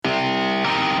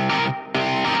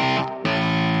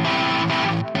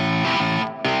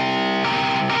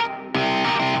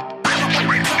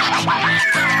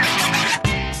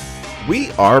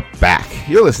are back.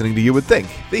 You're listening to You Would Think,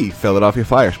 the Philadelphia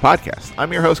Flyers podcast.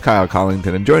 I'm your host, Kyle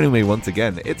Collington, and joining me once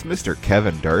again, it's Mr.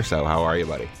 Kevin Durso. How are you,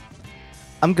 buddy?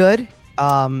 I'm good.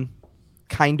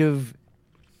 Kind of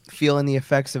feeling the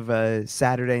effects of a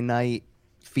Saturday night,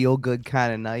 feel-good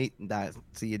kind of night.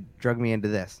 So you drug me into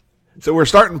this. So we're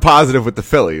starting positive with the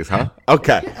Phillies, huh?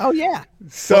 Okay. Oh, yeah.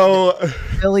 So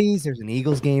Phillies, there's an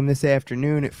Eagles game this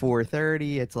afternoon at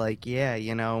 4:30. It's like, yeah,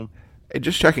 Hey,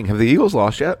 just checking. Have the Eagles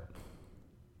lost yet?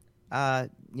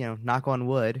 Knock on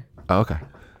wood. Oh, okay.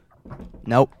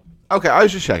 Nope. Okay, I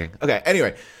was just checking. Okay,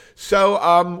 anyway.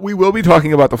 So we will be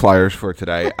talking about the Flyers for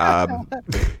today.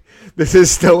 This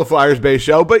is still a Flyers-based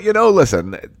show, but,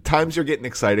 listen, times are getting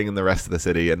exciting in the rest of the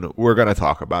city, and we're going to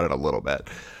talk about it a little bit.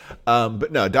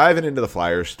 But no, diving into the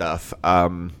Flyers stuff.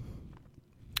 Where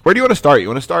do you want to start? You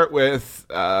want to start with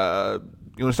the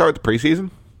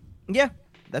preseason? Yeah,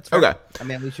 that's fair. Okay. I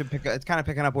mean, we should it's kind of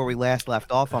picking up where we last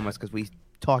left off almost, because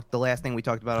the last thing we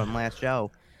talked about on the last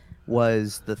show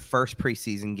was the first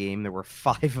preseason game. There were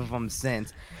 5 of them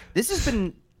since. This has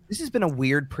been a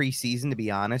weird preseason, to be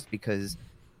honest, because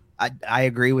I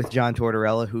agree with John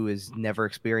Tortorella, who has never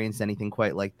experienced anything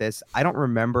quite like this. I don't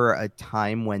remember a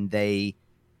time when they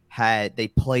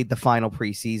played the final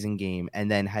preseason game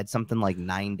and then had something like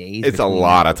 9 days. It's a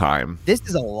lot of time. This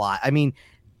is a lot. I mean,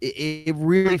 it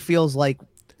really feels like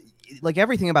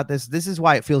everything about this is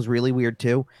why it feels really weird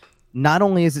too. Not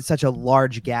only is it such a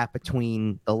large gap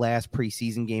between the last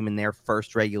preseason game and their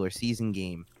first regular season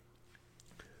game,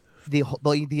 the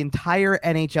entire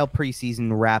NHL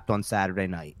preseason wrapped on Saturday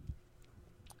night.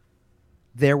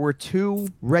 There were 2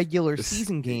 regular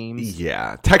season games.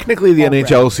 Yeah, technically the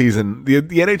NHL season, the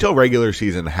NHL regular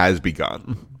season has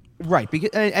begun. Right, because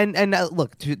and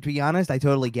look, to be honest, I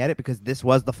totally get it, because this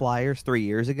was the Flyers 3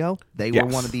 years ago. They were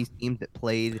one of these teams that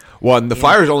played. The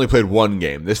Flyers only played 1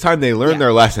 game. This time they learned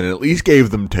their lesson and at least gave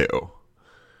them 2.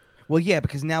 Well, yeah,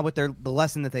 because now the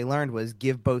lesson that they learned was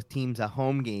give both teams a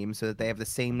home game so that they have the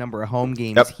same number of home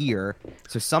games here.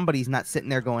 So somebody's not sitting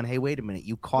there going, hey, wait a minute,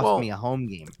 you cost me a home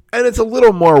game. And it's a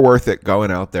little more worth it going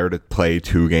out there to play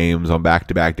 2 games on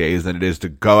back-to-back days than it is to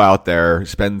go out there,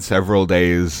 spend several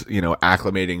days,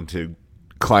 acclimating to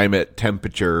climate,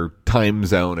 temperature, time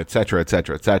zone, et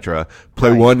cetera,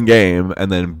 play 1 game, and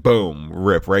then boom,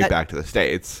 rip back to the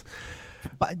States.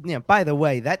 But by the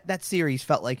way, that series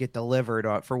felt like it delivered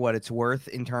for what it's worth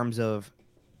in terms of,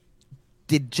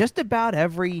 did just about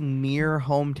every near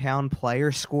hometown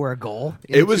player score a goal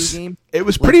in 2 games? It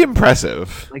was pretty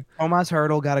impressive. Like Tomas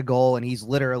Hertl got a goal, and he's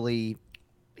literally,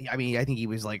 I think he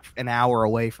was like an hour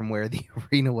away from where the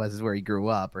arena was, where he grew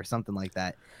up, or something like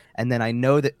that. And then I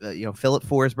know that Philip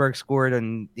Forsberg scored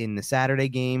in the Saturday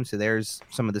game, so there's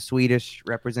some of the Swedish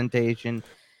representation.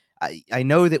 I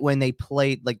know that when they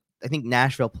played, I think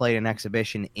Nashville played an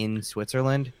exhibition in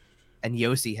Switzerland, and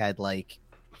Yossi had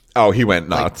he went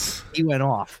nuts. He went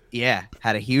off. Yeah,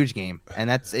 had a huge game, and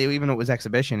that's even though it was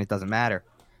exhibition, it doesn't matter.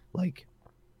 I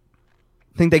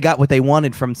think they got what they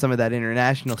wanted from some of that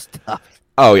international stuff.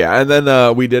 Oh yeah, and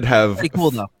then we did have pretty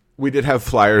cool though. We did have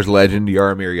Flyers legend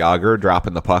Jaromir Jagr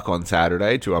dropping the puck on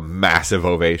Saturday to a massive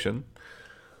ovation.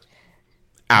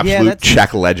 Absolute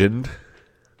Czech legend.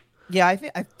 Yeah, I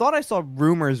thought I saw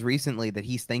rumors recently that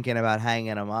he's thinking about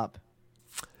hanging him up.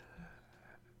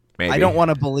 Maybe. I don't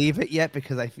want to believe it yet,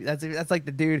 because that's like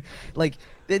the dude.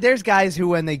 There's guys who,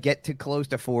 when they get to close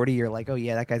to 40, you're like, oh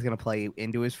yeah, that guy's gonna play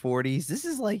into his 40s. This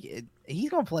is he's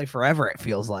gonna play forever. It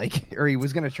feels like, or he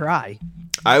was gonna try.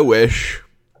 I wish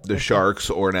the Sharks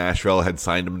or Nashville had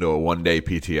signed him to a 1-day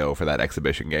PTO for that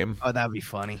exhibition game. Oh, that'd be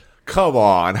funny. Come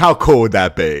on, how cool would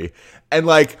that be? And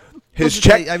his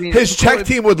Czech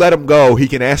team would let him go. He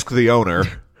can ask the owner.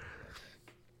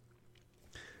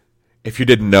 If you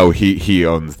didn't know, he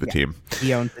owns the team.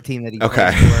 He owns the team that he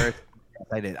plays for.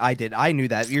 I did. I knew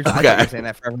that. I thought you were saying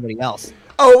that for everybody else.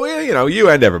 Oh, yeah, you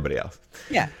and everybody else.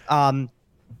 Yeah.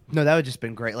 No, that would just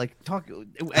been great.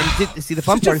 See, the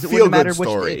fun part is it wouldn't have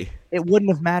mattered it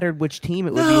wouldn't have mattered which team.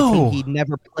 It would be a team he'd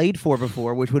never played for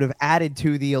before, which would have added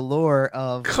to the allure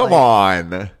of. Come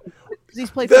on.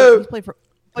 He's played for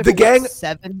the gang,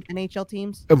 7 NHL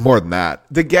teams. More than that.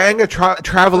 The gang of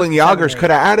traveling Jagrs could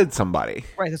have added somebody.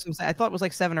 Right, that's what I'm saying. I thought it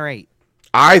was 7 or 8.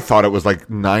 I thought it was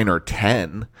 9 or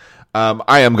 10.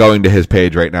 I am going to his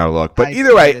page right now to look, but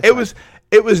either way,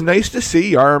 it was nice to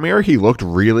see Jaromir. He looked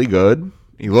really good.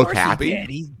 He looked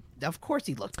happy. Of course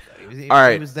he looked good.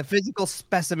 He was the physical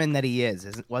specimen that he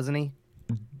wasn't he?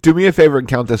 Do me a favor and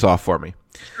count this off for me.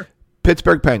 Sure.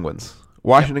 Pittsburgh Penguins,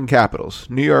 Washington Capitals,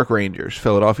 New York Rangers,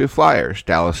 Philadelphia Flyers,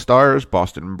 Dallas Stars,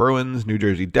 Boston Bruins, New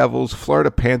Jersey Devils,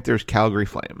 Florida Panthers, Calgary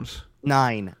Flames.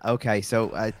 9. Okay, so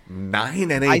 9 I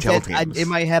NHL said teams. in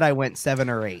my head I went 7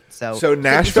 or 8. So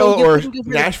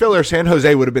Nashville or San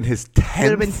Jose would have been his 10th.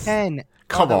 Would have been 10.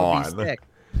 Come that on. would be sick.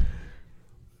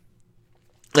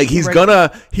 Like he's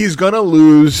gonna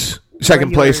lose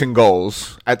second place in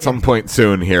goals at some point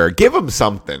soon here. Give him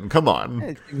something. Come on.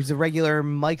 It was a regular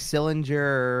Mike Sillinger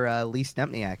or Lee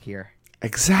Stempniak here.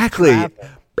 Exactly.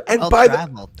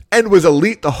 Traveled. And was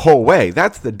elite the whole way.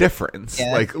 That's the difference.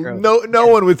 Yeah, like no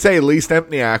one would say Lee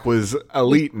Stempniak was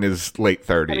elite in his late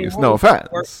 30s. I mean, no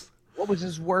offense. What was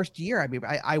his worst year? I mean,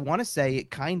 I want to say it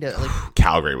kind of like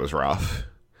Calgary was rough.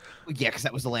 Yeah, because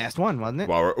that was the last one, wasn't it?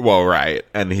 Well, right.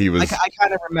 And he was. I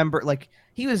kind of remember like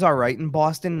he was all right in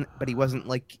Boston, but he wasn't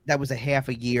like that was a half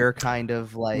a year kind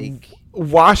of like.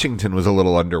 Washington was a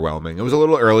little underwhelming. It was a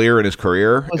little earlier in his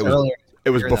career. It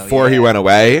was before he went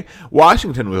away.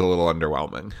 Washington was a little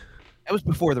underwhelming. It was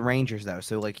before the Rangers, though.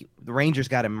 So, like, the Rangers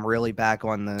got him really back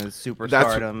on the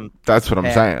superstardom. That's what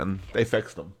I'm saying. They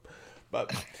fixed him.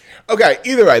 But okay,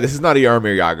 either way, this is not a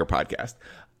Jaromir Jagr podcast.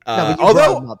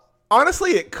 Although,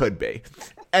 honestly, it could be.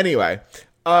 Anyway,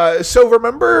 so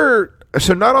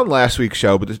not on last week's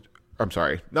show, but I'm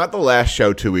sorry, not the last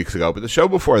show 2 weeks ago, but the show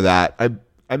before that,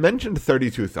 I mentioned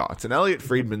 32 Thoughts, and Elliot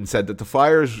Friedman said that the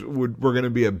Flyers were going to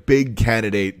be a big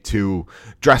candidate to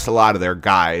dress a lot of their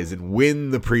guys and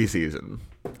win the preseason.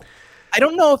 I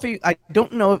don't know if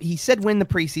he said win the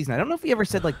preseason. I don't know if he ever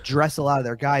said like dress a lot of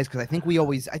their guys because I think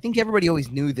everybody always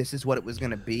knew this is what it was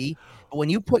going to be. But when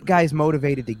you put guys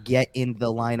motivated to get into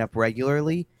the lineup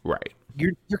regularly, right,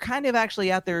 you're kind of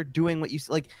actually out there doing what you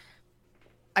like.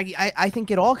 I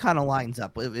think it all kind of lines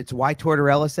up. It's why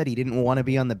Tortorella said he didn't want to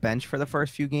be on the bench for the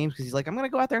first few games because he's like, I'm going to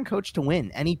go out there and coach to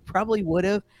win. And he probably would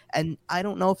have. And I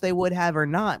don't know if they would have or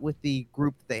not with the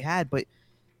group that they had, but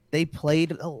they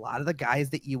played a lot of the guys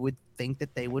that you would think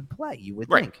that they would play. You would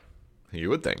think. You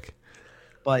would think.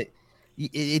 But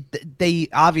they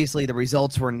obviously the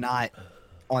results were not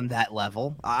on that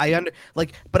level.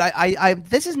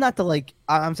 This is not to like,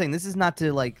 I'm saying this is not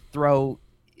to like throw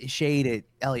shade at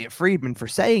Elliot Friedman for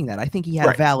saying that. I think he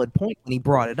had a valid point when he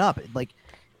brought it up. Like,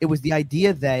 it was the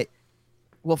idea that,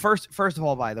 well, first of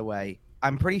all, by the way,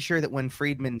 I'm pretty sure that when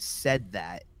Friedman said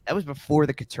that was before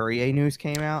the Couturier news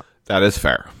came out. That is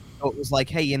fair. So it was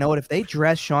like, hey, you know what? If they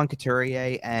dress Sean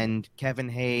Couturier and Kevin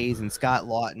Hayes and Scott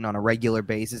Lawton on a regular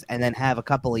basis, and then have a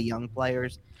couple of young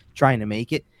players trying to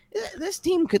make it, this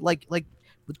team could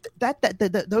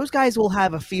those guys will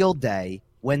have a field day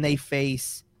when they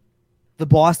face the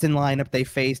Boston lineup they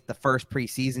faced the first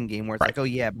preseason game where it's like, oh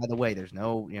yeah, by the way, there's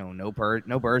no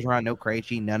Bergeron, no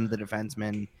Krejci, none of the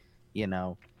defensemen,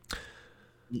 no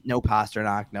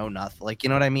Pasternak, no nothing. Like, you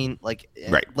know what I mean? Like,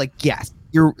 like, yes,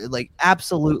 you're like,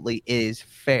 absolutely is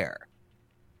fair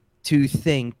to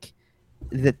think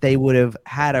that they would have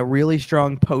had a really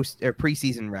strong post or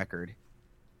preseason record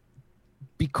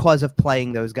because of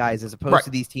playing those guys, as opposed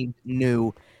to these teams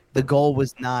knew the goal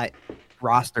was not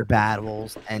roster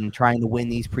battles and trying to win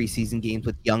these preseason games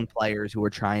with young players who are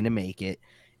trying to make it.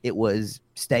 It was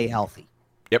stay healthy.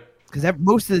 Yep. Because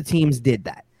most of the teams did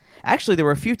that. Actually, there were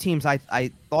a few teams I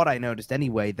thought I noticed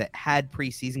anyway that had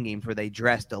preseason games where they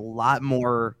dressed a lot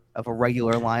more of a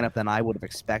regular lineup than I would have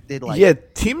expected.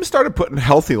 Like, teams started putting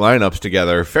healthy lineups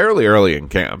together fairly early in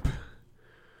camp.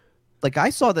 Like,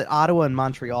 I saw that Ottawa and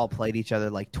Montreal played each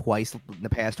other like twice in the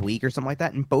past week or something like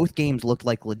that, and both games looked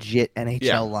like legit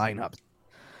NHL lineups.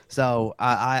 So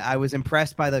I was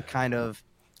impressed by the kind of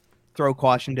throw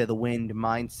caution to the wind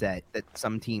mindset that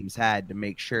some teams had to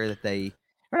make sure that they,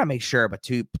 or not make sure, but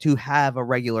to have a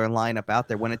regular lineup out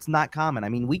there when it's not common. I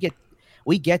mean, we get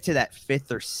to that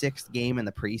 5th or 6th game in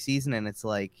the preseason, and it's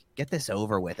like, get this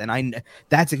over with. And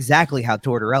that's exactly how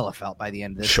Tortorella felt by the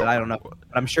end of this. Sure. But I don't know. But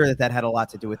I'm sure that had a lot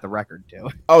to do with the record too.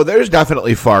 Oh, there's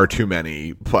definitely far too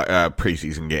many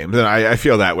preseason games, and I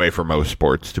feel that way for most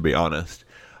sports, to be honest.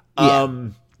 Yeah.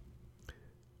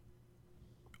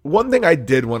 One thing I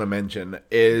did want to mention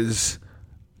is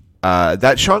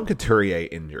that Sean Couturier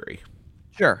injury.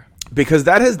 Sure. Because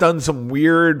that has done some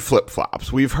weird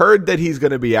flip-flops. We've heard that he's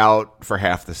going to be out for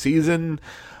half the season.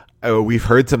 We've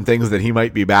heard some things that he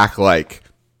might be back, like,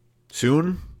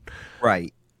 soon.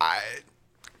 Right. I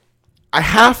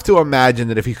have to imagine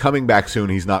that if he's coming back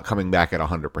soon, he's not coming back at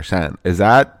 100%. Is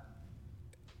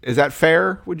that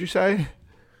fair, would you say?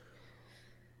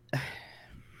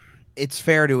 It's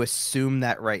fair to assume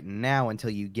that right now until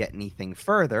you get anything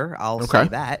further. I'll say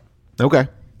that. Okay.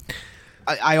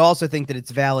 I also think that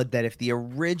it's valid that if the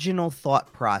original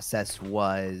thought process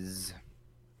was,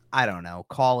 I don't know,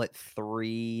 call it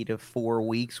 3 to 4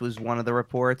 weeks was one of the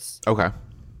reports. Okay.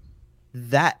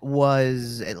 That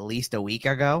was at least a week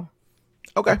ago.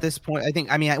 Okay. At this point, I think.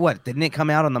 I mean, what didn't it come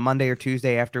out on the Monday or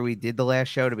Tuesday after we did the last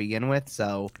show to begin with?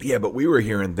 So Yeah, but we were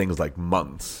hearing things like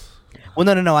months. well,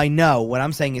 no. I know. What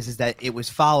I'm saying is that it was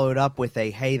followed up with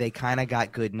a hey, they kind of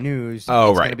got good news.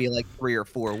 Oh, it's right. going to be like 3 or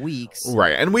 4 weeks.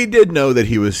 Right, and we did know that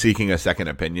he was seeking a second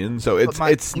opinion, so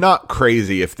it's not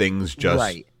crazy if things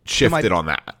just shifted on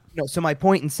that. No, so my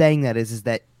point in saying that is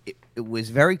that it was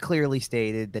very clearly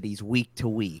stated that he's week to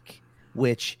week,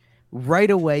 which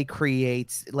right away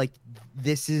creates like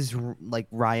this is like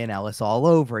Ryan Ellis all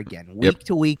over again. Week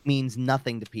to week means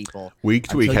nothing to people. Week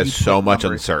to week has so much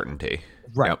uncertainty.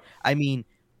 Right. Yep. I mean,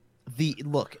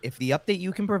 if the update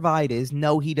you can provide is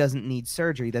no, he doesn't need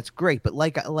surgery, that's great. But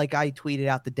like I tweeted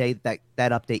out the day that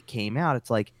update came out, it's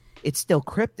like it's still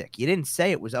cryptic. You didn't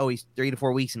say it was he's 3 to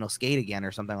 4 weeks and he'll skate again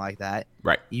or something like that.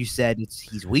 Right. You said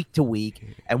he's week to week.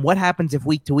 And what happens if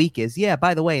week to week is,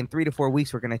 by the way, in 3 to 4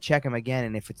 weeks we're going to check him again,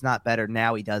 and if it's not better,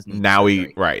 now he does need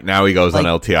surgery. Now he goes on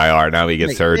LTIR. Now he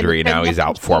gets surgery. Now he's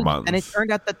out 4 months. And it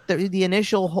turned out that the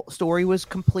initial story was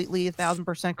completely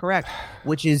 1,000% correct,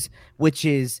 which is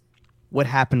what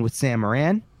happened with Sam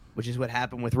Moran, which is what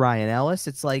happened with Ryan Ellis.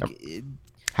 It's like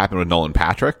happened with Nolan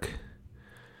Patrick.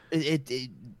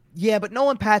 Yeah, but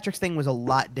Nolan Patrick's thing was a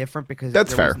lot different because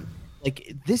that's fair.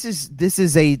 Like this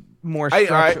is a more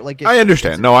structured. I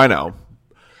understand. No, I know.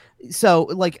 So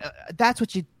that's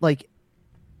what you like.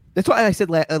 That's why I said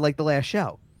like the last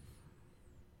show.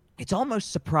 It's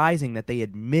almost surprising that they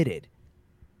admitted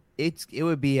it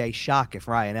would be a shock if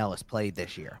Ryan Ellis played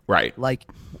this year. Right. Like,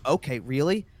 okay,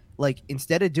 really? Like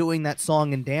instead of doing that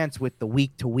song and dance with the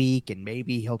week to week and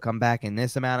maybe he'll come back in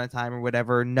this amount of time or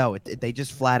whatever, no, they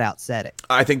just flat out said it.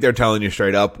 I think they're telling you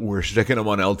straight up, we're sticking him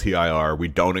on LTIR. We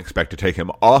don't expect to take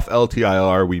him off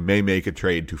LTIR. We may make a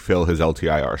trade to fill his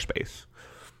LTIR space.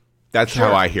 That's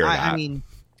how I hear that. I mean,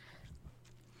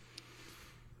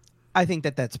 I think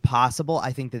that's possible.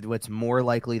 I think that what's more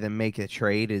likely than make a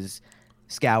trade is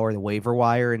scour the waiver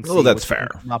wire and see that's what fair.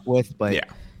 Come up with. But yeah.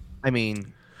 I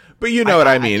mean, but you know what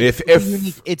I mean.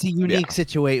 It's a unique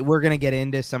situation. We're gonna get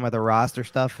into some of the roster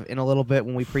stuff in a little bit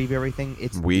when we preview everything.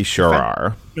 We sure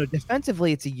are.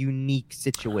 Defensively, it's a unique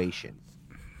situation.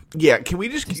 Yeah, can we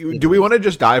do we want to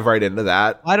just dive right into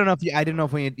that? I don't know if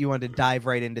you wanted to dive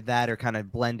right into that or kind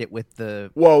of blend it with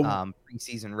the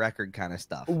preseason record kind of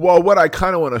stuff. Well, what I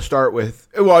kind of want to start with,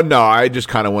 I just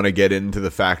kind of want to get into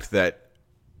the fact that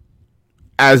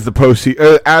as the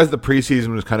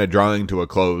preseason was kind of drawing to a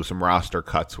close, some roster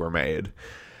cuts were made.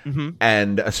 Mm-hmm.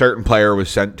 And a certain player was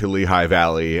sent to Lehigh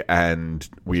Valley, and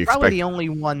probably the only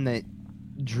one that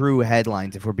drew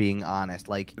headlines, if we're being honest.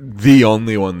 Like the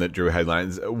only one that drew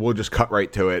headlines. We'll just cut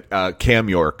right to it. Cam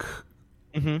York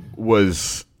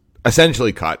was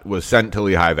essentially was sent to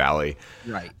Lehigh Valley.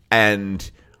 Right. And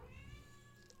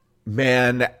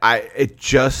man,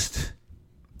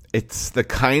 it's the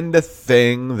kind of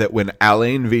thing that when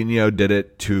Alain Vigneault did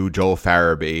it to Joel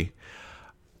Farabee,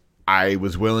 I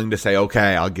was willing to say,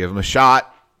 okay, I'll give him a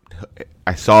shot.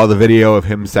 I saw the video of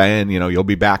him saying, you'll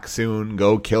be back soon.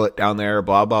 Go kill it down there,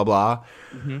 blah, blah, blah.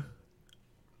 Mm-hmm.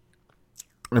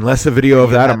 Unless a video of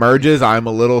that emerges, I'm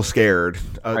a little scared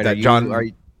that John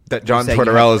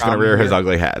Tortorella is going to rear his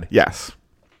ugly head. Yes.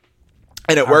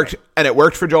 And it worked. Right. And it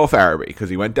worked for Joel Farabee because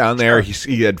he went down there.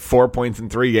 Sure. He had 4 points in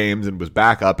 3 games and was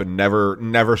back up and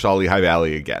never saw Lehigh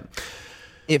Valley again.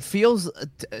 It feels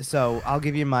so. I'll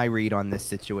give you my read on this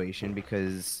situation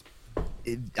because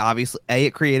obviously, A,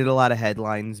 it created a lot of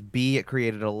headlines. B, it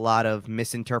created a lot of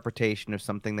misinterpretation of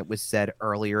something that was said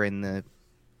earlier in the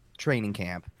training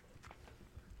camp.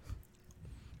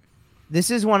 This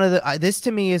is this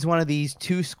to me is one of these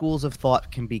two schools of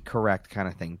thought can be correct kind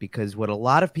of thing, because what a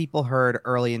lot of people heard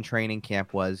early in training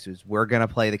camp was we're going to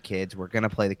play the kids. We're going to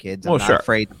play the kids. I'm not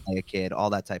afraid to play a kid, all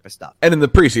that type of stuff. And in the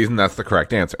preseason, that's the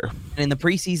correct answer. And in the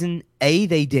preseason, A,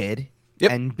 they did. Yep.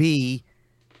 And B,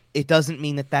 it doesn't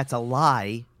mean that that's a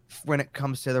lie when it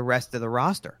comes to the rest of the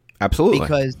roster. Absolutely.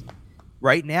 Because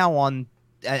right now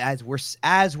as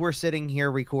we're sitting here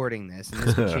recording this, and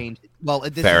this could change. Well,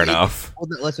 fair enough.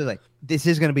 Let's say this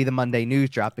is going to be the Monday news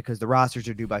drop because the rosters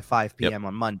are due by 5 p.m.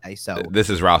 on Monday. So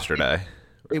this is roster day.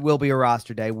 It will be a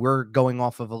roster day. We're going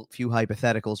off of a few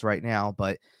hypotheticals right now,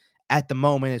 but at the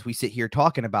moment, as we sit here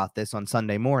talking about this on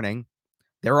Sunday morning,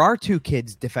 there are 2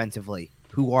 kids defensively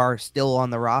who are still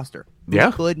on the roster.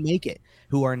 Who could make it,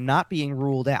 who are not being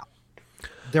ruled out.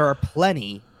 There are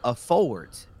plenty of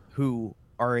forwards who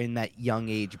are in that young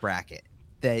age bracket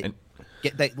let's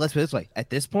put it this way.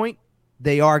 At this point,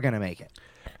 they are going to make it.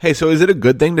 Hey, so is it a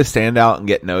good thing to stand out and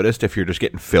get noticed if you're just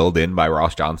getting filled in by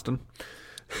Ross Johnston?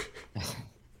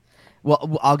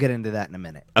 Well, I'll get into that in a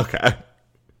minute. Okay.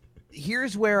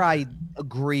 here's where I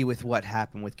agree with what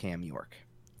happened with Cam York.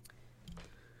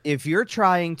 If you're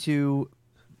trying to,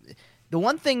 the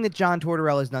one thing that John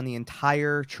Tortorella has done the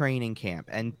entire training camp,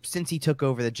 and since he took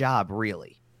over the job,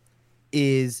 really,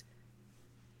 is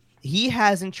he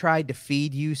hasn't tried to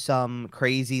feed you some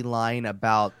crazy line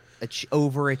about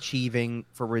overachieving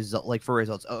for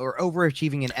results, or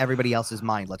overachieving in everybody else's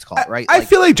mind. Let's call it right. I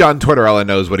feel like John Tortorella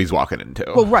knows what he's walking into.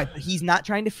 Well, right, but he's not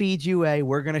trying to feed you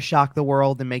we're going to shock the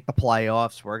world and make the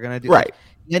playoffs. We're going to do right.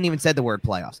 He hadn't even said the word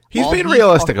playoffs. He's being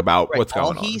realistic about what's going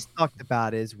on. All he's talked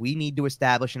about is we need to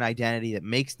establish an identity that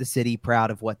makes the city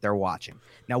proud of what they're watching.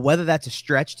 Now, whether that's a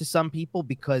stretch to some people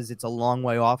because it's a long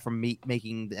way off from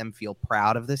making them feel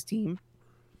proud of this team,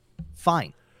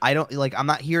 fine. I'm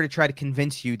not here to try to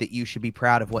convince you that you should be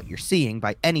proud of what you're seeing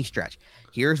by any stretch.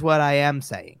 Here's what I am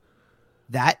saying.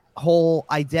 That whole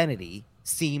identity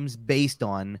seems based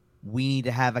on we need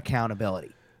to have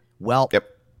accountability. Well,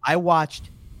 I watched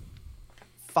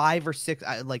 5 or 6.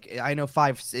 I know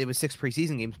 5. It was 6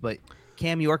 preseason games, but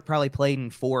Cam York probably played in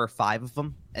 4 or 5 of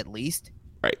them at least.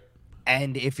 Right.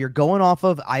 And if you're going off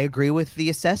of, I agree with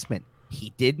the assessment.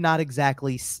 He did not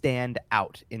exactly stand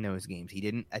out in those games. He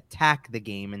didn't attack the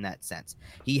game in that sense.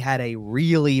 He had a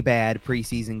really bad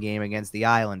preseason game against the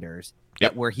Islanders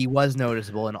where he was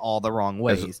noticeable in all the wrong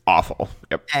ways. It was awful.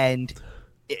 Yep. And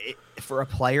for a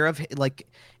player of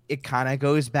it kind of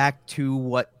goes back to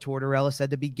what Tortorella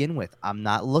said to begin with. I'm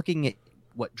not looking at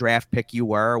what draft pick you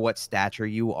were or what stature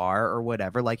you are or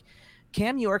whatever. Like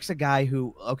Cam York's a guy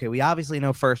who, okay, we obviously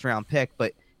know first round pick,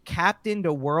 but captained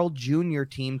a World Junior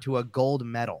team to a gold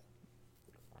medal.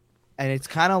 And it's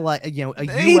kind of like, a US...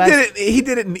 He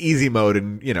did it in easy mode,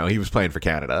 and, he was playing for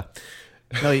Canada.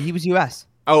 No, he was U.S.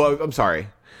 Oh, I'm sorry.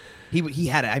 He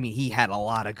had a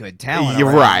lot of good talent.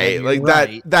 You're right.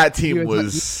 That team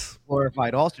was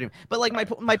glorified All-Star team. But like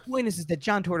my point is that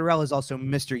John Tortorella is also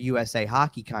Mr. USA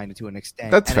hockey kind of to an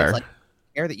extent. That's fair. It's like,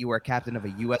 I care that you were a captain of a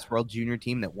U.S. World Junior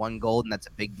team that won gold, and that's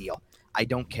a big deal. I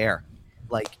don't care.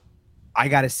 Like, I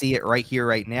got to see it right here,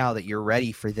 right now that you're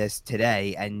ready for this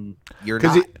today, and you're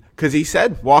not. Because he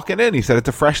said, walking in, he said, it's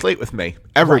a fresh slate with me.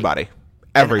 Everybody. Right.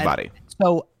 Everybody. And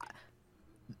so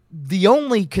the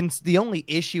only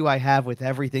issue I have with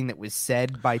everything that was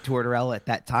said by Tortorella at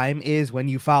that time is when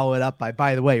you follow it up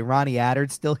by the way, Ronnie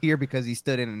Attard's still here because he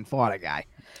stood in and fought a guy.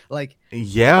 Like,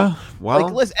 yeah, well.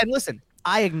 Like, listen,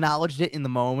 I acknowledged it in the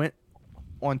moment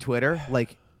on Twitter.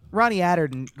 Like, Ronnie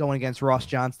Attard going against Ross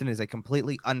Johnston is a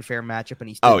completely unfair matchup, and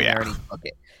he stood there and he took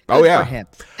it. Good for him.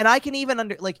 And I can even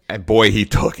and boy, he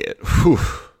took it. Whew.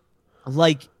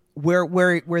 Like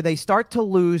where they start to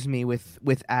lose me with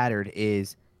Attard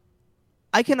is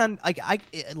I can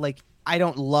I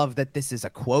don't love that this is a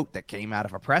quote that came out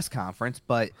of a press conference,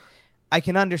 but I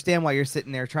can understand why you're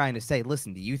sitting there trying to say,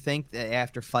 listen, do you think that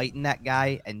after fighting that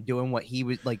guy and doing what he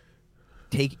was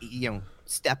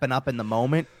stepping up in the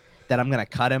moment, that I'm going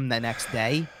to cut him the next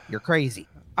day? You're crazy.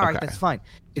 All right, that's fine.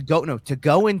 To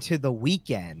go into the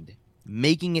weekend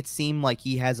making it seem like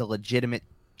he has a legitimate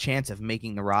chance of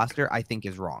making the roster, I think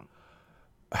is wrong.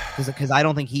 Because I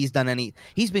don't think he's done any.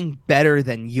 He's been better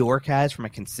than York has from a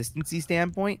consistency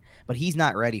standpoint, but he's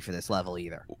not ready for this level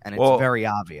either, and it's very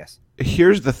obvious.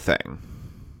 Here's the thing.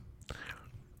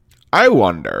 I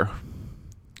wonder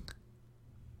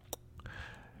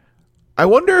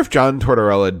if John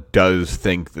Tortorella does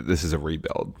think that this is a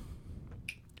rebuild.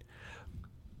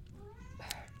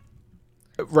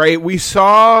 Right? We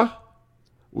saw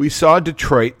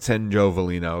Detroit send Joe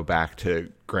Velino back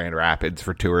to Grand Rapids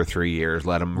for 2 or 3 years,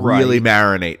 let him really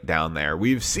marinate down there.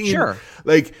 We've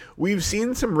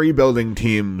seen some rebuilding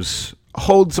teams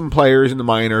hold some players in the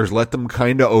minors, let them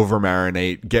kind of over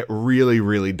marinate, get really,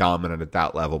 really dominant at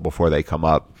that level before they come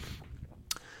up.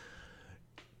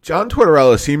 John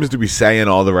Tortorella seems to be saying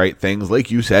all the right things.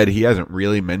 Like you said, he hasn't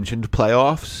really mentioned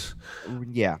playoffs.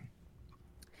 Yeah.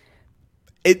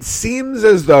 It seems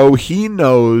as though he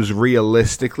knows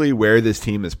realistically where this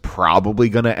team is probably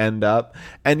going to end up.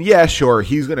 And yeah, sure,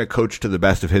 he's going to coach to the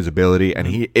best of his ability, and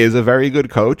he is a very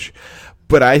good coach.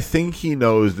 But I think he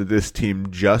knows that this team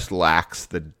just lacks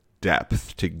the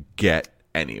depth to get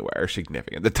anywhere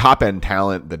significant. The top-end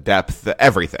talent, the depth,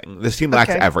 everything. This team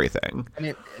lacks everything.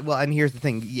 And here's the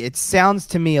thing. It sounds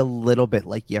to me a little bit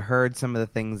like you heard some of the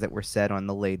things that were said on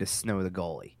the latest Snow the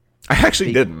Goalie. I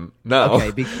actually didn't. No.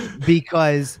 Okay,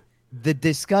 because the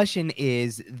discussion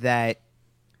is that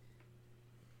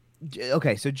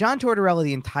so John Tortorella,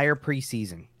 the entire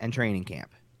preseason and training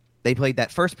camp, they played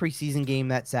that first preseason game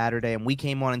that Saturday, and we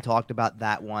came on and talked about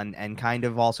that one and kind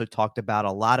of also talked about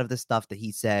a lot of the stuff that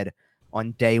he said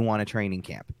on day one of training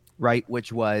camp, right?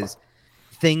 Which was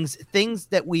things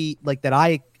that we like, that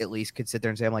I at least could sit there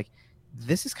and say, I'm like,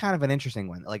 this is kind of an interesting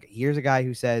one. Like, here's a guy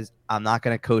who says, I'm not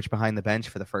going to coach behind the bench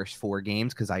for the first 4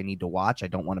 games because I need to watch. I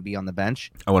don't want to be on the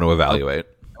bench. I want to evaluate.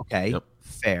 Okay, yep.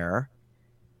 Fair.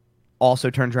 Also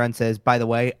turns around and says, by the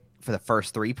way, for the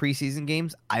first 3 preseason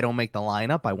games, I don't make the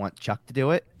lineup. I want Chuck to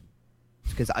do it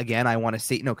because, again, I want to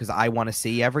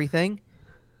see everything.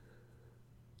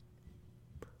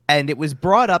 And it was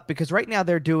brought up because right now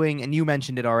they're doing, and you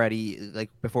mentioned it already, like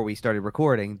before we started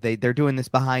recording, they're doing this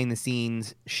behind the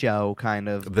scenes show, kind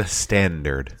of the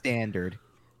standard,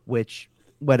 which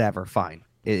whatever, fine,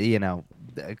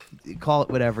 call it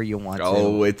whatever you want.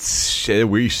 Oh, it's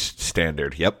we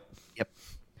standard. Yep.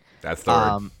 That's the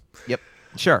word. Yep.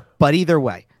 Sure, but either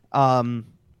way,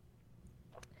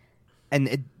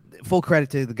 full credit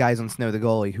to the guys on Snow the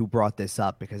Goalie who brought this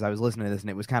up, because I was listening to this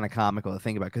and it was kind of comical to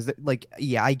think about, because like,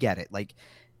 yeah, I get it. Like,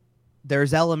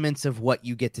 there's elements of what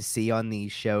you get to see on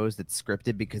these shows that's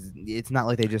scripted, because it's not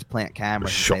like they just plant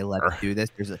cameras and say, let's do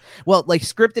this. Like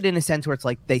scripted in a sense where it's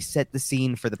like they set the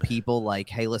scene for the people, like,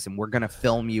 hey, listen, we're going to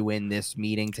film you in this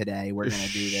meeting today. We're going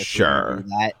to do this. Sure. Do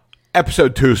that.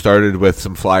 Episode 2 started with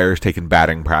some Flyers taking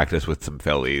batting practice with some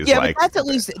Phillies. Yeah, but that's at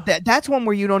least that's one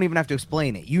where you don't even have to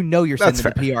explain it. You know, you're sending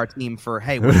the PR team for,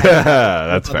 hey, we're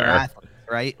that's fair, athletes,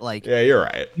 right? Like, yeah, you're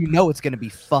right. You know, it's going to be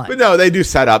fun. But no, they do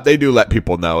set up. They do let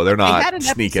people know. They're not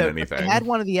sneaking anything. They had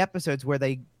one of the episodes where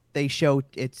they show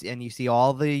it's, and you see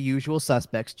all the usual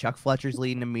suspects. Chuck Fletcher's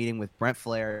leading a meeting with Brent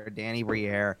Flair, Danny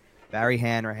Briere, Barry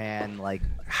Hanrahan. Like,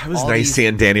 it was nice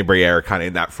seeing Danny Briere kind of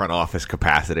in that front office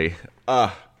capacity.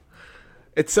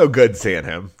 It's so good seeing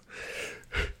him.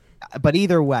 But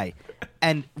either way,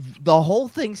 and the whole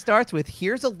thing starts with,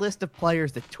 here's a list of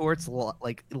players that Torts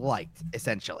liked,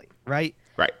 essentially, right?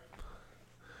 Right.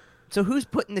 So who's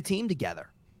putting the team together?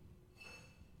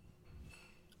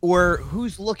 Or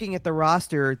who's looking at the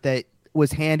roster that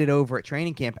was handed over at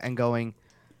training camp and going,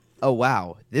 oh,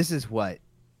 wow, this is what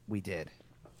we did.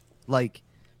 Like,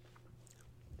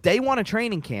 day 1 of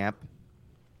training camp,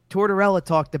 Tortorella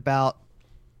talked about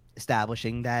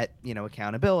establishing that,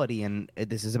 accountability, and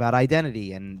this is about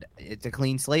identity, and it's a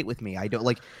clean slate with me. I don't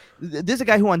like, this is a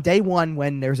guy who on day 1,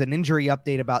 when there's an injury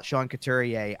update about Sean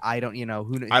Couturier, I don't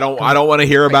want to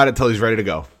hear about it till he's ready to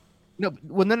go.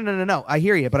 No. I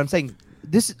hear you, but I'm saying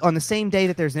this on the same day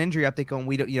that there's an injury update going,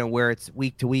 we don't, where it's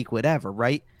week to week, whatever.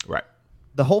 Right.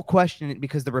 The whole question,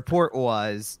 because the report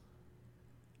was,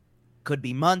 could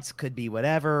be months, could be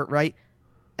whatever. Right.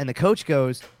 And the coach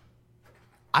goes,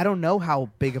 I don't know how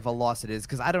big of a loss it is,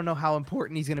 because I don't know how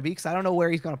important he's going to be, because I don't know where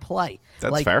he's going to play.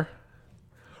 That's fair.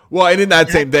 Well, and in that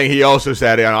same thing, he also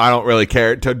said, I don't really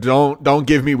care. Don't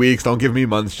give me weeks. Don't give me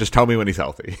months. Just tell me when he's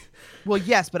healthy. Well,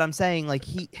 yes, but I'm saying, like,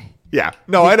 Yeah.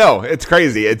 No, I know. It's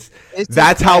crazy.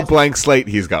 That's how blank slate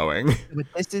he's going. But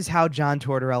this is how John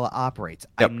Tortorella operates.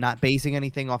 Yep. I'm not basing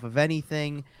anything off of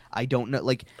anything. I don't know.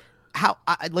 Like,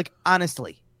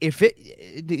 honestly, if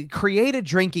create a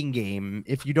drinking game,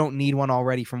 if you don't need one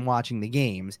already from watching the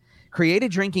games, create a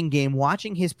drinking game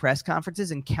watching his press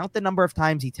conferences and count the number of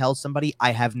times he tells somebody,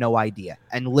 I have no idea,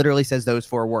 and literally says those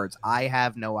 4 words, I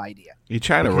have no idea. You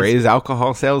trying to raise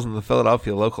alcohol sales in the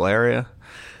Philadelphia local area?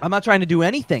 I'm not trying to do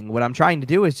anything. What I'm trying to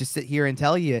do is just sit here and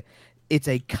tell you it's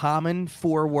a common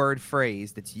 4-word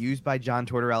phrase that's used by John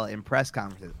Tortorella in press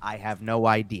conferences. I have no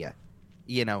idea.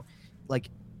 Like,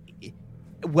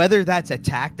 whether that's a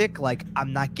tactic, like,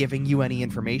 I'm not giving you any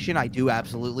information. I do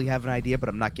absolutely have an idea, but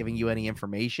I'm not giving you any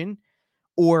information.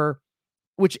 Or,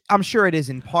 which I'm sure it is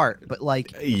in part, but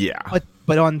like, yeah.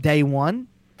 But on day 1,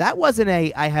 that wasn't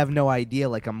I have no idea,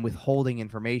 like I'm withholding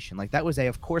information. Like, that was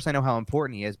of course I know how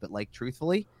important he is, but like,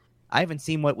 truthfully, I haven't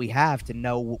seen what we have to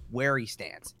know where he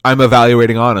stands. I'm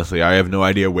evaluating honestly. I have no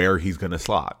idea where he's going to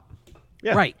slot.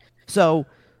 Yeah. Right. So,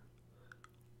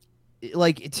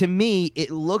 like, to me,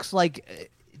 it looks like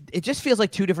it just feels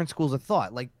like 2 different schools of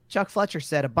thought. Like, Chuck Fletcher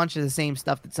said a bunch of the same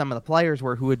stuff that some of the players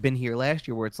were who had been here last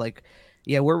year, where it's like,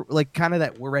 yeah, we're like kind of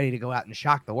that we're ready to go out and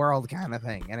shock the world kind of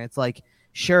thing. And it's like,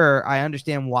 sure, I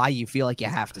understand why you feel like you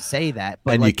have to say that,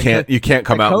 but and like, you can't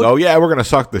come out and go, yeah, we're going to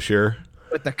suck this year.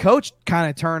 But the coach kind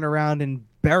of turned around and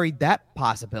buried that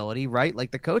possibility, right?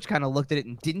 Like, the coach kind of looked at it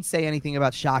and didn't say anything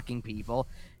about shocking people.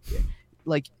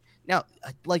 Like, now,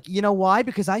 like, you know why?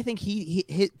 Because I think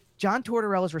he John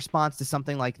Tortorella's response to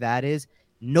something like that is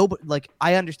nobody. Like,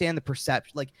 I understand the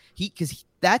perception. Like, because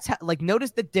that's how, like,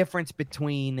 notice the difference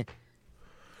between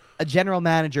a general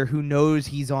manager who knows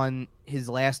he's on his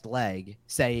last leg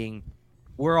saying,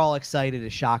 we're all excited to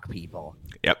shock people.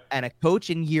 Yep. And a coach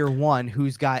in year 1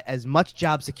 who's got as much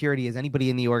job security as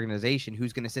anybody in the organization,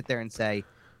 who's going to sit there and say,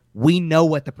 we know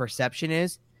what the perception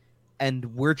is, and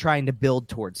we're trying to build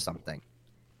towards something.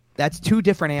 That's two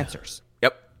different answers.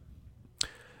 Yep.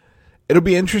 It'll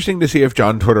be interesting to see if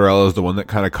John Tortorella is the one that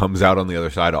kind of comes out on the other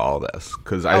side of all this,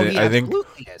 because I think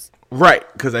is. Right,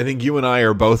 because I think you and I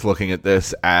are both looking at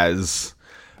this as,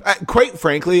 quite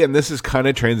frankly, and this is kind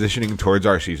of transitioning towards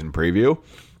our season preview,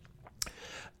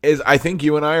 is I think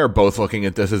you and I are both looking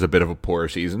at this as a bit of a poor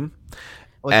season.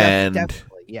 Well, and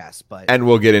definitely, yes, and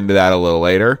we'll get into that a little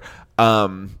later.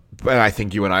 But I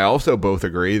think you and I also both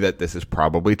agree that this is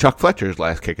probably Chuck Fletcher's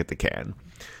last kick at the can.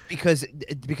 Because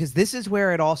this is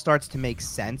where it all starts to make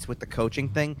sense with the coaching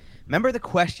thing. Remember the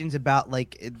questions about,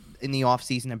 like, in the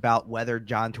offseason about whether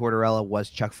John Tortorella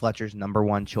was Chuck Fletcher's number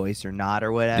one choice or not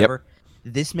or whatever?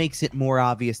 Yep. This makes it more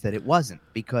obvious that it wasn't,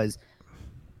 because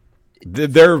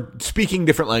they're speaking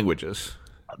different languages.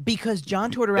 Because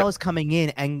John Tortorella is coming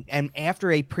in, and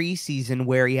after a preseason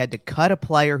where he had to cut a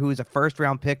player who was a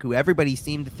first-round pick who everybody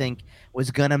seemed to think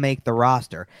was going to make the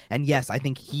roster. And, yes, I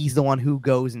think he's the one who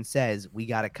goes and says, we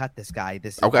got to cut this guy.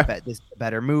 This is a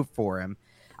better move for him.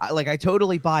 I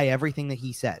totally buy everything that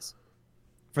he says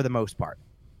for the most part.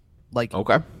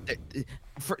 To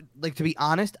be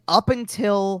honest, up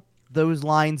until those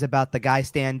lines about the guy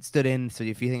stood in, so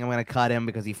if you think I'm going to cut him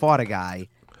because he fought a guy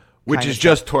 – which is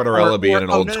just Tortorella being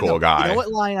an old school guy. You know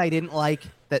what line I didn't like?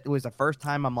 That was the first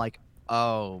time I'm like,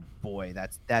 oh boy,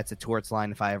 that's a Torts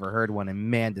line if I ever heard one, and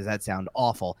man, does that sound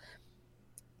awful.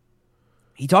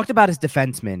 He talked about his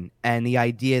defensemen and the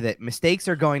idea that mistakes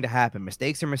are going to happen.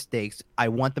 Mistakes are mistakes. I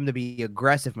want them to be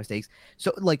aggressive mistakes.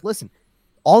 So, listen,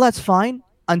 all that's fine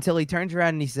until he turns around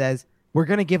and he says, we're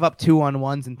going to give up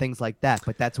 2-on-1s and things like that,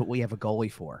 but that's what we have a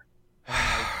goalie for.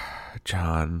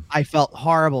 John, I felt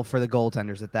horrible for the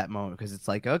goaltenders at that moment, because it's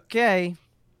like, okay,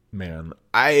 man,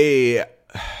 I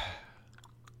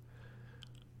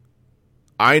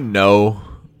know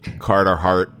Carter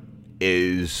Hart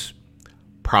is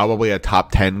probably a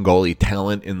top 10 goalie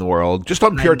talent in the world, just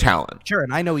on pure talent. Sure,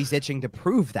 and I know he's itching to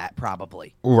prove that,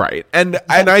 probably. Right, and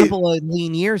a couple of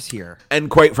lean years here. And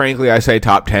quite frankly, I say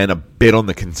top 10 a bit on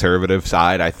the conservative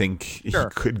side. I think he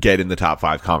could get in the top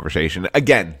 5 conversation.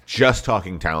 Again, just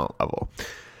talking talent level.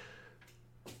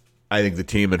 I think the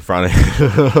team in front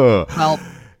of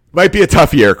might be a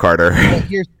tough year, Carter. Well,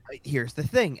 here's the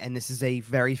thing, and this is a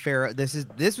very fair. This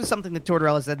was something that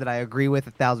Tortorella said that I agree with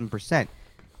 1,000%.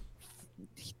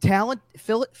 Talent,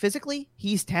 physically,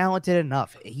 he's talented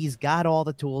enough. He's got all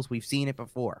the tools. We've seen it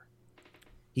before.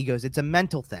 He goes, it's a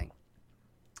mental thing.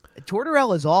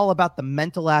 Tortorella is all about the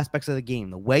mental aspects of the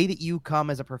game, the way that you come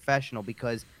as a professional,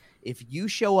 because if you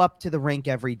show up to the rink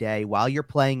every day while you're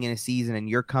playing in a season and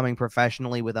you're coming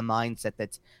professionally with a mindset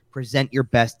that's present your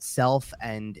best self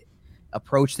and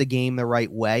approach the game the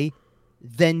right way,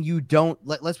 then you don't,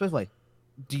 let's put it this way,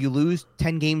 do you lose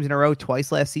 10 games in a row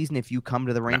twice last season if you come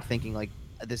to the rink thinking like,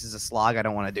 this is a slog, I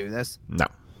don't want to do this? No.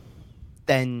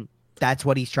 Then that's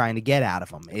what he's trying to get out of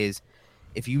him, is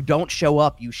if you don't show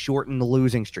up, you shorten the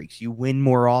losing streaks. You win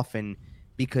more often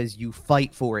because you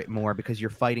fight for it more, because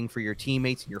you're fighting for your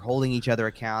teammates, and you're holding each other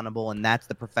accountable, and that's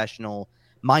the professional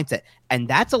mindset. And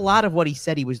that's a lot of what he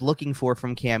said he was looking for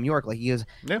from Cam York. Like, he goes,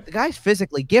 the guy's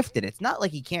physically gifted. It's not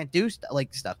like he can't do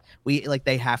stuff.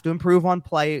 They have to improve on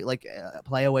play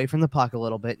away from the puck a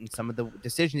little bit, and some of the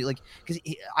decisions, because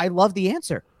I love the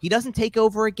answer. He doesn't take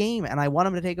over a game, and I want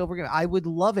him to take over a game. I would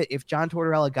love it if John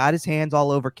Tortorella got his hands all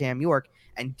over Cam York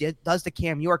and does to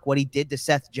Cam York what he did to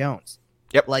Seth Jones.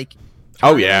 Yep.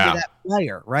 That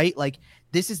player, right?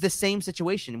 This is the same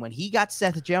situation. When he got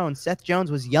Seth Jones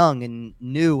was young and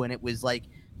new, and it was like,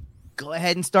 go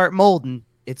ahead and start molding.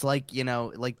 It's like,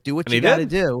 do what you got to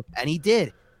do. And he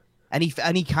did. And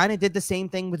he kind of did the same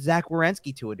thing with Zach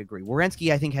Werenski to a degree.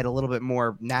 Werenski, I think, had a little bit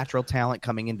more natural talent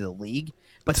coming into the league,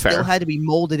 but still had to be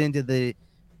molded into the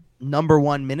number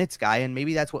 1 minutes guy. And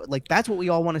maybe that's what we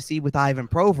all want to see with Ivan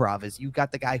Provorov, is you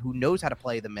got the guy who knows how to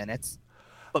play the minutes,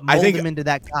 but mold him into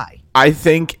that guy. I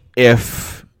think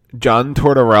if John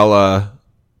Tortorella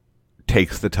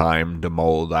takes the time to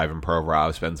mold Ivan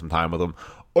Provorov, spend some time with him,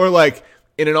 or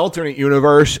in an alternate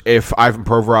universe, if Ivan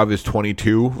Provorov is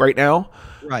 22 right now,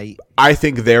 right? I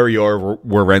think they're your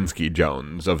Werenski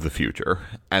Jones of the future,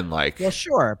 and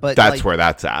sure, but that's where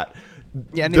that's at.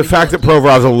 Yeah, the fact that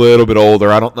Provorov's a little bit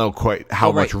older, I don't know quite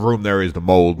how much room there is to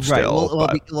mold still.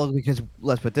 Because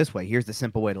let's put it this way. Here's the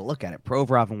simple way to look at it.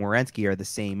 Provorov and Werenski are the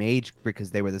same age because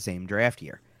they were the same draft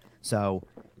year. So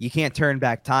you can't turn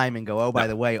back time and go, by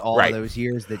the way, all of those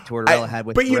years that Tortorella had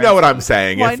with Werenski. You know what I'm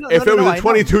saying. If it was a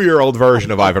 22-year-old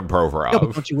version of Ivan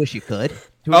Provorov. Don't you wish you could?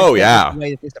 Oh, yeah. The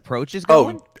way that this approach is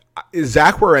going?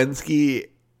 Zach Werenski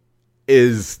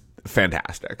is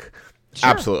fantastic. Sure.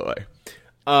 Absolutely.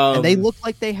 And they look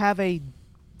like they have a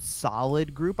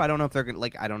solid group. I don't know if they're gonna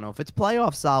I don't know if it's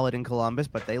playoff solid in Columbus,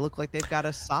 but they look like they've got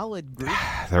a solid group.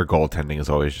 Their goaltending is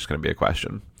always just going to be a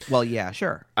question. Well, yeah,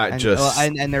 sure.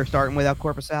 And they're starting without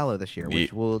Corpusalo this year,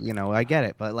 which will, I get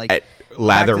it, but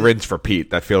lather, rinse,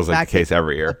 repeat. That feels like the case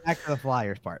every year. Back to the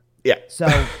Flyers part. Yeah. So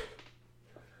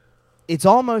it's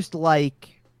almost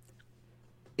like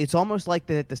the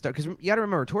start, because you got to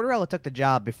remember Tortorella took the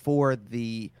job before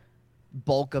the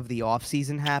bulk of the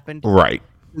offseason happened. Right.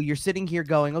 You're sitting here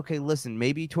going, okay, listen,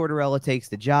 maybe Tortorella takes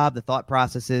the job. The thought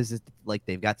process is like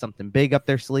they've got something big up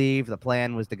their sleeve. The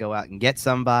plan was to go out and get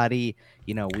somebody.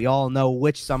 We all know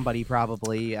which somebody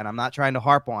probably, and I'm not trying to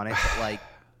harp on it, but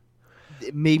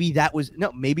maybe that was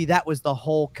the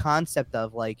whole concept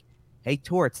of hey,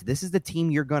 Torts, this is the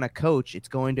team you're going to coach. It's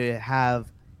going to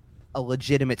have a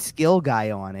legitimate skill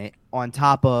guy on it, on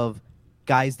top of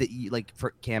guys that you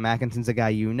for Cam Atkinson's a guy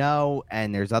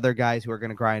and there's other guys who are going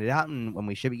to grind it out, and when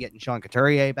we should be getting Sean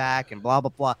Couturier back and blah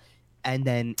blah blah, and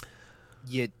then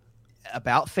you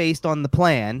about faced on the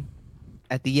plan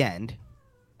at the end,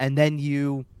 and then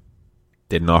you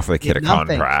didn't offer the kid a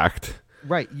contract.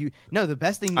 Right. The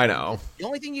best thing I know. The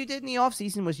only thing you did in the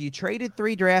offseason was you traded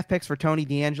 3 draft picks for Tony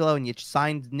DeAngelo, and you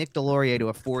signed Nick Delorier to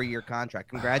a 4-year contract.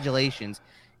 Congratulations.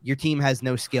 Your team has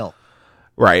no skill.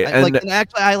 Right. And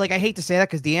actually, I hate to say that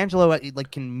because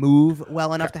DeAngelo can move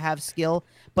well enough to have skill,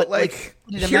 but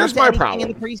here's my problem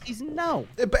in the preseason. No.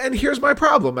 And here's my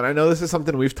problem, and I know this is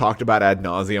something we've talked about ad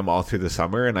nauseum all through the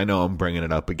summer, and I know I'm bringing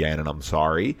it up again, and I'm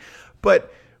sorry,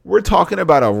 but we're talking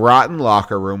about a rotten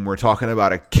locker room. We're talking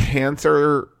about a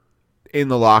cancer in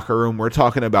the locker room. We're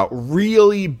talking about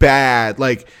really bad.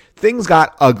 Things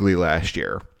got ugly last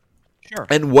year. Sure.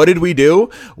 And what did we do?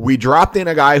 We dropped in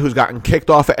a guy who's gotten kicked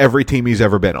off of every team he's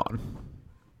ever been on.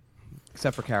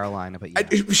 Except for Carolina, but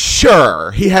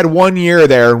sure. He had 1 year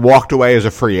there and walked away as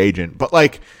a free agent. But well,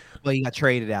 he got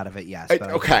traded out of it, yes. But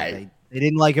okay. They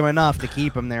didn't like him enough to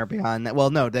keep him there behind that. Well,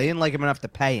 no, they didn't like him enough to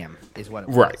pay him, is what it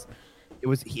was. Right.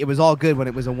 It was all good when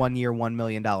it was a 1 year, $1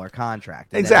 million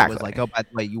contract. And exactly. It was oh, by the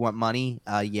way, you want money?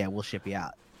 Yeah, we'll ship you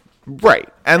out. Right.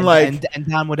 And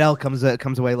Don Waddell comes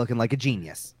away looking like a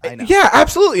genius. I know. Yeah,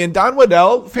 absolutely. And Don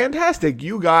Waddell, fantastic.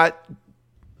 You got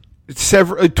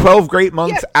 12 great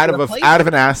months out of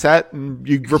an asset, and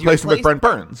you replaced him with Brent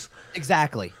Burns.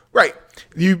 Exactly. Right.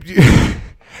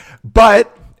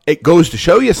 But it goes to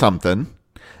show you something,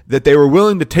 that they were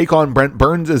willing to take on Brent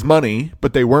Burns' money,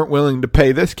 but they weren't willing to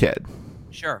pay this kid.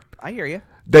 Sure. I hear you.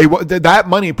 That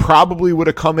money probably would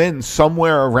have come in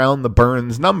somewhere around the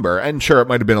Burns number, and sure, it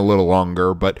might have been a little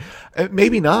longer, but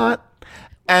maybe not.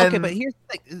 And, okay, but here's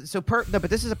the thing. But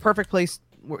this is a perfect place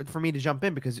for me to jump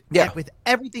in because with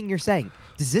everything you're saying,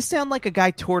 does this sound like a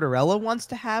guy Tortorella wants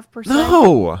to have per se?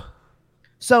 No.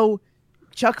 So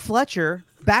Chuck Fletcher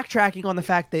backtracking on the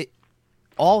fact that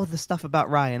all of the stuff about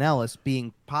Ryan Ellis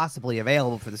being possibly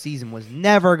available for the season was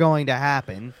never going to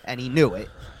happen, and he knew it.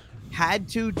 Had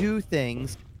to do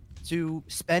things to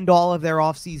spend all of their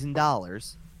offseason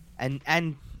dollars and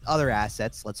other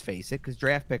assets, let's face it, because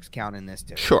draft picks count in this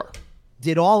too. Sure.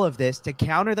 Did all of this to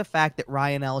counter the fact that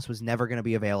Ryan Ellis was never going to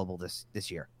be available this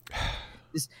year.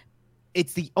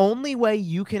 It's the only way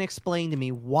you can explain to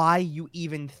me why you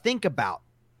even think about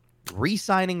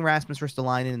re-signing Rasmus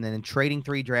Ristolainen and then trading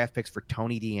 3 draft picks for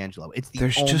Tony DeAngelo. It's the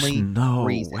only just no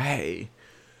reason. Way.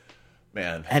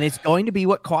 Man. And it's going to be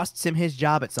what costs him his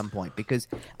job at some point, because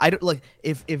I don't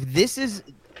if this is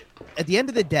at the end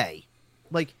of the day,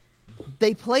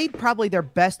 they played probably their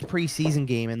best preseason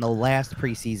game in the last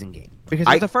preseason game because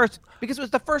it was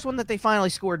the first one that they finally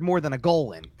scored more than a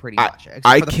goal in, pretty much.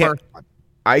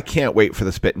 I can't wait for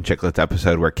the Spit and Chicklets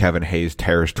episode where Kevin Hayes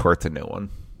tears Torts a new one.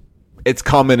 It's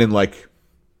coming in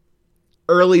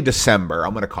early December,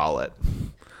 I'm going to call it.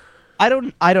 I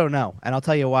don't know, and I'll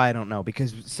tell you why I don't know.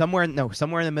 Because somewhere in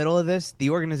the middle of this,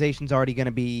 the organization's already going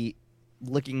to be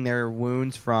licking their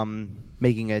wounds from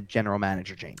making a general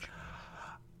manager change.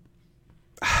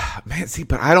 Man, see,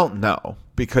 but I don't know,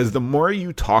 because the more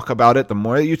you talk about it, the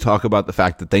more you talk about the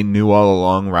fact that they knew all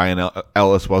along Ryan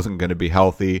Ellis wasn't going to be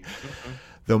healthy. Mm-hmm.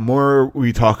 The more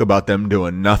we talk about them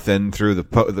doing nothing through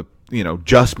the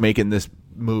just making this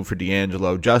move for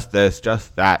DeAngelo, just this,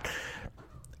 just that.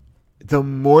 The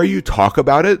more you talk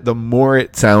about it, the more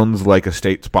it sounds like a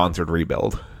state-sponsored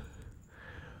rebuild.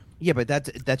 Yeah, but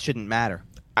that shouldn't matter.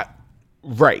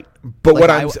 Right. But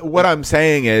what I'm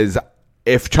saying is,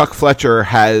 if Chuck Fletcher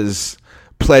has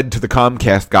pled to the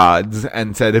Comcast gods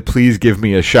and said, please give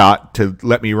me a shot to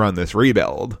let me run this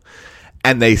rebuild,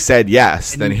 and they said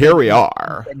yes, then here we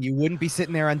are. And you wouldn't be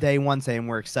sitting there on day one saying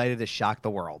we're excited to shock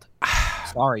the world.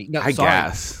 sorry. No, I sorry.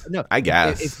 guess. No, I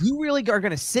guess. If you really are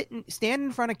going to stand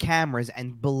in front of cameras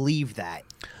and believe that,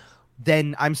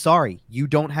 then I'm sorry. You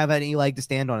don't have any leg to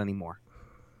stand on anymore.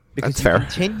 Because That's you fair.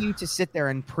 continue to sit there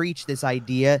and preach this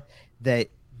idea that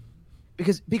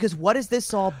because what is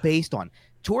this all based on?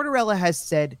 Tortorella has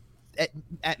said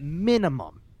at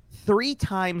minimum 3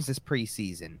 times this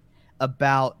preseason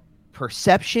about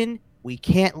perception. We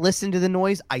can't listen to the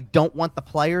noise. I don't want the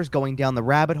players going down the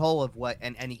rabbit hole of what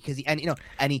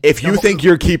if you think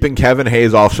you're keeping Kevin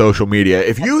Hayes off social media,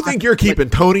 if you think you're keeping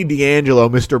Tony D'Angelo,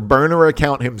 Mr. Burner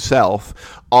account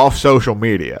himself, off social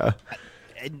media,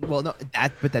 well, no,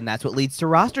 but then that's what leads to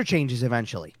roster changes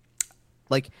eventually.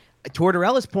 Like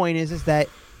Tortorella's point is that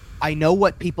I know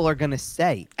what people are going to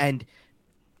say, and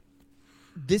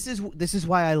this is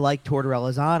why I like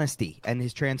Tortorella's honesty and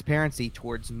his transparency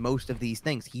towards most of these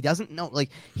things. He doesn't know,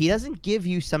 like, he doesn't give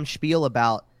you some spiel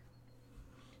about,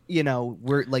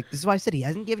 we're like, this is why I said he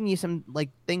hasn't given you some like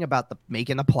thing about the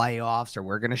making the playoffs or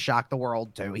we're going to shock the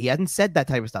world too. He hasn't said that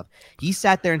type of stuff. He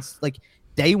sat there and like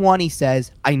day one, he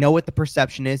says, I know what the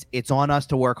perception is. It's on us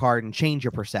to work hard and change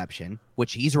your perception,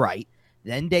 which he's right.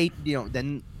 Then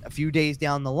then a few days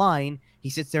down the line, he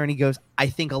sits there and he goes, I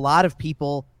think a lot of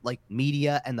people like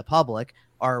media and the public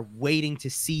are waiting to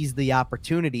seize the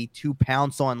opportunity to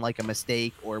pounce on like a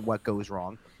mistake or what goes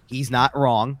wrong. He's not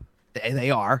wrong.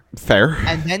 They are. Fair.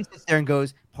 And then sits there and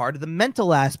goes, part of the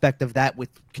mental aspect of that with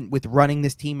running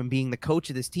this team and being the coach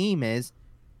of this team is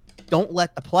don't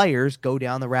let the players go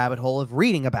down the rabbit hole of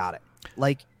reading about it.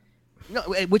 Like, no,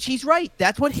 which he's right.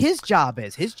 That's what his job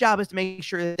is. His job is to make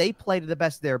sure that they play to the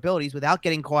best of their abilities without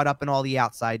getting caught up in all the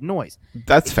outside noise.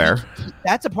 That's fair.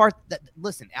 That's a part that,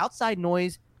 listen, outside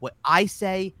noise, what I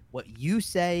say, what you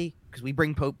say, because we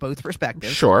bring both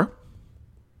perspectives. Sure.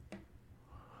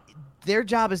 Their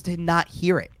job is to not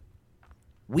hear it.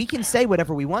 We can say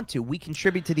whatever we want to. We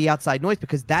contribute to the outside noise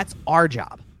because that's our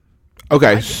job.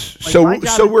 Okay, so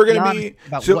we're going to be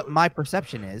about what my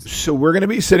perception is. So we're going to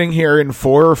be sitting here in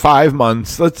 4 or 5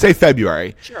 months, let's say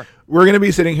February. Sure. We're going to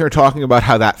be sitting here talking about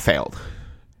how that failed.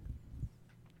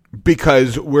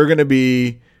 Because we're going to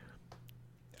be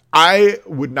I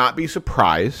would not be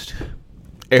surprised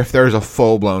if there's a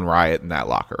full-blown riot in that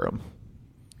locker room.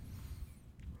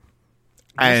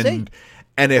 And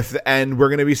we're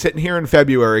going to be sitting here in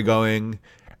February going,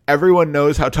 everyone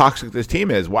knows how toxic this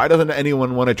team is. Why doesn't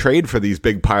anyone want to trade for these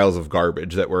big piles of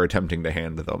garbage that we're attempting to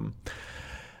hand to them?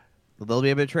 Well, they'll be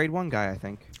able to trade one guy, I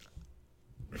think.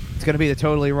 It's going to be the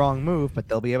totally wrong move, but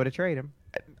they'll be able to trade him.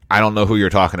 I don't know who you're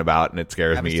talking about, and it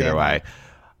scares me either way.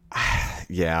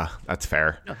 Yeah, that's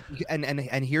fair. No,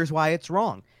 and here's why it's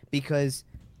wrong. Because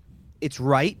it's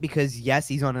right, because, yes,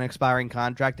 he's on an expiring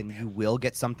contract, and you will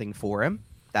get something for him.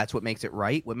 That's what makes it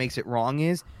right. What makes it wrong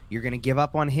is you're going to give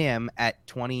up on him at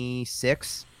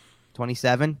 26,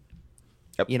 27.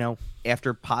 Yep.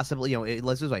 After possibly,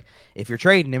 let's just like, if you're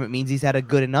trading him, it means he's had a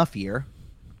good enough year,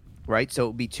 right? So it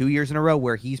would be 2 years in a row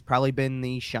where he's probably been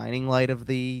the shining light of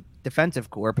the defensive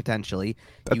core potentially.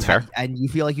 That's fair. And you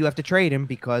feel like you have to trade him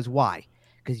because why?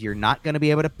 Because you're not going to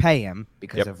be able to pay him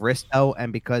because of Risto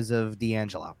and because of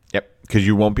D'Angelo. Yep, because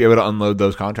you won't be able to unload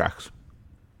those contracts.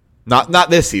 Not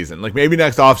this season. Like maybe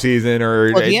next offseason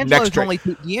or next trade.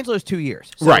 D'Angelo's 2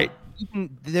 years. So right.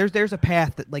 There's a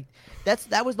path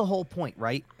that was the whole point,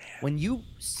 right? When you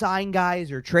sign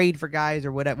guys or trade for guys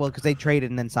or whatever, because they traded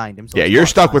and then signed him. So yeah, you're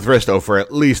stuck with Risto for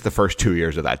at least the first 2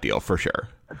 years of that deal for sure.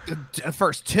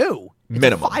 First 2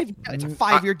 minimum. It's a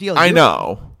 5-year deal. I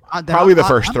know. Probably the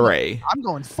first 3. I'm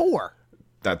going 4.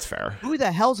 That's fair. Who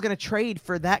the hell's going to trade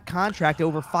for that contract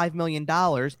over $5 million?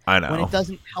 I know. When it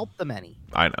doesn't help them any.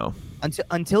 I know.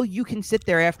 Until you can sit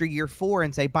there after year 4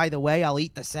 and say, by the way, I'll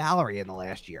eat the salary in the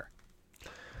last year.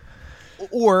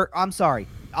 Or, I'm sorry,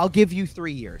 I'll give you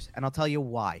 3 years, and I'll tell you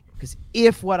why. Because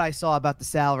if what I saw about the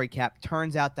salary cap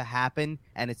turns out to happen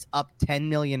and it's up $10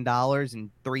 million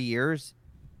in 3 years,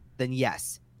 then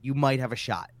yes, you might have a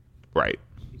shot. Right.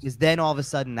 Because then all of a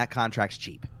sudden that contract's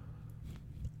cheap.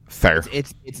 Fair.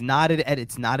 It's not at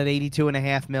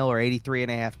 82.5 mil or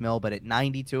 83.5 mil, but at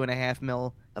 92.5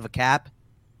 mil of a cap,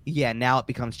 yeah, now it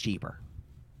becomes cheaper.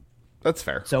 That's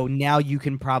fair. So now you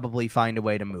can probably find a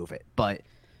way to move it, but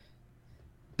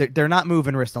they're not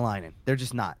moving Ristolainen. They're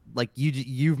just not. Like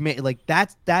you've made like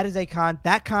that is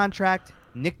that contract,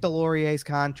 Nick Delorier's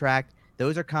contract.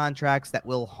 Those are contracts that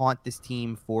will haunt this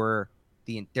team for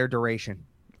their duration.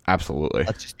 Absolutely.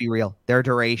 Let's just be real. Their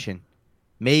duration.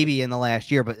 Maybe in the last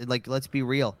year, but like let's be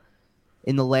real.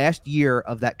 In the last year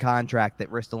of that contract that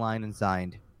Ristolainen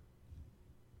signed,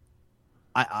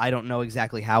 I don't know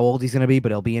exactly how old he's going to be,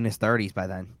 but he'll be in his 30s by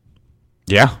then.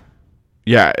 Yeah.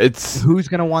 Yeah, it's... Who's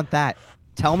going to want that?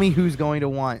 Tell me who's going to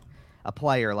want a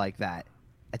player like that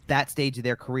at that stage of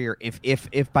their career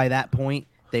if by that point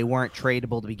they weren't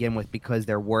tradable to begin with because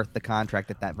they're worth the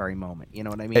contract at that very moment. You know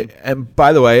what I mean? And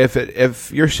by the way,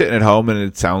 if you're sitting at home and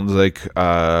it sounds like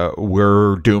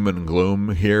we're doom and gloom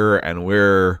here and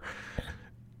we're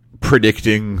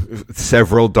predicting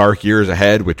several dark years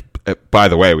ahead, which, by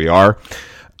the way, we are,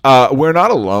 we're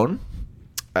not alone.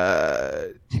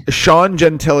 Sean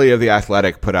Gentili of The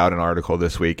Athletic put out an article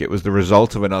this week. It was the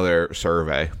result of another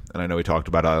survey, and I know we talked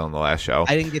about it on the last show.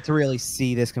 I didn't get to really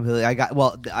see this completely.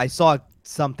 I saw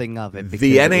something of it.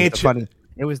 The NHL.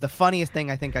 It was the funniest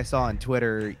thing I think I saw on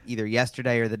Twitter either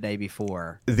yesterday or the day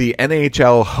before. The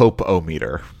NHL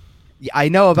Hope-O-Meter. Yeah, I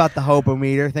know about the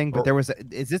Hope-O-Meter thing, but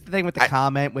is this the thing with the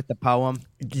comment with the poem?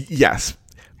 Yes.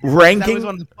 That was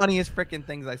one of the funniest freaking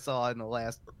things I saw in the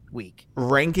last week.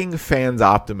 Ranking fans'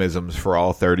 optimisms for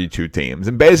all 32 teams.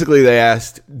 And basically they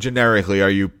asked generically, are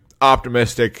you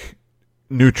optimistic,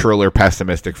 neutral, or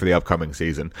pessimistic for the upcoming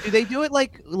season? Do they do it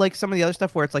like some of the other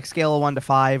stuff where it's like scale of 1 to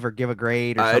 5 or give a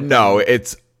grade or something? No,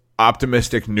 it's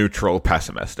optimistic, neutral,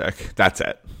 pessimistic. That's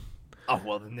it. Oh,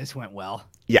 well, then this went well.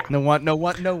 Yeah. No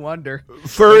wonder.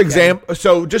 For example,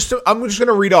 I'm just going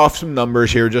to read off some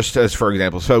numbers here just as for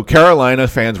example. So Carolina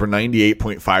fans were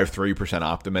 98.53%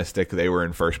 optimistic. They were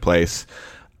in first place.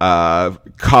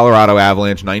 Colorado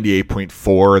Avalanche,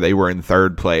 98.4%. They were in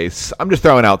third place. I'm just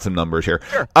throwing out some numbers here.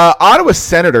 Sure. Ottawa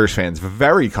Senators fans,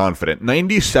 very confident,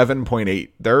 97.8%.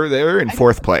 They're in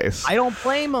fourth place. I don't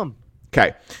blame them.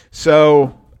 Okay,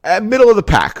 so middle of the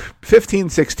pack,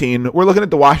 15-16. We're looking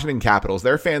at the Washington Capitals.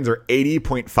 Their fans are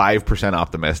 80.5%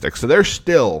 optimistic, so they're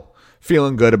still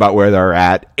feeling good about where they're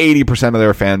at. 80% of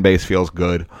their fan base feels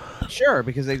good. Sure,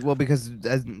 because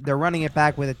they're running it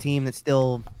back with a team that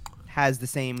still has the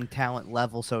same talent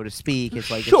level, so to speak. It's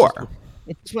like sure.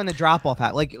 It's when the drop off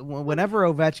happens. Like whenever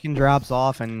Ovechkin drops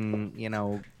off, and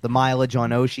the mileage on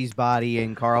Oshie's body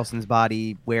and Carlson's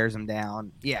body wears him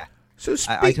down. Yeah, so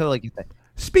I totally get that.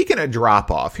 Speaking of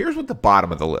drop-off, here's what the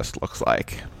bottom of the list looks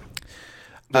like.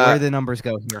 Where the numbers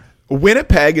go here.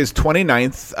 Winnipeg is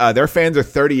 29th. Their fans are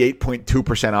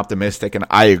 38.2% optimistic, and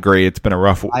I agree. It's been a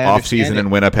rough offseason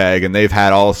in Winnipeg, and they've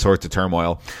had all sorts of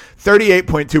turmoil.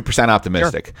 38.2%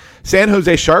 optimistic. Sure. San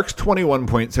Jose Sharks,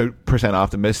 21%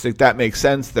 optimistic. That makes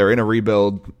sense. They're in a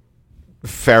rebuild.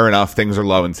 Fair enough. Things are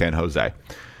low in San Jose.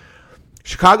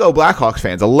 Chicago Blackhawks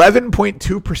fans,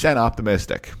 11.2%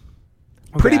 optimistic.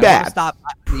 Pretty bad.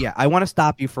 I want to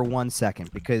stop you for 1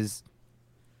 second because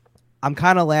I'm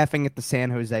kind of laughing at the San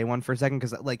Jose one for a second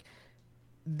because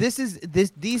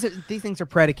these things are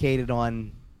predicated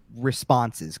on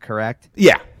responses, correct?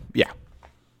 Yeah.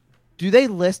 Do they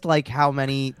list how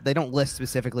many? They don't list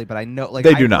specifically, but I know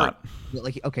they do not.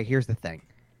 Okay, here's the thing.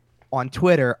 On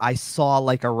Twitter, I saw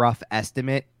a rough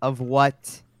estimate of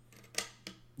what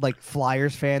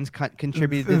Flyers fans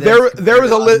contributed to this. There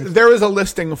was a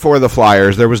listing for the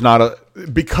Flyers. There was not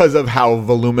because of how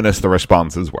voluminous the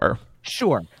responses were.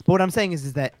 Sure, but what I'm saying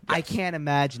is that I can't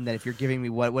imagine that if you're giving me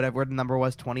whatever the number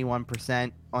was,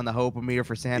 21% on the Hope-O-Meter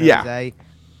for San Jose,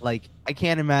 I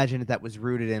can't imagine that was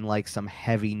rooted in some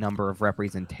heavy number of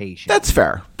representation. That's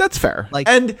fair.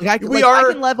 And I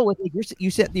can level with you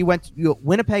said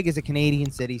Winnipeg is a Canadian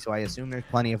city, so I assume there's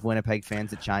plenty of Winnipeg fans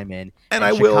that chime in.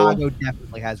 And Chicago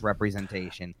definitely has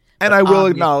representation. And I will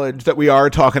acknowledge that we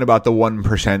are talking about the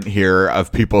 1% here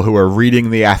of people who are reading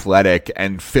The Athletic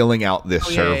and filling out this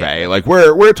survey. Yeah.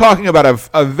 We're talking about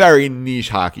a very niche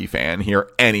hockey fan here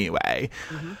anyway.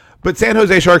 Mm-hmm. But San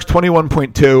Jose Sharks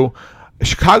 21.2,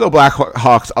 Chicago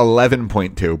Blackhawks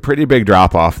 11.2. Pretty big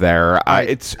drop off there.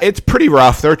 It's pretty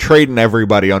rough. They're trading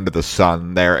everybody under the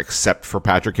sun there except for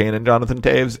Patrick Kane and Jonathan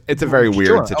Taves. It's a very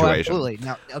weird situation. Oh,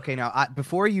 absolutely. Now,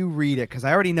 before you read it, because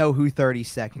I already know who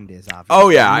 32nd is, obviously. Oh,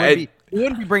 yeah. You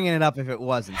wouldn't be bringing it up if it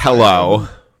wasn't. Hello.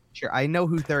 Sure, I know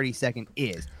who 32nd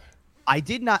is. I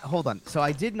did not, hold on. So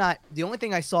the only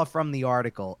thing I saw from the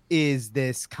article is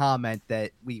this comment that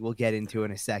we will get into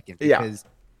in a second. Because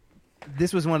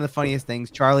this was one of the funniest things.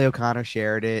 Charlie O'Connor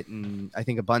shared it, and I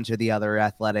think a bunch of the other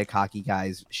athletic hockey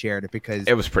guys shared it because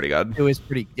it was pretty good. It was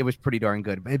pretty darn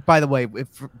good. By the way,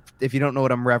 if you don't know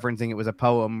what I'm referencing, it was a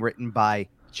poem written by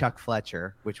Chuck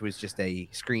Fletcher, which was just a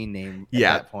screen name at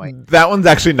that point. That one's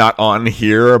actually not on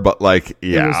here, but it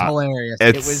was hilarious.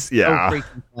 It was so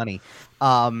freaking funny.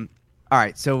 All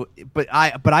right, so but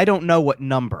I don't know what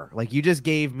number. You just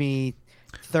gave me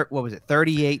what was it?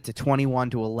 38 to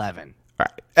 21 to 11.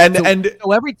 And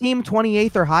so every team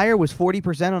 28th or higher was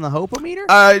 40% on the Hope-O-Meter?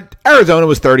 Arizona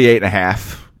was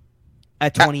 38.5.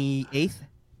 At 28th?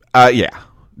 Yeah.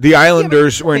 The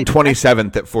Islanders were in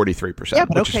 27th at 43%. Yeah,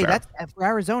 but okay, that's for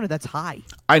Arizona, that's high.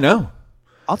 I know.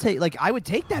 I'll take I would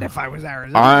take that if I was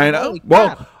Arizona. I know. Holy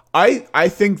crap. Well, I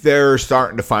think they're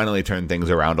starting to finally turn things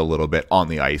around a little bit on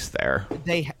the ice there.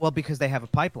 Because they have a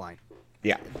pipeline.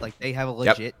 Yeah. Like they have a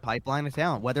legit pipeline of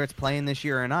talent. Whether it's playing this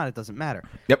year or not, it doesn't matter.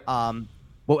 Yep.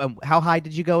 Well, how high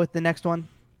did you go with the next one?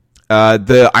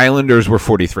 The Islanders were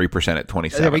 43% at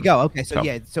 27. There we go. Okay, so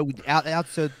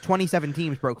 27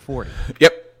 teams broke 40.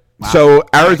 Yep. Wow. So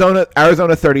Arizona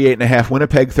 38.5,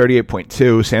 Winnipeg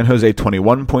 38.2, San Jose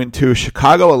 21.2,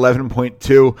 Chicago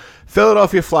 11.2,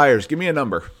 Philadelphia Flyers. Give me a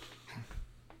number.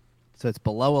 So it's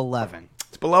below 11.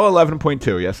 It's below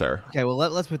 11.2. Yes, sir. Okay. Well,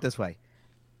 let's put it this way.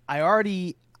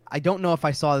 I don't know if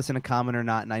I saw this in a comment or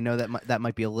not, and I know that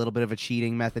might be a little bit of a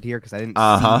cheating method here because I didn't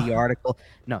see the article.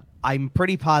 No, I'm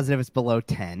pretty positive it's below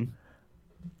 10.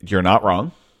 You're not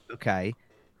wrong. Okay.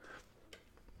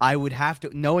 I would have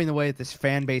to, knowing the way that this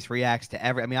fan base reacts to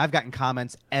I've gotten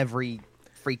comments every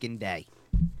freaking day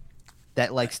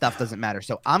that stuff doesn't matter.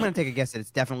 So I'm going to take a guess that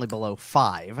it's definitely below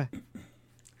 5.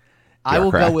 I will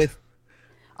go with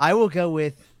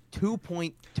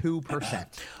 2.2%.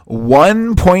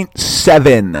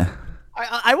 1.7.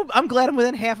 I'm glad I'm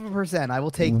within 0.5%. I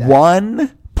will take that.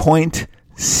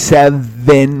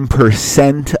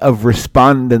 1.7% of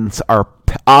respondents are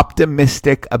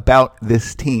optimistic about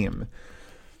this team.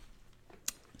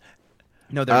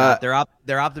 No, they're not.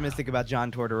 They're optimistic about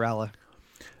John Tortorella.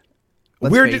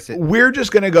 We're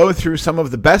just going to go through some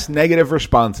of the best negative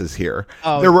responses here.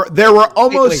 Oh, there were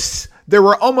almost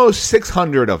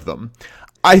 600 of them.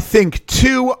 I think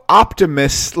 2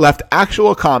 optimists left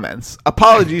actual comments.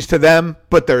 Apologies to them,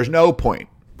 but there's no point.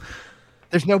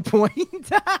 There's no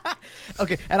point.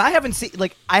 Okay, and I haven't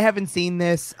seen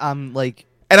this. And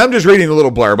I'm just reading the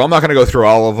little blurb. I'm not going to go through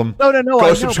all of them. No.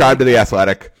 Go subscribe to The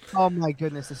Athletic. Oh my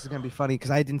goodness, this is going to be funny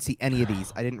because I didn't see any of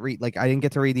these. I didn't read. I didn't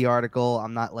get to read the article.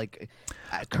 I'm not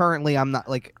currently. I'm not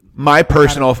my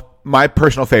personal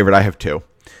favorite. I have 2.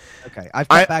 Okay, I've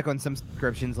cut back on some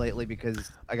subscriptions lately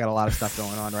because I got a lot of stuff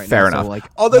going on right now. Fair enough. So,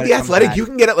 although The Athletic, you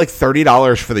can get it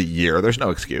 $30 for the year. There's no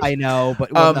excuse. I know,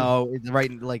 but no, it's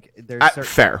right. There's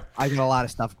fair. I got a lot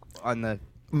of stuff on the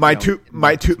my two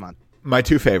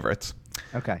favorites.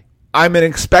 Okay. I'm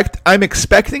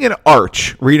expecting an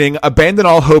arch reading "Abandon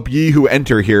all hope, ye who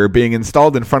enter here" being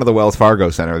installed in front of the Wells Fargo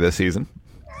Center this season.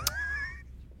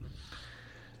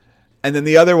 And then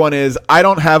the other one is, I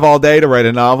don't have all day to write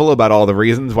a novel about all the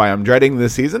reasons why I'm dreading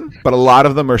this season, but a lot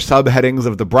of them are subheadings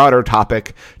of the broader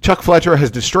topic. Chuck Fletcher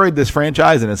has destroyed this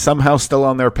franchise and is somehow still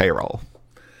on their payroll.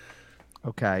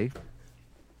 Okay.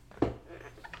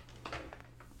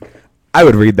 I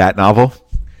would read that novel.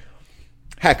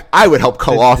 Heck, I would help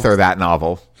co-author that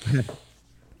novel.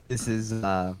 This is,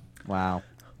 wow.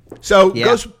 So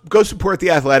go support The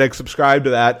Athletic. Subscribe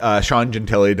to that. Sean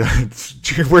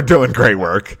Gentili, we're doing great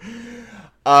work.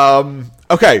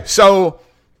 Okay, so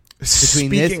between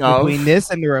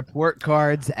this and the report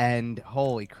cards and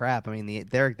holy crap,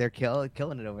 they're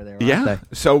killing it over there. Yeah,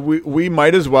 so we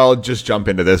might as well just jump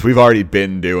into this. We've already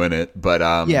been doing it, but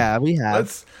yeah, we have.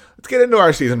 Let's get into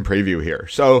our season preview here.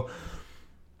 So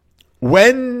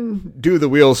when do the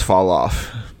wheels fall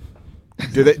off?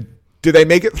 Do they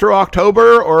make it through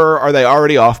October, or are they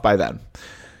already off by then?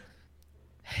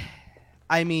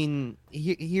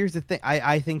 Here's the thing.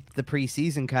 I think the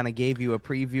preseason kind of gave you a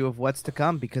preview of what's to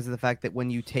come because of the fact that when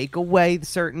you take away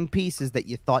certain pieces that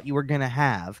you thought you were going to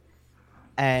have,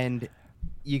 and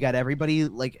you got everybody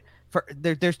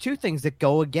there's 2 things that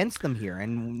go against them here,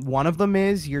 and one of them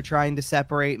is you're trying to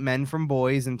separate men from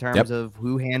boys in terms of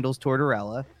who handles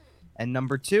Tortorella, and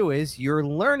number 2 is you're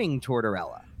learning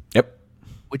Tortorella. Yep.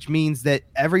 Which means that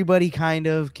everybody kind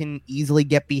of can easily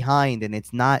get behind, and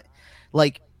it's not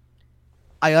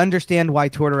I understand why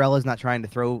Tortorella's not trying to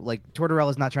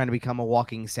Tortorella's not trying to become a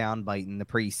walking soundbite in the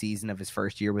preseason of his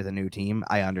first year with a new team.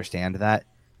 I understand that.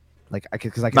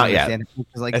 Because I can not understand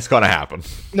yet. It's going to happen.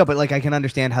 No, but I can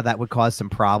understand how that would cause some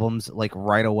problems.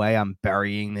 Right away, I'm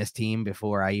burying this team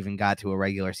before I even got to a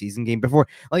regular season game.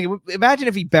 Imagine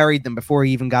if he buried them before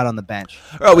he even got on the bench.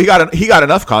 Oh, he got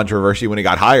enough controversy when he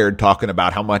got hired, talking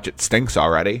about how much it stinks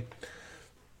already.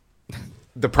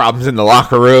 The problems in the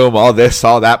locker room, all this,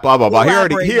 all that, blah blah blah.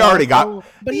 He already got.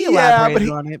 But he elaborated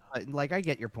on it. But I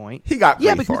get your point. He got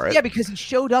for it. Yeah, because he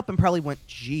showed up and probably went,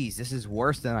 "Geez, this is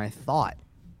worse than I thought."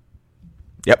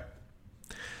 Yep.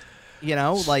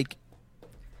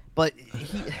 But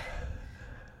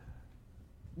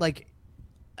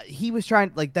he was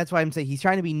trying. That's why I'm saying he's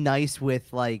trying to be nice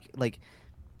with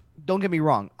Don't get me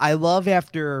wrong. I love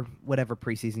after whatever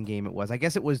preseason game it was. I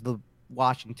guess it was the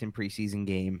Washington preseason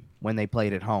game when they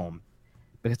played at home,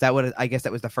 because I guess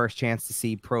that was the first chance to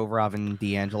see Provorov and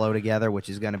D'Angelo together, which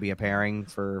is going to be a pairing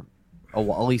for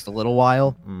at least a little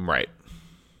while. Right.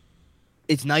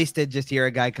 It's nice to just hear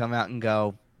a guy come out and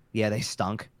go, "Yeah, they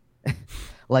stunk."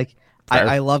 Like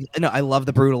I love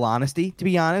the brutal honesty, to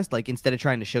be honest. Like instead of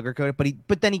trying to sugarcoat it,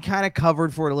 but then he kind of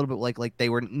covered for it a little bit. Like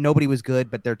nobody was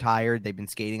good, but they're tired. They've been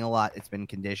skating a lot. It's been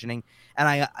conditioning, and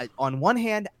I on one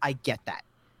hand I get that.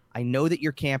 I know that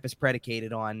your camp is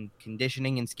predicated on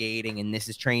conditioning and skating, and this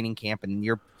is training camp, and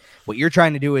what you're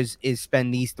trying to do is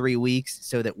spend these 3 weeks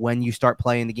so that when you start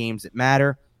playing the games that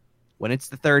matter, when it's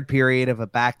the third period of a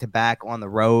back-to-back on the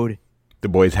road, the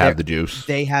boys have the juice.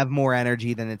 They have more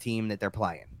energy than the team that they're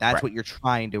playing. That's what you're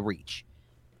trying to reach.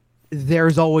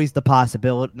 There's always the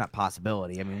possibility, not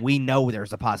possibility. I mean, we know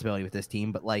there's a possibility with this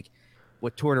team, but like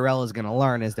what Tortorella is going to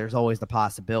learn is there's always the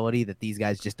possibility that these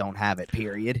guys just don't have it,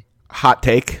 period. Hot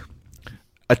take.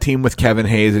 A team with Kevin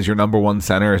Hayes as your number one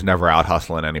center is never out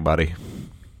hustling anybody.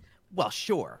 Well,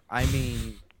 sure. I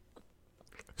mean...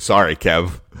 Sorry,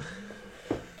 Kev.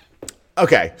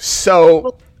 Okay, so...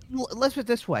 Well, let's put it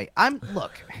this way.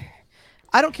 Look,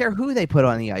 I don't care who they put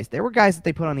on the ice. There were guys that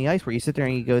they put on the ice where you sit there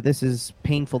and you go, this is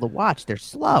painful to watch. They're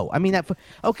slow. I mean,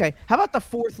 okay, how about the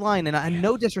fourth line? And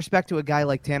no disrespect to a guy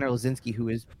like Tanner Lazinski, who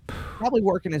is probably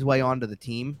working his way onto the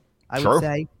team, I would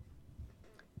say.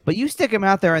 But you stick him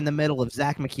out there in the middle of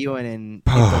Zach McEwen and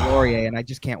Delorier, and I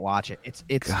just can't watch it.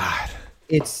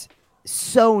 It's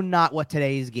so not what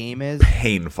today's game is.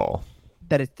 Painful.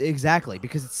 Exactly,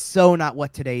 because it's so not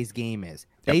what today's game is.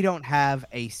 They don't have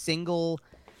a single.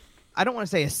 I don't want to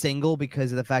say a single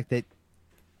because of the fact that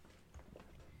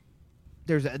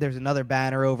there's another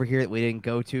banner over here that we didn't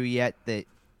go to yet. That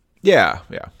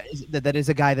is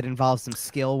a guy that involves some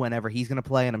skill whenever he's going to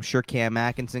play, and I'm sure Cam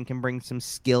Atkinson can bring some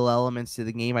skill elements to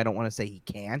the game. I don't want to say he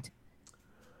can't,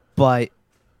 but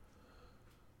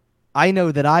I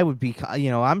know that I would be.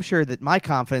 I'm sure that my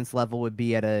confidence level would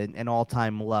be at an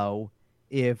all-time low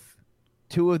if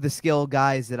two of the skill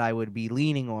guys that I would be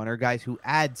leaning on are guys who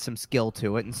add some skill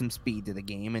to it and some speed to the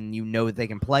game, and that they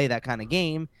can play that kind of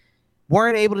game,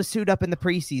 weren't able to suit up in the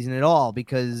preseason at all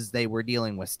because they were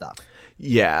dealing with stuff.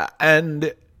 Yeah,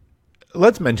 and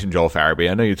let's mention Joel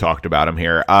Farabee. I know you talked about him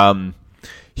here.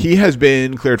 He has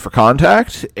been cleared for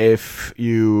contact. If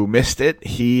you missed it,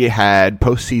 he had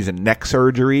postseason neck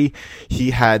surgery.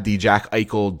 He had the Jack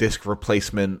Eichel disc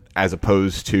replacement as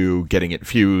opposed to getting it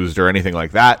fused or anything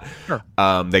like that. Sure.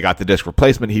 They got the disc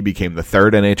replacement. He became the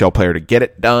third NHL player to get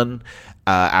it done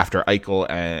after Eichel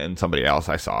and somebody else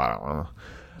I saw. I don't know.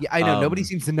 Yeah, I know. Nobody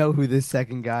seems to know who this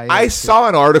second guy is. I saw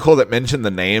an article that mentioned the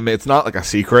name. It's not like a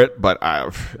secret, but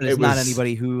it's not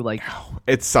anybody who like.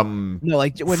 It's some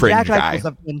like when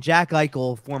Jack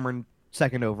Eichel, former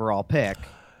second overall pick.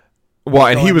 Well,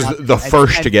 and he was the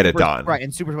first to get it done. Right,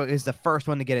 and Super Bowl is the first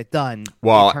one to get it done.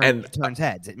 Well, it turns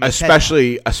heads.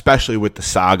 Especially with the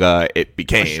saga it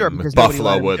became. Sure,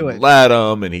 Buffalo wouldn't let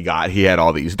him, and he had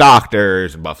all these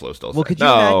doctors, and Buffalo still said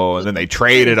no, and then they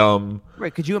traded him.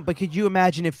 Right, could you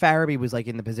imagine if Farabee was like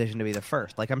in the position to be the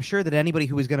first? Like, I'm sure that anybody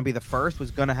who was going to be the first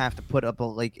was going to have to put up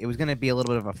it was going to be a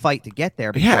little bit of a fight to get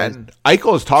there. Yeah, and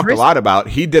Eichel has talked a lot about.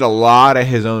 He did a lot of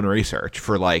his own research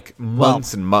for like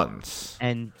months and months.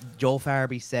 And Joel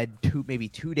Farabee said maybe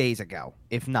 2 days ago,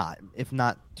 if not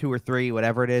 2 or 3,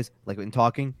 whatever it is, like in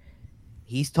talking,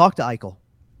 he's talked to Eichel.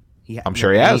 I'm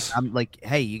sure he has. I'm like,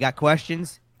 hey, you got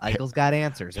questions? Eichel's got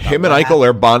answers. Him and Eichel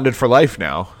are bonded for life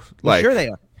now. Like, sure they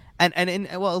are. And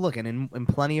in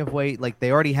plenty of ways, like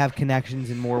they already have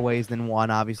connections in more ways than one.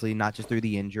 Obviously, not just through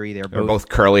the injury. They're both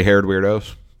curly-haired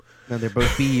weirdos. No, they're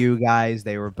both BU guys.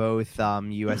 They were both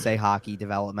USA Hockey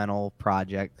developmental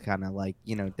project, kind of like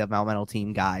developmental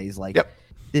team guys. Like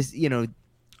this,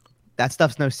 that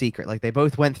stuff's no secret. Like they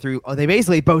both went through. They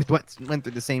basically both went through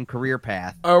the same career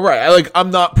path. Oh right. I'm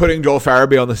not putting Joel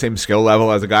Farabee on the same skill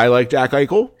level as a guy like Jack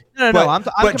Eichel.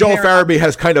 But Joel Farabee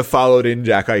has kind of followed in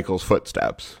Jack Eichel's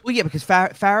footsteps. Well, yeah, because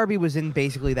Farabee was in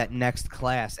basically that next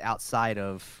class outside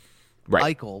of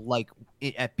Eichel, like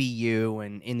at BU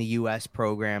and in the U.S.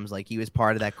 programs. Like he was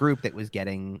part of that group that was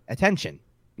getting attention.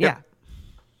 Yeah.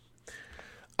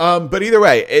 But either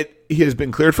way, he has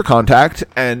been cleared for contact,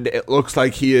 and it looks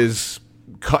like he is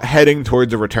heading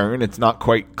towards a return. It's not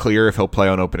quite clear if he'll play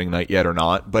on opening night yet or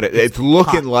not, but it's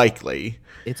looking likely.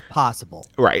 It's possible.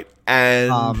 Right.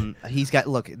 And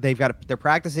they're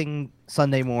practicing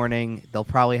Sunday morning. They'll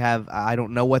probably have, I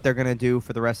don't know what they're going to do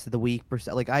for the rest of the week.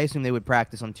 Like, I assume they would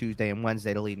practice on Tuesday and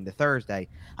Wednesday to lead into Thursday.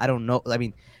 I don't know. I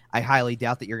mean, I highly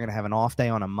doubt that you're going to have an off day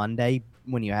on a Monday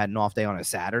when you had an off day on a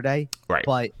Saturday. Right.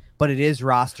 But it is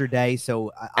roster day,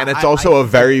 so it's also a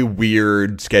very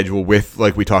weird schedule with,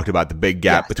 like we talked about, the big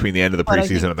gap between the end of the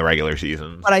preseason and the regular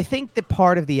season. But I think that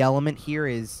part of the element here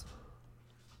is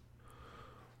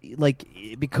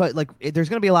because there's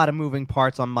going to be a lot of moving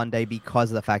parts on Monday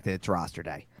because of the fact that it's roster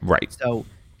day. Right. So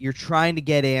you're trying to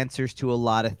get answers to a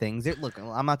lot of things. Look,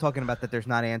 I'm not talking about that there's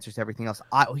not answers to everything else.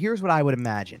 Here's what I would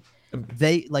imagine.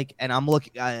 And I'm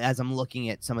looking as I'm looking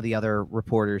at some of the other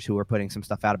reporters who are putting some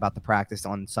stuff out about the practice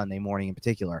on Sunday morning in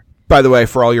particular. By the way,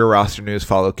 for all your roster news,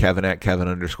 follow Kevin at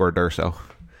Kevin_Durso.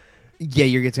 Yeah,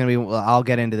 it's going to be. Well, I'll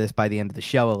get into this by the end of the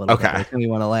show a little bit. It's going to be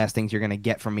one of the last things you're going to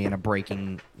get from me in a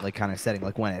breaking kind of setting,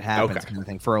 like when it happens, kind of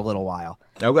thing, for a little while.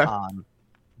 Okay.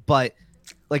 But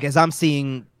as I'm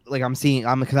seeing,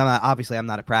 because I'm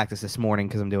not at practice this morning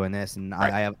because I'm doing this, and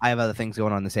right. I have other things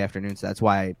going on this afternoon, so that's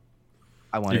why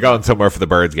I want. You're going somewhere for the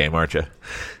Birds game, aren't you?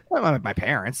 Well, I'm with my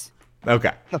parents.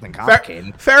 Okay. Nothing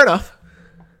complicated. Fair enough.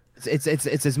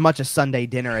 It's as much a Sunday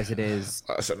dinner as it is.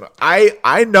 Listen,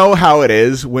 I know how it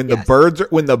is when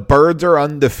the birds are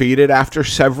undefeated after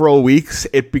several weeks.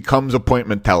 It becomes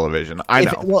appointment television. I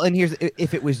know. And here's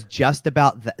if it was just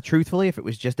about that. Truthfully, if it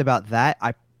was just about that,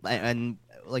 I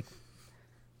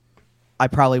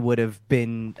probably would have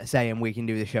been saying we can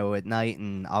do the show at night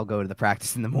and I'll go to the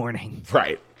practice in the morning.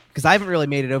 Right. Because I haven't really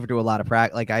made it over to a lot of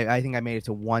practice. I think I made it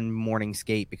to one morning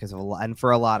skate because of and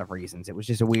for a lot of reasons. It was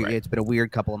just a weird. Right. It's been a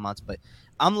weird couple of months. But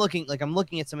I'm looking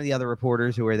at some of the other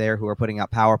reporters who are there who are putting out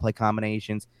power play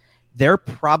combinations. They're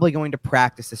probably going to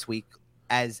practice this week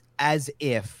as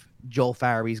if Joel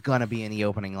Farabee's gonna be in the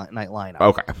opening night lineup.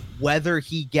 Okay. Whether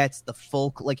he gets the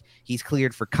full he's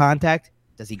cleared for contact.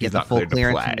 Does he get the full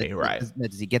clearance?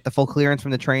 Does he get the full clearance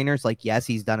from the trainers? Yes,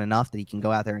 he's done enough that he can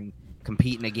go out there and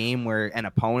compete in a game where an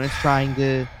opponent's trying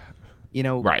to,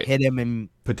 right. hit him and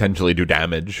potentially do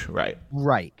damage. Right.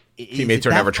 Right. Teammates are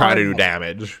never trying to do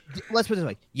damage. Let's put it this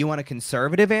way. You want a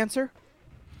conservative answer?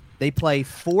 They play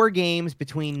 4 games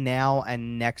between now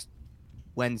and next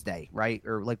Wednesday, right?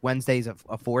 Or Wednesday's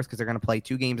a fourth because they're going to play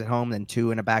 2 games at home, then 2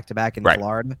 in a back-to-back in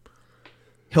Florida.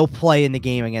 He'll play in the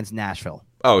game against Nashville.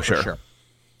 Oh, sure.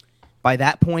 By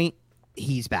that point,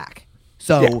 he's back.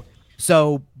 So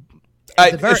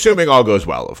assuming all goes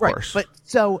well, of course. But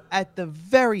so at the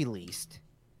very least,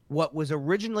 what was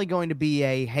originally going to be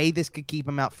this could keep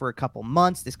him out for a couple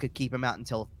months, this could keep him out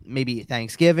until maybe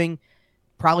Thanksgiving,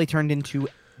 probably turned into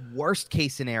worst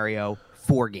case scenario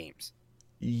 4 games.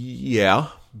 Yeah,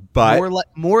 but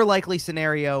more likely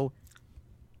scenario,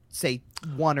 say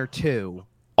 1 or 2.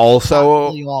 Also,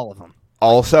 all of them.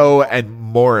 Also, and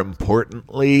more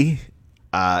importantly,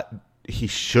 he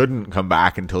shouldn't come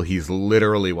back until he's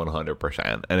literally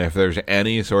 100%. And if there's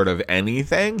any sort of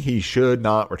anything, he should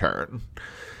not return.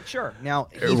 Sure. Now,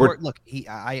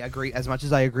 I agree. As much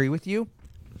as I agree with you,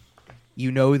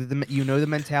 the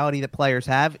mentality that players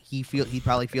have. He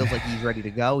probably feels like he's ready to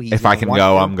go. If I can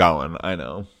go, I'm going. I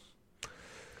know.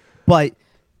 But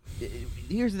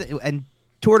here's and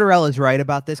Tortorella is right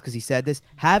about this because he said this.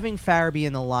 Having Farabee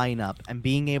in the lineup and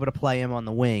being able to play him on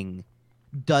the wing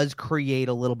does create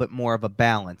a little bit more of a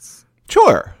balance.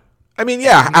 Sure. I mean,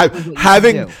 yeah,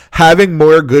 having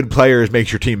more good players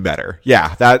makes your team better.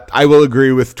 Yeah, that I will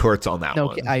agree with Torts on that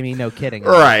one. No kidding.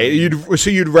 Right.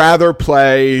 You'd rather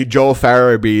play Joel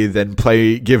Farabee than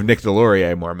give Nick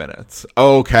Delorier more minutes.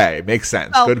 Okay, makes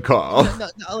sense. Good call.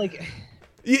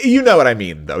 You know what I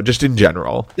mean, though, just in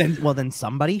general. Then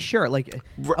somebody, sure.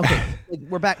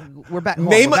 We're back.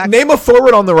 Name a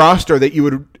forward on the roster that you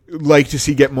would like to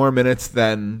see get more minutes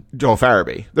than Joel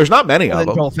Farabee. There's not many of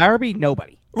them. Joel Farabee,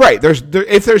 nobody. Right.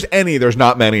 If there's any, there's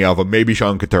not many of them. Maybe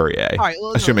Sean Couturier,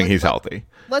 assuming he's healthy.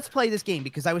 Let's play this game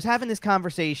because I was having this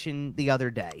conversation the other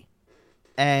day,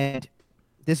 and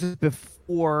this was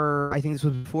before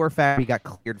Farabee got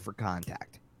cleared for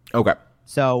contact. Okay.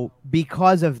 So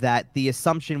because of that, the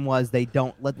assumption was they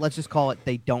don't. Let's just call it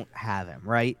they don't have him,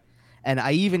 right? And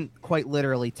I even quite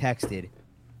literally texted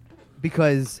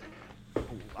because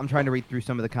I'm trying to read through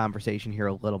some of the conversation here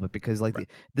a little bit because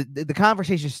the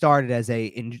conversation started as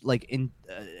enjoying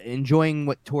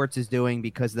what Torts is doing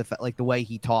because the way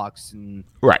he talks and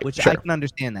which sure. I can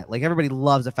understand that. Everybody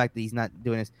loves the fact that he's not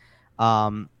doing this.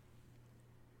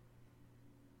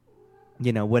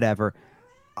 Whatever.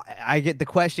 I get the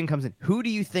question comes in. Who do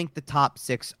you think the top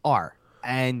 6 are?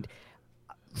 And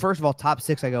first of all, top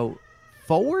 6, I go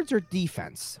forwards or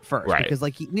defense first, right? Because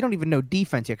we don't even know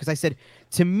defense yet. Because I said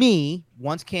to me,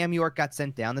 once Cam York got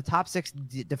sent down, the top 6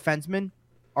 defensemen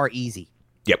are easy.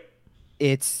 Yep.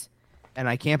 And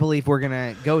I can't believe we're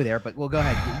gonna go there, but we'll go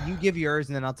ahead. You give yours,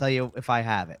 and then I'll tell you if I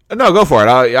have it. No, go for it.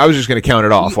 I was just gonna count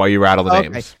it off while you rattle the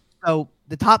names. So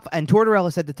the top, and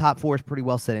Tortorella said the top 4 is pretty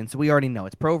well set in, so we already know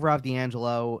it's Provorov,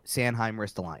 D'Angelo, Sanheim,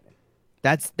 Ristolainen.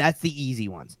 That's the easy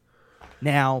ones.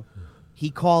 Now,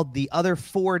 he called the other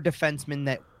 4 defensemen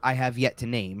that I have yet to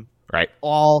name, Right.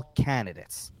 All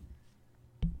candidates.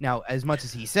 Now, as much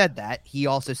as he said that, he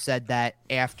also said that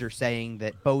after saying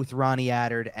that both Ronnie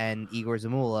Attard and Igor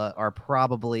Zamula are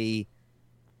probably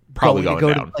going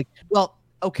down. Well,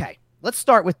 okay. Let's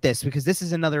start with this, because this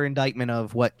is another indictment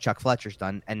of what Chuck Fletcher's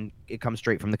done, and it comes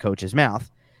straight from the coach's mouth.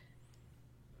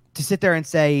 To sit there and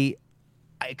say,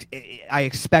 I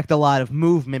expect a lot of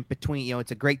movement between,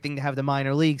 it's a great thing to have the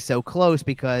minor leagues so close,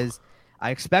 because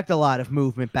I expect a lot of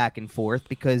movement back and forth,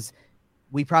 because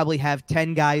we probably have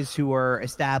 10 guys who are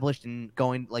established and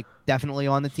going definitely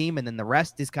on the team. And then the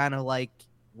rest is kind of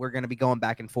we're going to be going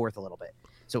back and forth a little bit.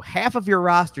 So half of your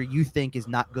roster you think is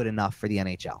not good enough for the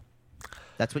NHL.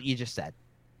 That's what you just said.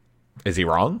 Is he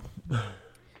wrong?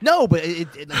 No, but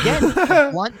again, the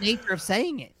blunt nature of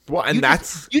saying it. Well, and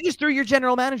you just threw your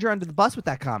general manager under the bus with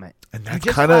that comment. And that's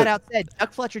you just flat out said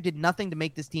Chuck Fletcher did nothing to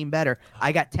make this team better.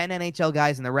 I got 10 NHL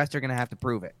guys, and the rest are going to have to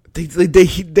prove it. They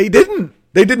didn't.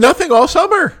 They did nothing all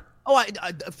summer.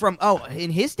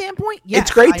 In his standpoint, yes,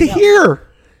 it's great to hear.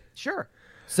 Sure.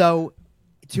 So,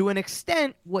 to an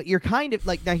extent, what you're kind of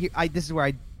now here, this is where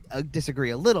I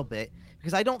disagree a little bit,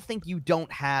 because I don't think you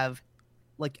have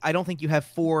 4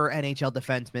 NHL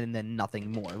defensemen and then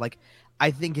nothing more.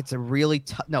 I think it's a really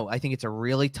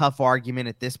tough argument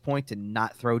at this point to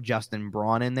not throw Justin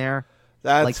Braun in there.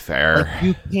 That's fair.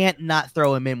 You can't not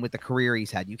throw him in with the career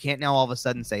he's had. You can't now all of a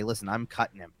sudden say, "Listen, I'm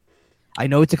cutting him." I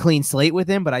know it's a clean slate with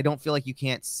him, but I don't feel like you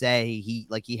can't say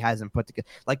he hasn't put together.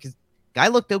 His guy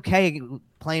looked okay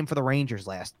playing for the Rangers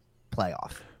last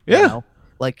playoff. Yeah,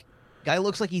 guy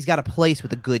looks like he's got a place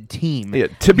with a good team. Yeah,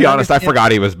 to be honest, I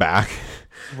forgot he was back.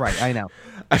 Right, I know.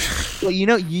 But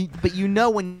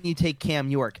when you take Cam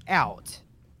York out,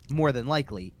 more than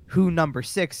likely, who number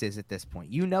 6 is at this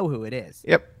point. You know who it is.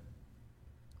 Yep.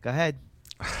 Go ahead.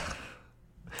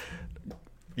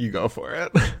 You go for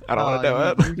it. I don't want to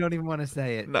do it. You don't even want to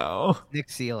say it. No. Nick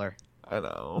Seeler. I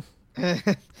know.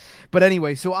 But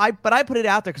anyway, I put it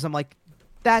out there because I'm like,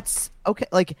 that's okay.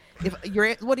 If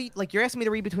you're you're asking me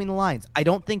to read between the lines. I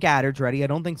don't think Attard's ready. I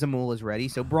don't think Zamula's ready.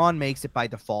 So Braun makes it by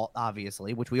default,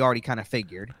 obviously, which we already kind of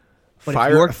figured. But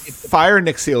fire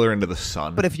Nick Seeler into the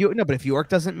sun. But if York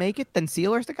doesn't make it, then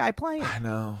Sealer's the guy playing. I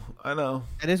know.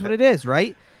 It is what it is,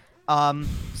 right? But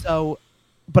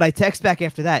I text back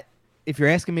after that. If you're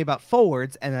asking me about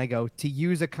forwards, and I go, to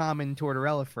use a common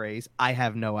Tortorella phrase, I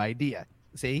have no idea.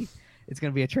 See, it's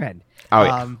going to be a trend. Oh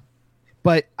yeah.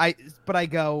 But I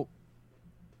go,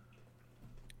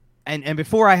 and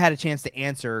before I had a chance to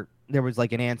answer, there was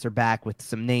an answer back with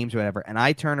some names or whatever, and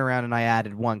I turned around and I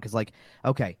added one because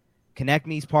okay,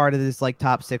 Konechny's part of this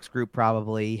top 6 group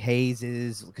probably. Hayes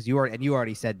is, because you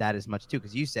already said that as much too,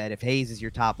 because you said if Hayes is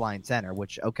your top line center,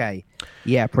 which okay,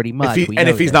 yeah, pretty much.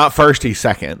 If he's not first, he's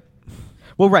second.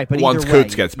 Well, right, but once either way,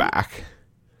 Coots gets back,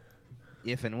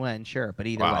 if and when, sure, but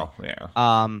either way,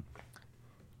 yeah.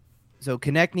 So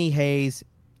Konechny, Hayes,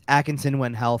 Atkinson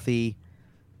when healthy,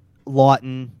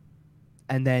 Lawton,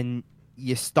 and then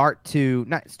you start to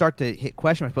hit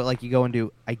question marks, but you go and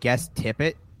do, I guess,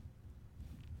 Tippett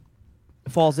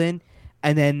falls in,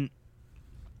 and then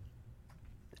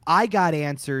I got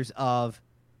answers of,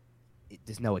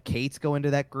 does Noah Cates go into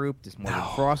that group? Does Morgan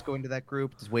Frost go into that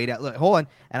group? Does Wade out? Look, hold on.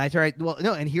 And I tried. Well,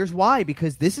 no. And here's why.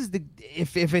 Because this is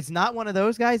if it's not one of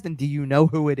those guys, then do you know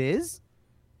who it is?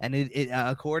 And it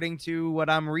according to what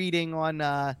I'm reading on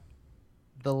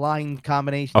the line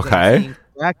combination, okay,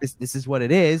 practice, this is what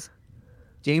it is.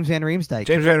 James Van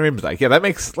Riemsdyk. Yeah, that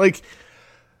makes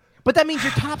But that means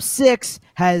your top 6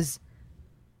 has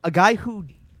a guy who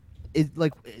is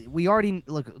we already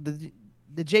look.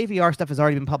 The JVR stuff has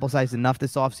already been publicized enough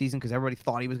this offseason because everybody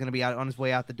thought he was going to be on his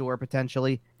way out the door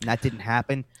potentially, and that didn't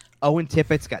happen. Owen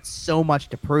Tippett's got so much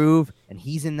to prove, and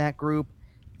he's in that group.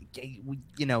 You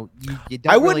don't.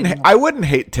 I wouldn't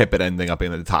hate Tippett ending up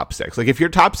in the top 6. If your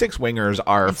top 6 wingers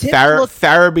are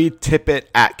Farabee, Tippett,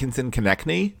 Atkinson,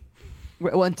 Konechny.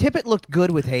 Well, and Tippett looked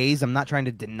good with Hayes. I'm not trying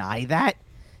to deny that.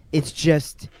 It's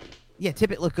just,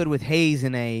 Tippett looked good with Hayes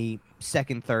in a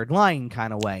second, third line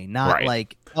kind of way, not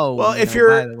right.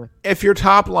 If your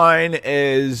top line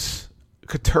is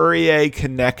Couturier,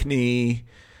 Konechny,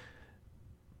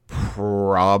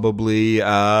 probably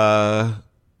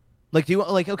do you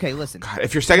okay, listen. God,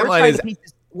 if your second line is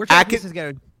we're trying to piece this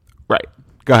together. Right.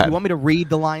 Go ahead. You want me to read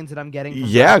the lines that I'm getting?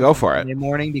 Yeah, go for it. In the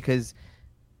morning, because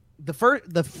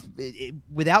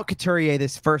without Couturier,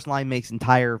 this first line makes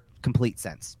complete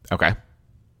sense. Okay.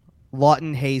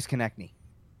 Lawton, Hayes, Konechny.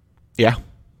 Yeah.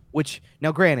 Which,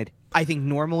 now granted, I think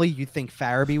normally you'd think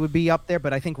Farabee would be up there,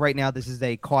 but I think right now this is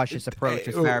a cautious approach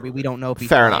with Farabee. We don't know if he's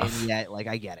playing yet.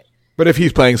 I get it. But if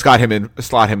he's playing, slot him in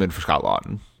for Scott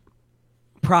Lawton.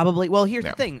 Probably. Well, here's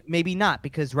the thing. Maybe not,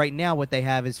 because right now what they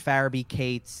have is Farabee,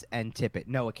 Cates, and Tippett.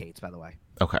 Noah Cates, by the way.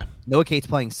 Okay. Noah Cates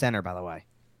playing center, by the way.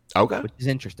 Okay. Which is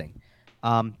interesting.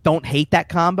 Don't hate that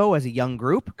combo as a young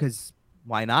group, because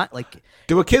why not? Like,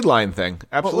 do a kid line thing.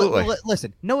 Absolutely.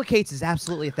 Listen, Noah Cates is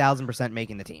absolutely 1,000%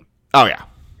 making the team. Oh, yeah.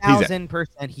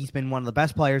 1,000%. He's been one of the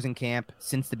best players in camp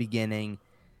since the beginning.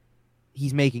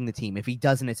 He's making the team. If he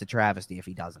doesn't, it's a travesty if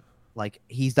he doesn't. Like,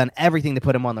 he's done everything to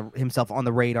put himself on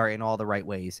the radar in all the right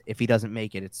ways. If he doesn't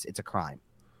make it, it's a crime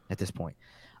at this point.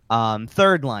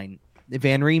 Third line,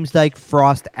 Van Riemsdyk,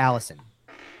 Frost, Allison.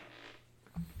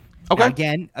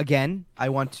 Okay. Now, again, I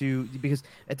want to, because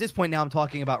at this point now I'm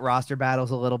talking about roster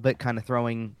battles a little bit, kind of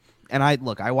throwing. And I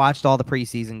watched all the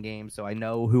preseason games, so I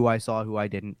know who I saw, who I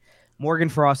didn't. Morgan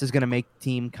Frost is going to make the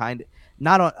team kind of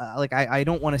not on I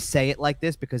don't want to say it like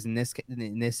this, because in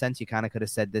this sense you kind of could have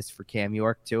said this for Cam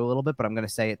York too a little bit, but I'm going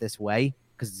to say it this way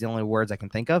because it's the only words I can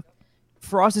think of.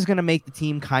 Frost is going to make the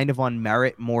team kind of on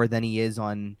merit more than he is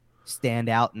on stand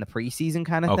out in the preseason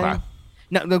kind of thing.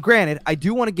 No, granted, I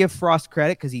do want to give Frost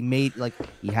credit because he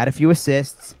had a few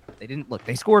assists.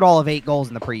 They scored all of 8 goals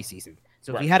in the preseason.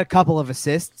 So if he had a couple of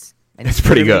assists, and it's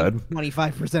pretty good.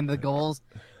 25% of the goals,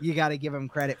 you got to give him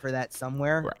credit for that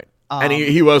somewhere. Right. And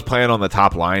he was playing on the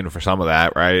top line for some of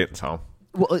that, right? So.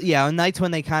 Well, yeah, on nights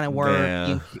when they kind of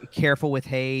were careful with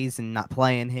Hayes and not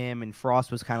playing him, and Frost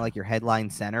was kind of like your headline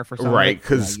center for some. Right,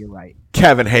 because you're right.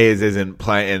 Kevin Hayes isn't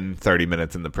playing 30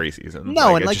 minutes in the preseason.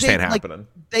 No, it just ain't happening.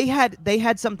 They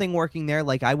had something working there.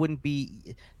 Like, I wouldn't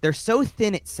be. They're so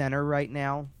thin at center right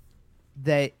now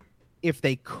that if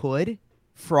they could,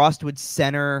 Frost would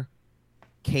center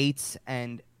Cates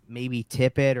and maybe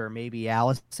Tippett or maybe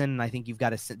Allison. And I think you've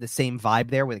got the same vibe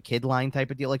there with a kid line type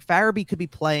of deal. Like, Farabee could be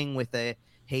playing with a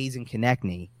Hayes and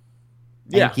Konechny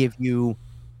and give you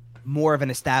more of an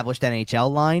established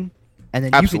NHL line. And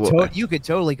then you could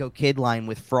totally go kid line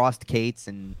with Frost, Cates,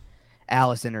 and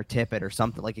Allison or Tippett or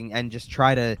something, like, and just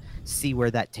try to see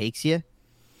where that takes you.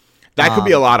 That could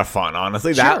be a lot of fun,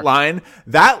 honestly. Sure.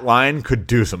 That line could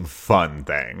do some fun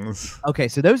things. Okay,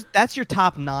 so that's your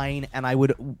top 9, and I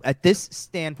would, at this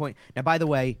standpoint. Now, by the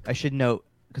way, I should note,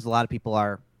 because a lot of people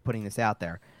are putting this out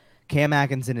there, Cam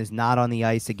Atkinson is not on the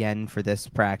ice again for this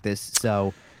practice,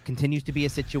 so continues to be a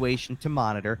situation to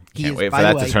monitor. Can't wait for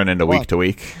that to turn into week to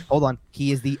week. Hold on.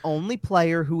 He is the only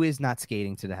player who is not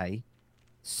skating today.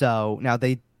 So now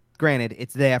granted,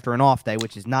 it's the day after an off day,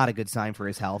 which is not a good sign for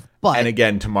his health. And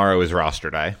again, tomorrow is roster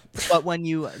day. But when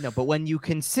you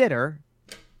consider,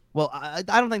 well, I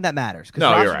don't think that matters.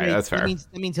 No, you're right. That's fair.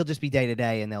 It means he'll just be day to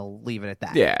day, and they'll leave it at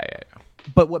that. Yeah.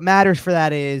 But what matters for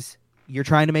that is you're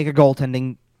trying to make a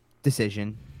goaltending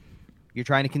decision. You're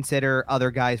trying to consider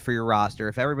other guys for your roster.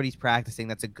 If everybody's practicing,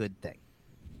 that's a good thing.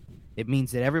 It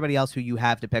means that everybody else who you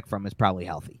have to pick from is probably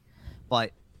healthy.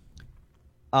 But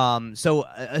so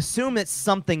assume that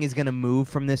something is going to move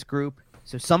from this group.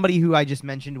 So somebody who I just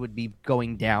mentioned would be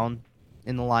going down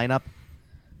in the lineup.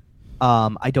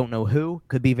 I don't know who.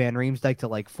 Could be Van Riemsdyk to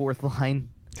like fourth line.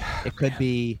 It could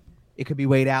be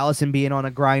Wade Allison being on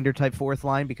a grinder type fourth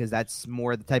line, because that's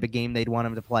more the type of game they'd want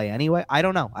him to play anyway. I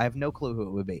don't know. I have no clue who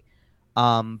it would be.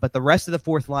 But the rest of the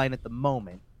fourth line at the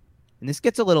moment, and this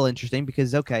gets a little interesting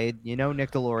because, okay,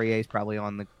 Nick Delorier is probably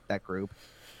on that group.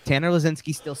 Tanner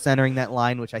Lazinski's still centering that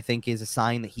line, which I think is a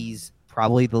sign that he's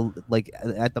probably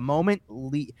at the moment.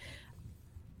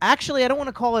 Actually, I don't want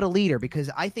to call it a leader, because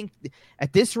I think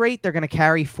at this rate they're going to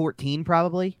carry 14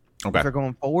 probably if they're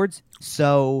going forwards.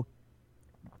 So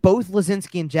both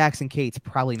Lazinski and Jackson Cates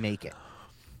probably make it.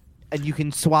 And you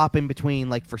can swap in between,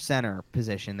 like, for center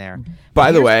position there.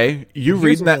 By the way, you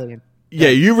reading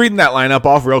that lineup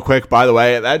off real quick, by the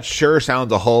way, that sure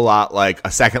sounds a whole lot like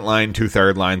a second line, 2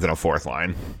 third lines, and a fourth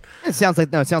line. It sounds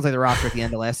like the roster at the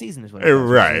end of last season is what it is.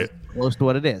 Right. Close to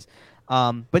what it is.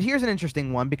 But here's an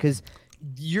interesting one, because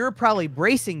you're probably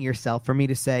bracing yourself for me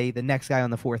to say the next guy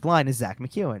on the fourth line is Zach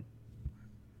McEwen.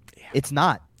 Yeah. It's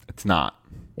not.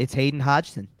 It's Hayden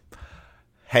Hodgson.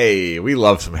 Hey, we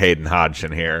love some Hayden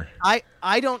Hodgson here.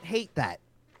 I don't hate that.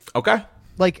 Okay.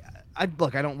 Like, I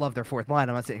don't love their fourth line.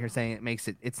 I'm not sitting here saying it makes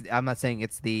it. I'm not saying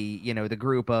it's the the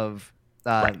group of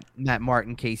Matt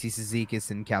Martin, Casey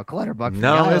Cizikas, and Cal Clutterbuck.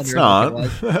 No, it's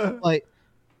not.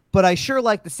 But I sure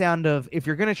like the sound of, if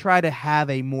you're going to try to have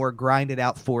a more grinded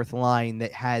out fourth line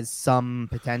that has some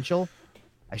potential,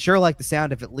 I sure like the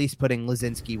sound of at least putting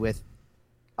Lazinski with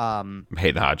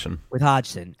Hayden Hodgson. With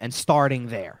Hodgson and starting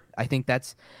there. I think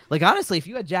that's, like, honestly, if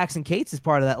you had Jackson Cates as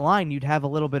part of that line, you'd have a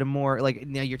little bit of more, like,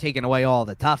 you're taking away all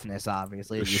the toughness,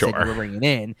 obviously, as you said you were bringing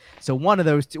in. So one of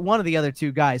the other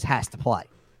two guys has to play.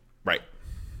 Right.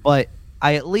 But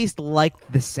I at least like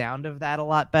the sound of that a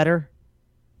lot better.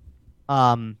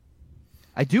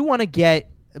 I do want to get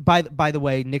by the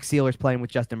way, Nick Sealer's playing with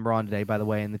Justin Braun today, by the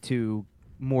way, and the two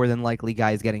more than likely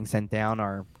guys getting sent down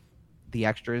are the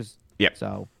extras. Yep.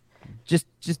 So just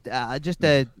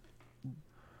a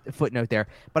footnote there.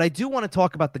 But I do want to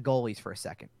talk about the goalies for a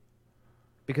second,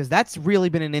 because that's really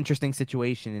been an interesting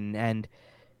situation, and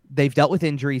they've dealt with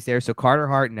injuries there. So Carter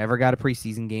Hart never got a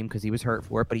preseason game because he was hurt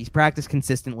for it, but he's practiced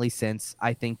consistently since.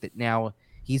 I think that now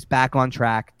he's back on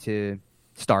track to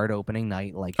start opening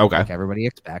night like everybody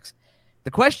expects.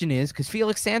 The question is, because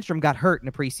Felix Sandstrom got hurt in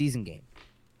a preseason game.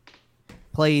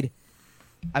 Played,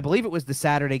 I believe it was the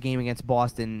Saturday game against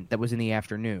Boston that was in the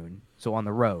afternoon, so on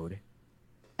the road.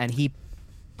 And he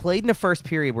played in the first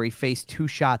period where he faced 2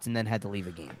 shots and then had to leave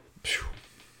a game.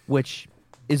 Which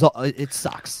is, it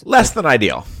sucks. Less than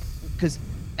ideal.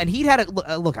 And he'd had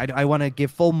a look. I want to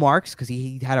give full marks because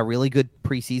he had a really good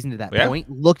preseason to that point.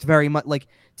 Looked very much like,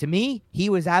 to me, he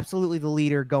was absolutely the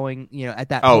leader going, at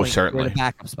that point. Certainly. The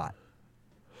backup spot.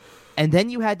 And then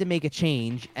you had to make a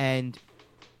change. And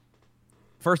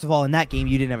first of all, in that game,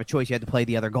 you didn't have a choice. You had to play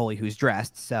the other goalie who's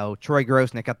dressed. So Troy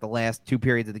Grosnick got the last 2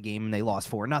 periods of the game, and they lost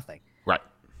 4-0. Right.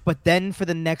 But then for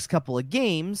the next couple of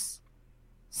games,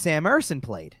 Sam Ersson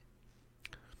played.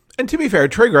 And to be fair,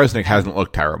 Troy Grosnick hasn't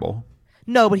looked terrible.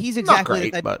 No, but he's exactly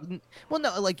not great, well,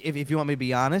 no, like if you want me to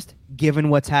be honest, given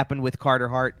what's happened with Carter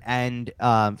Hart and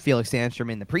Felix Sandstrom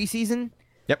in the preseason,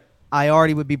 I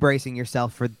already would be bracing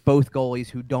yourself for both goalies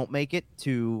who don't make it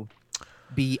to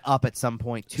be up at some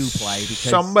point to play. Because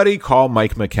somebody call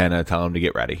Mike McKenna, tell him to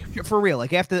get ready. For real,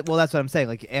 like that's what I'm saying.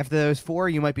 Like after those 4,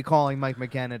 you might be calling Mike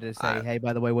McKenna to say, "Hey,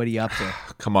 by the way, what are you up to?"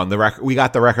 Come on, the record. We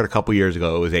got the record a couple years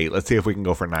ago. It was 8. Let's see if we can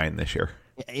go for 9 this year.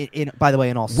 By the way,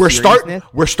 in all seriousness,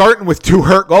 we're starting with 2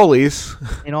 hurt goalies.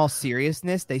 In all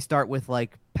seriousness, they start with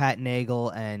like Pat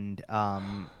Nagel and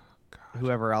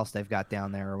whoever else they've got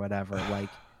down there or whatever, like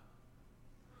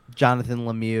Jonathan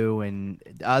Lemieux and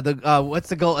what's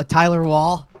the goal? Tyler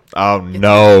Wall. Oh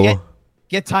no!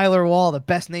 Get Tyler Wall, the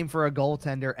best name for a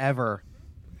goaltender ever.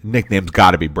 Nickname's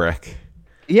got to be Brick.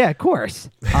 Yeah, of course.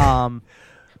 But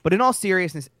in all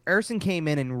seriousness, Ersson came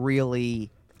in and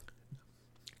really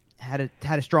had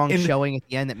a strong showing at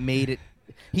the end that made it.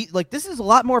 This is a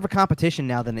lot more of a competition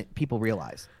now than people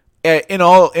realize. In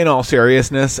all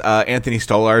seriousness, Anthony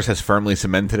Stolarz has firmly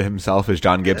cemented himself as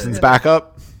John Gibson's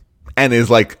backup, and is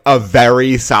like a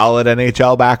very solid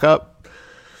NHL backup.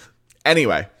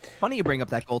 Anyway, funny you bring up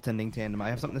that goaltending tandem. I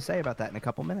have something to say about that in a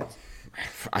couple minutes.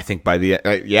 I think by the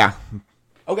yeah.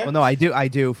 Okay. Well, no, I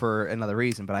do for another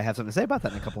reason, but I have something to say about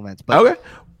that in a couple minutes. But, okay.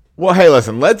 Well, hey,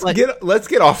 listen. Let's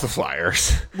get off the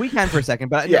Flyers. We can for a second,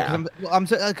 but yeah, because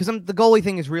the goalie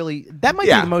thing is really that might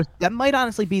be the most. That might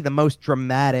honestly be the most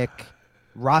dramatic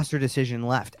roster decision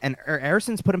left, and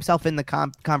Ersson's put himself in the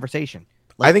conversation.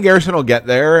 I think Ersson will get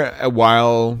there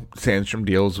while Sandstrom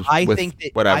deals with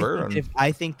whatever.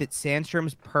 I think that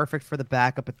Sandstrom's perfect for the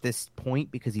backup at this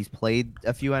point because he's played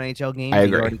a few NHL games. I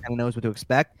agree. He already kind of knows what to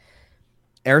expect.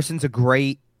 Ersson's a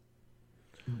great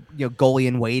goalie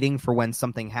in waiting for when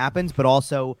something happens, but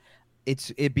also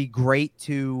it'd be great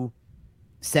to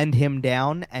send him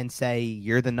down and say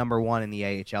you're the number 1 in the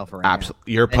AHL for right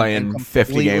absolutely. You're playing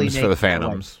 50 games for the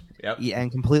Phantoms. Yep. Yeah,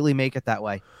 and completely make it that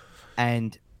way.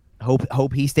 And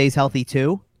hope he stays healthy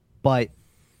too. But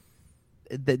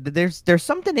there's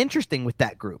something interesting with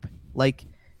that group. Like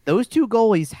those 2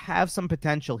 goalies have some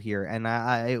potential here, and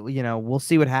I we'll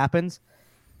see what happens.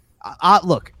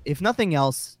 Look, if nothing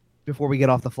else, before we get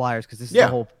off the Flyers, because this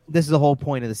is the whole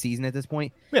point of the season at this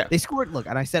point. Yeah. They scored. Look,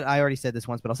 and I already said this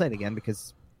once, but I'll say it again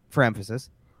because for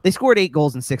emphasis, they scored 8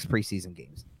 goals in 6 preseason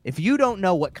games. If you don't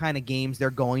know what kind of games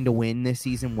they're going to win this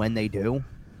season when they do,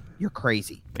 you're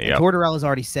crazy. Yep. Tortorella's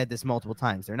already said this multiple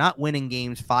times. They're not winning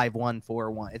games 5-1,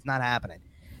 4-1. It's not happening.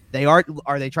 They are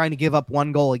they trying to give up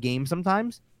 1 goal a game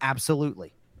sometimes?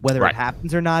 Absolutely. Whether it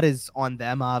happens or not is on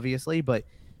them, obviously, but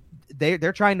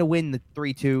they're trying to win the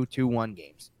 3-2, 2-1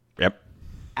 games. Yep.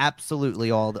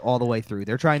 Absolutely all the way through.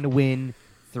 They're trying to win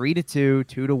 3-2,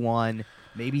 2-1,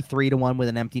 maybe 3-1 with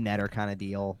an empty netter kind of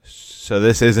deal. So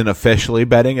this isn't officially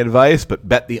betting advice, but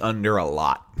bet the under a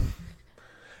lot.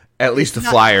 At least the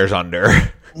Flyers under.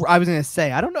 I was going to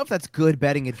say, I don't know if that's good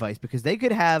betting advice because they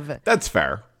could have. That's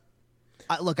fair.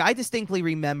 Look, I distinctly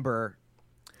remember.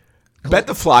 Bet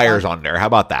the Flyers under. How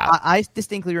about that? I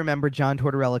distinctly remember John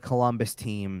Tortorella Columbus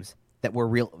teams that were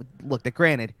real. Look, that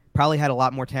granted probably had a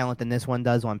lot more talent than this one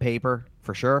does on paper,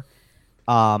 for sure.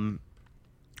 That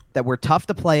were tough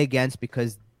to play against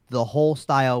because the whole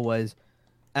style was.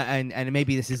 And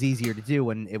maybe this is easier to do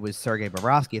when it was Sergei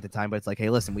Bobrovsky at the time, but it's like, hey,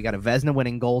 listen, we got a Vezina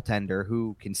winning goaltender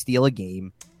who can steal a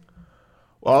game.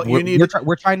 Well,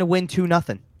 we're trying to win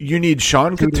 2-0. You need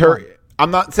Sean Couturier. I'm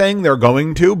not saying they're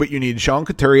going to, but you need Sean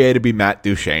Couturier to be Matt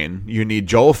Duchene. You need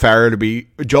Joel Farabee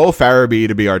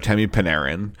to be Artemi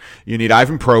Panarin. You need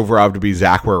Ivan Provorov to be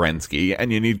Zach Werenski,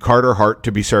 and you need Carter Hart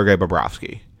to be Sergei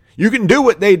Bobrovsky. You can do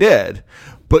what they did,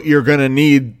 but you're going to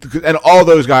need, and all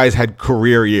those guys had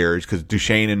career years because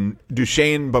Duchene,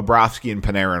 Bobrovsky, and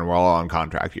Panarin were all on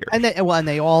contract years. And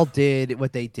they all did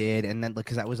what they did, and then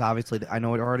because that was obviously, I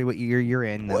know already what year you're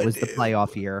in. That was the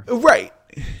playoff year, right?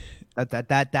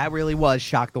 That really was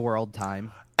shock the world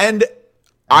time. And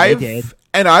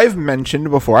I've mentioned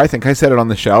before, I think I said it on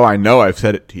the show, I know I've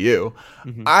said it to you.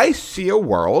 Mm-hmm. I see a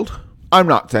world, I'm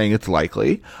not saying it's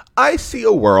likely, I see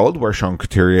a world where Sean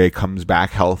Couturier comes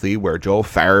back healthy, where Joel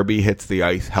Farabee hits the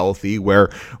ice healthy, where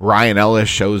Ryan Ellis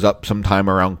shows up sometime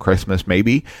around Christmas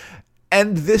maybe,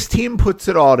 and this team puts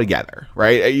it all together,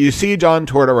 right? You see John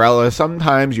Tortorella,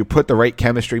 sometimes you put the right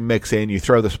chemistry mix in, you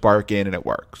throw the spark in, and it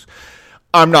works.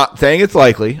 I'm not saying it's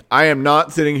likely. I am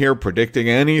not sitting here predicting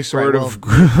any sort of.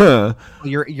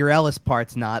 Your Ellis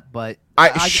part's not, but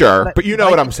but you know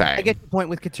what I'm saying. I get your point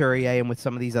with Couturier and with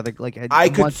some of these other I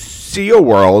could see a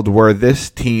world where this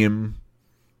team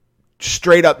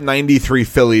straight up 93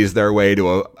 Phillies their way to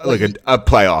a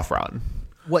playoff run.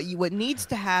 What needs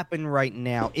to happen right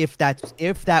now, if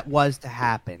that was to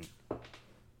happen,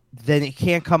 then it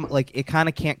can't come it kind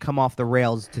of can't come off the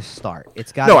rails to start.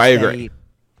 It's got. No, I agree.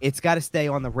 It's got to stay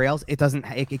on the rails. It doesn't.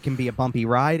 It can be a bumpy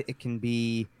ride. It can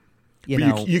be,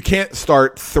 you can't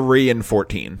start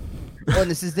 3-14. Well, and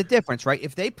this is the difference, right?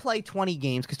 If they play 20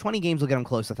 games, because 20 games will get them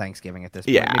close to Thanksgiving at this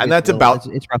point. Yeah, and that's about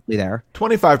it's roughly there.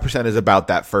 25% is about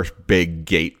that first big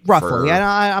gate. Roughly, and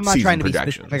I'm not trying to be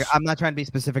specific. I'm not trying to be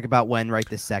specific about when right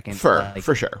this second.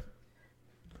 For sure.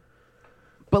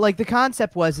 But the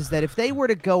concept is that if they were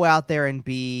to go out there and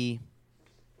be,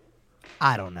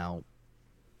 I don't know,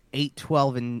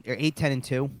 8-12 or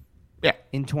 8-10-2,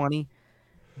 in 20,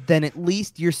 then at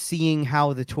least you're seeing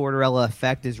how the Tortorella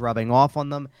effect is rubbing off on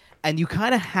them, and you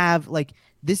kind of have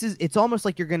it's almost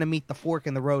like you're going to meet the fork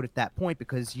in the road at that point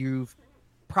because you've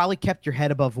probably kept your head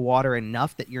above water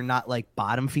enough that you're not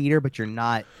bottom feeder, but you're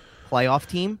not playoff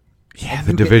team. Yeah,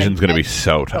 the division's going to be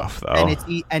so tough though,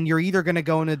 and you're either going to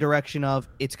go in the direction of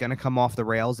it's going to come off the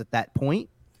rails at that point,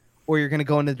 or you're going to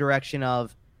go in the direction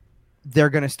of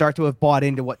they're going to start to have bought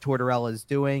into what Tortorella is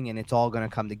doing, and it's all going to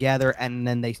come together, and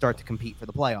then they start to compete for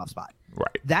the playoff spot.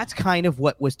 Right. That's kind of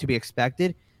what was to be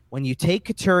expected. When you take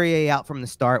Couturier out from the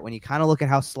start, when you kind of look at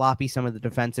how sloppy some of the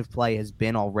defensive play has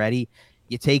been already,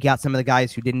 you take out some of the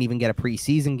guys who didn't even get a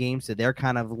preseason game, so they're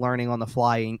kind of learning on the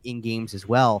fly in games as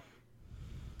well.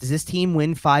 Does this team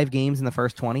win 5 games in the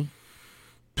first 20?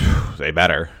 They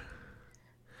better.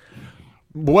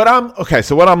 What I'm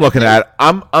looking at,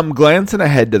 I'm glancing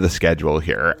ahead to the schedule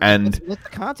here, and what's the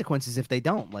consequences if they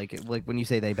don't? Like when you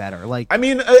say they better, what's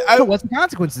the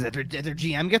consequences if their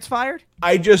GM gets fired?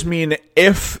 I just mean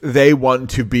if they want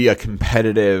to be a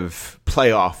competitive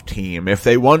playoff team, if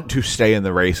they want to stay in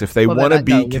the race, if they want to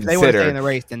be considered, if they want to stay in the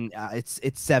race, then it's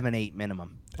 7-8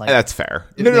 minimum. That's fair.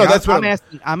 No, that's what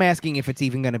I'm asking if it's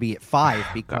even going to be at 5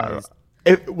 because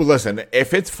listen,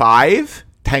 if it's 5.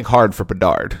 Tank hard for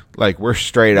Bedard. We're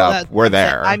straight up. We're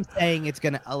there. I'm saying it's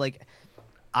going to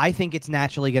I think it's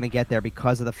naturally going to get there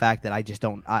because of the fact that I just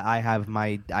don't. I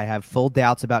have full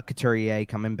doubts about Couturier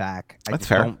coming back. That's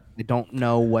fair. I don't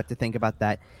know what to think about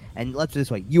that. And let's put it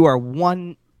this way: you are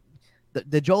one.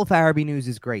 The Joel Farabee news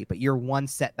is great, but you're one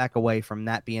setback away from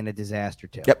that being a disaster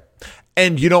too. Yep.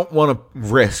 And you don't want to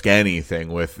risk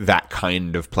anything with that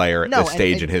kind of player at this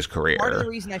stage in his career. Part of the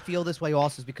reason I feel this way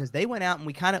also is because they went out and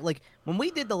we kind of when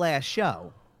we did the last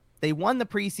show, they won the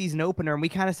preseason opener and we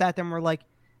kind of sat there and were like,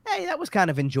 hey, that was kind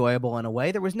of enjoyable in a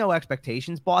way. There was no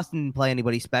expectations. Boston didn't play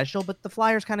anybody special, but the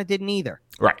Flyers kind of didn't either.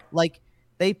 Right.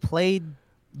 They played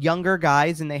younger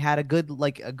guys and they had a good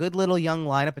little young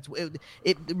lineup.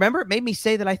 Remember, it made me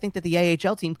say that I think that the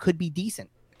AHL team could be decent.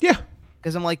 Yeah.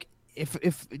 Because I'm like,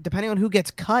 if depending on who gets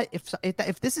cut,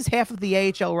 if this is half of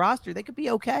the AHL roster, they could be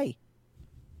okay.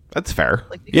 That's fair.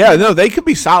 They could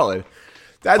be solid.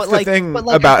 That's the thing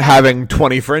about having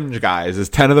 20 fringe guys is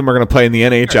 10 of them are going to play in the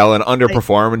NHL and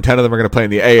underperform, and 10 of them are going to play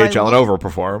in the AHL and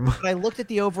overperform. But I looked at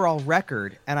the overall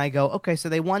record, and I go, okay, so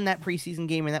they won that preseason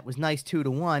game, and that was nice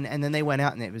 2-1, and then they went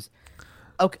out, and it was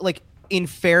okay. In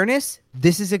fairness,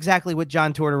 this is exactly what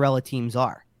John Tortorella teams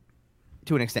are,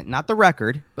 to an extent. Not the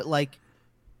record, but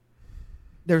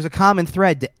there's a common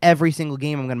thread to every single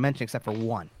game I'm going to mention except for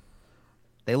one.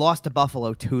 They lost to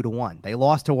Buffalo 2-1. They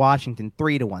lost to Washington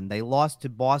 3-1. They lost to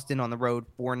Boston on the road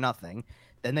 4-0.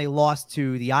 Then they lost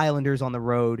to the Islanders on the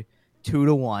road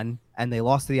 2-1, and they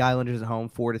lost to the Islanders at home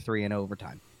 4-3 in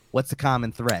overtime. What's the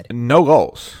common thread? No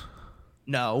goals.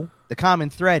 No, the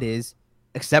common thread is,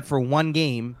 except for one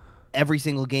game, every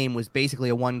single game was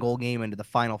basically a 1-goal game into the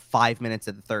final 5 minutes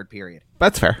of the third period.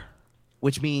 That's fair.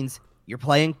 Which means you're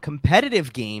playing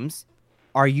competitive games.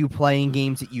 Are you playing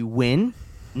games that you win?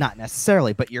 Not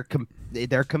necessarily, but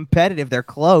they're competitive. They're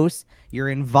close. You're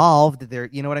involved.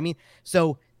 You know what I mean?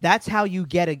 So that's how you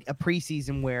get a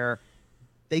preseason where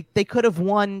they could have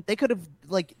won. They could have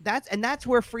that's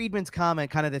where Friedman's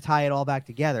comment, kind of to tie it all back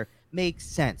together, makes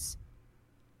sense.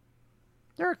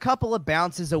 They're a couple of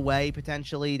bounces away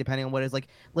potentially, depending on what it is. Like,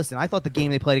 listen, I thought the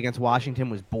game they played against Washington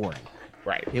was boring.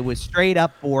 Right. It was straight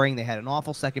up boring. They had an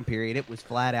awful second period. It was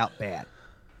flat out bad.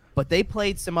 But they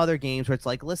played some other games where it's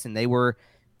like, listen, they were,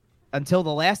 until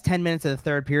the last 10 minutes of the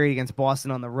third period against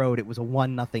Boston on the road, it was a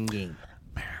 1-0 game.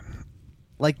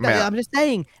 Man. I'm just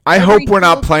saying. I hope we're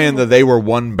not playing the they were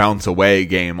one bounce away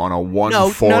game on a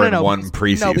 1-4-1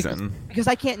 preseason. No, because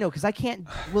I can't.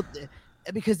 Well,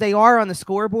 because they are on the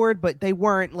scoreboard, but they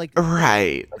weren't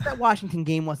right. That Washington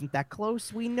game wasn't that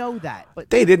close. We know that, but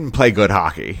they didn't play good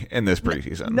hockey in this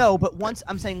preseason. No, but once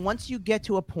you get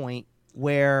to a point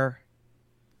where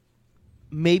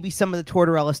maybe some of the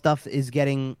Tortorella stuff is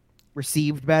getting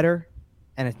received better,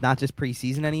 and it's not just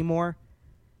preseason anymore.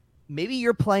 Maybe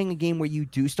you're playing a game where you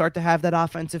do start to have that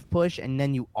offensive push, and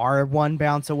then you are one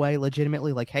bounce away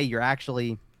legitimately. Like, hey, you're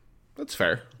actually that's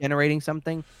fair generating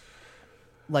something.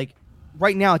 Like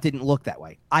right now, it didn't look that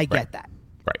way. I get that,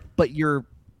 right? But you're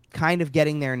kind of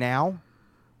getting there now.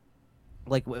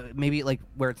 Like maybe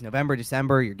where it's November,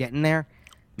 December, you're getting there.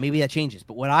 Maybe that changes.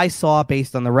 But what I saw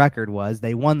based on the record was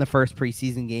they won the first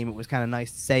preseason game. It was kind of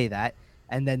nice to say that.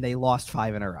 And then they lost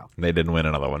 5 in a row. They didn't win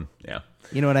another one. Yeah.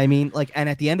 You know what I mean? And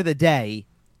at the end of the day,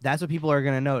 that's what people are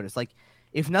going to notice. Like,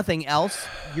 if nothing else,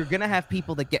 you're going to have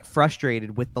people that get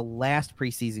frustrated with the last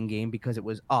preseason game because it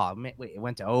was, it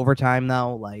went to overtime,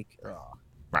 though. Right.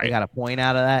 I got a point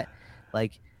out of that.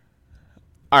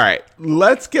 All right.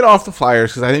 Let's get off the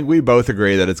Flyers because I think we both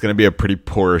agree that it's going to be a pretty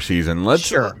poor season. Let's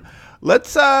get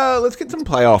some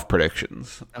playoff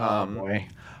predictions. Oh, boy.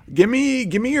 Give me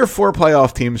your 4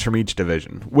 playoff teams from each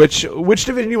division. Which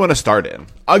division do you want to start in?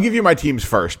 I'll give you my teams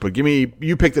first, but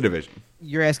you pick the division.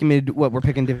 You're asking me what we're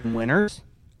picking different winners?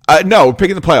 No, we're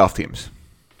picking the playoff teams.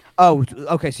 Oh,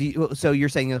 okay. So you're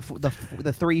saying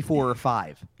the 3, 4, or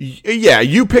 5? Yeah,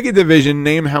 you pick a division.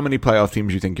 Name how many playoff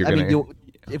teams you think you're going to.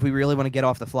 If we really want to get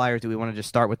off the Flyers, do we want to just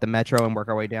start with the Metro and work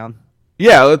our way down?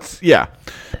 Yeah, Yeah.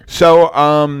 So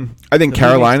I think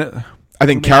Carolina. I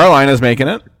think Carolina's making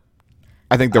it.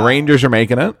 I think the Rangers are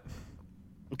making it.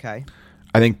 Okay.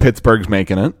 I think Pittsburgh's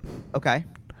making it. Okay.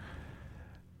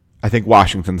 I think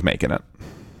Washington's making it.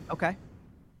 Okay.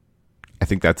 I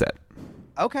think that's it.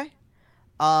 Okay.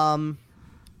 I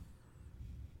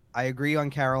agree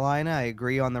on Carolina. I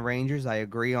agree on the Rangers. I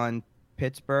agree on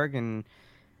Pittsburgh. And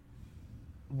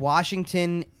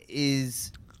Washington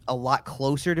is a lot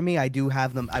closer to me. I do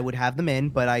have them. I would have them in,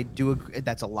 but I do agree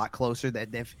that's a lot closer.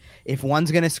 That if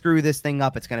one's going to screw this thing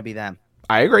up, it's going to be them.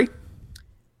 I agree.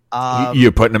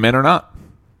 You putting them in or not?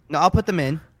 No, I'll put them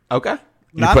in. Okay.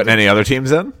 You putting any other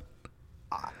teams in?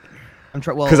 I'm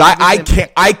trying. Well, because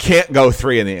I can't go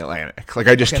 3 in the Atlantic.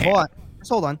 I just can't.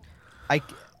 Hold on.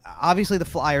 Obviously the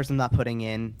Flyers I'm not putting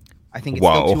in. I think it's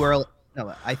still too early.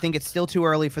 No, I think it's still too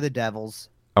early for the Devils.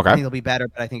 Okay. I think they'll be better,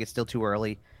 but I think it's still too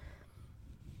early.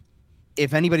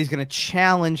 If anybody's going to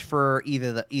challenge for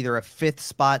either a 5th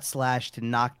spot / to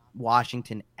knock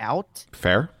Washington out,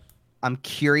 fair. I'm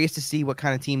curious to see what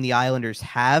kind of team the Islanders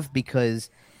have because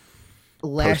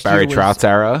last Barry year Trotz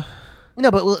era.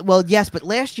 No, but yes, but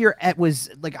last year it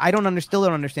was still don't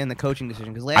understand the coaching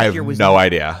decision because I have no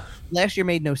idea. Last year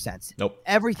made no sense. Nope.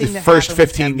 Everything the first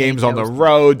 15 games on the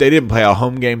road, they didn't play a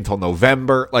home game until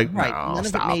November. Right. None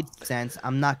of it made sense.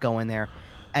 I'm not going there.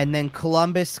 And then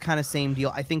Columbus, kind of same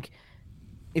deal. I think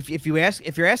if you're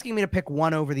asking me to pick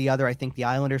one over the other, I think the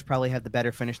Islanders probably have the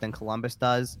better finish than Columbus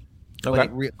does.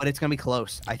 Okay. But it's going to be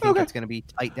close. I think it's going to be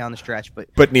tight down the stretch.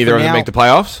 But neither of them make the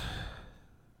playoffs?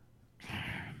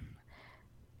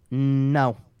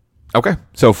 No. Okay.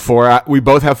 So 4 we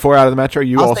both have 4 out of the Metro.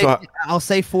 I'll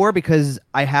say 4 because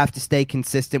I have to stay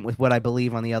consistent with what I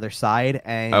believe on the other side.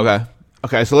 And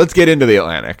Okay, so let's get into the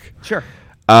Atlantic. Sure.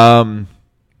 Tampa's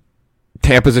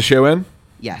a shoe-in?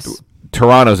 Yes.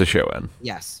 Toronto's a shoe-in?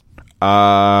 Yes.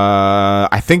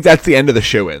 I think that's the end of the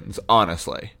shoe-ins,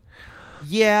 honestly.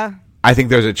 Yeah. I think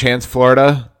there's a chance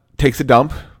Florida takes a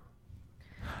dump.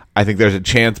 I think there's a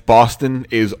chance Boston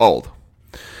is old.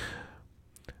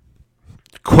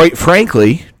 Quite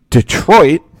frankly,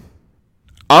 Detroit,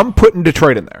 I'm putting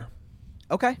Detroit in there.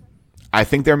 Okay. I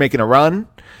think they're making a run.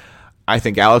 I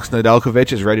think Alex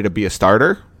Nedeljkovic is ready to be a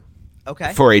starter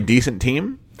for a decent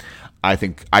team. I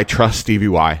trust Stevie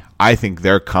Y. I think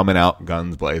they're coming out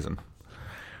guns blazing.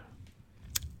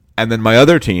 And then my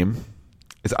other team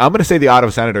is I'm going to say the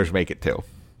Ottawa Senators make it too.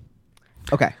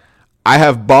 Okay. I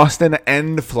have Boston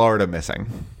and Florida missing.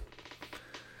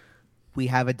 We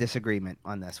have a disagreement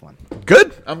on this one.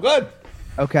 Good. I'm good.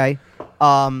 Okay.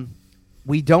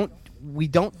 We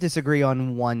don't disagree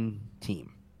on one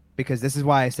team because this is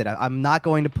why I said I'm not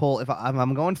going to pull. If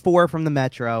I'm going 4 from the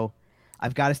Metro,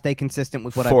 I've got to stay consistent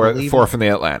with what I believe. 4 from the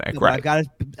Atlantic, right?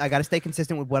 I got to stay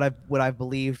consistent with what I've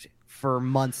believed for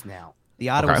months now. The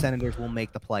Ottawa Senators will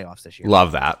make the playoffs this year.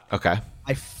 Love that. Okay.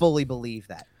 I fully believe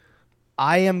that.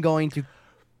 I am going to.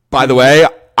 By the way,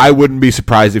 I wouldn't be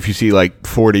surprised if you see like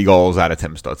 40 goals out of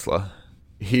Tim Stutzla.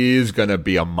 He's going to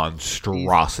be a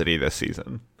monstrosity this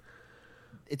season.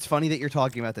 It's funny that you're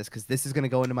talking about this because this is going to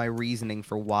go into my reasoning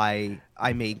for why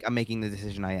I'm making the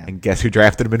decision I am. And guess who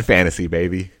drafted him in fantasy,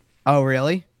 baby? Oh,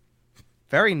 really?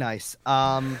 Very nice.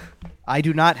 I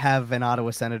do not have an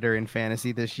Ottawa Senator in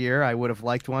fantasy this year. I would have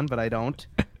liked one, but I don't.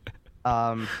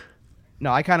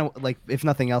 No, I kind of like, if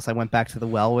nothing else, I went back to the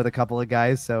well with a couple of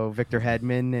guys. So Victor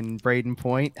Hedman and Braden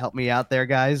Point helped me out there,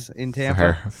 guys, in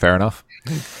Tampa. Fair enough.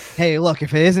 Hey, look,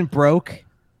 if it isn't broke,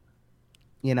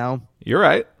 you're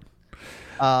right.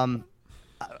 I'm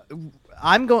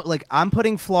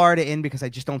putting Florida in because I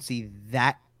just don't see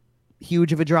that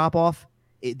huge of a drop off.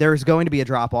 There's going to be a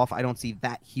drop off. I don't see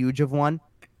that huge of one.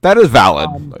 That is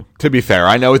valid. To be fair,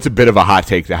 I know it's a bit of a hot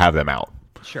take to have them out.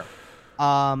 Sure.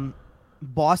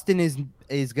 Boston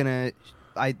is gonna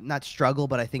not struggle,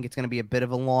 but I think it's gonna be a bit of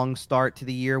a long start to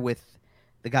the year with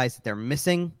the guys that they're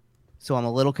missing. So I'm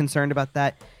a little concerned about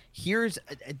that.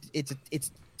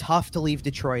 It's tough to leave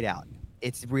Detroit out.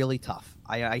 It's really tough.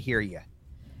 I hear you.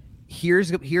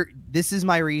 This is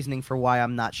my reasoning for why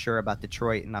I'm not sure about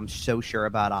Detroit and I'm so sure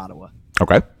about Ottawa.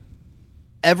 Okay.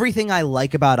 Everything I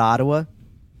like about Ottawa,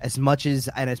 as much as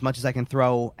I can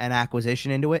throw an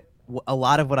acquisition into it, a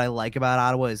lot of what I like about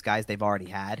Ottawa is guys they've already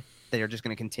had that are just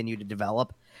going to continue to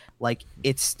develop. Like,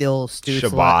 it's still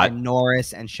Stützle and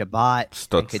Norris and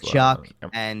Shabbat and Kachuk.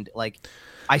 Yep. And, like,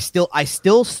 I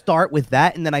still start with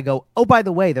that, and then I go, oh, by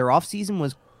the way, their offseason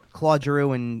was Claude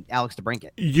Giroux and Alex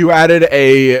DeBrincat. You added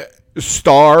a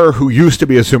star who used to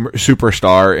be a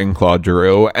superstar in Claude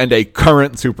Giroux and a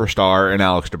current superstar in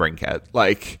Alex DeBrincat.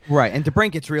 Right, and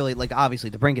DeBrincat's really,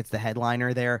 obviously DeBrincat's the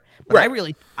headliner there. But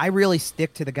right. I really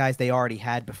stick to the guys they already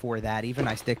had before that. Even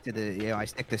I stick to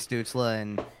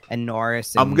Stützle and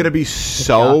Norris. And I'm gonna be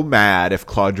so mad if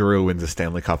Claude Giroux wins the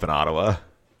Stanley Cup in Ottawa.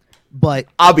 But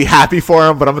I'll be happy for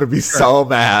him, but I'm gonna be so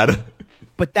mad.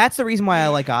 But that's the reason why I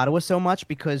like Ottawa so much,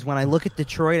 because when I look at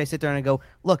Detroit, I sit there and I go,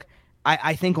 look,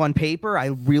 I think on paper, I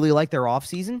really like their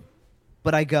offseason,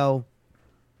 but I go,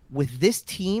 with this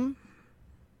team,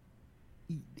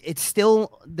 it's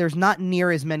still, there's not near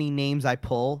as many names I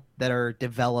pull that are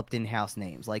developed in-house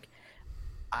names. Like,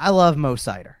 I love Mo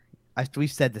Sider.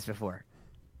 We've said this before.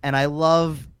 And I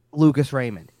love Lucas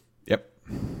Raymond. Yep.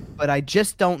 But I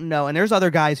just don't know. And there's other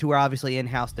guys who are obviously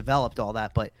in-house developed, all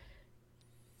that, but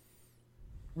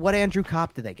what Andrew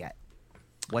Kopp do they get?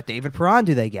 What David Perron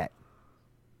do they get?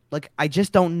 Like, I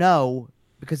just don't know,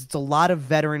 because it's a lot of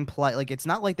veteran play. Like, it's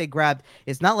not like their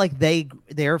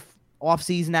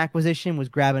offseason acquisition was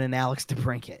grabbing an Alex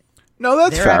DeBrincat. No,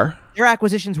 that's fair. Their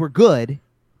acquisitions were good,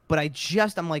 but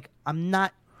I'm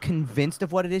not convinced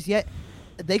of what it is yet.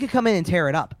 They could come in and tear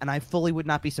it up, and I fully would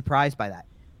not be surprised by that.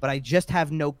 But I just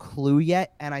have no clue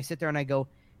yet, and I sit there and I go,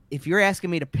 if you're asking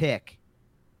me to pick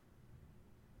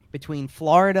between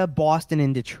Florida, Boston,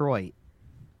 and Detroit,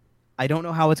 I don't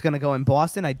know how it's going to go in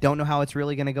Boston. I don't know how it's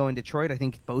really going to go in Detroit. I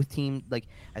think both teams,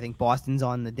 I think Boston's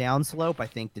on the downslope. I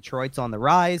think Detroit's on the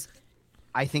rise.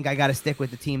 I think I got to stick with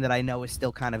the team that I know is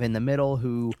still kind of in the middle,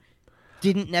 who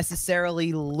didn't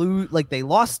necessarily lose. They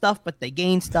lost stuff, but they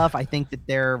gained stuff. I think that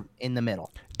they're in the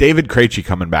middle. David Krejci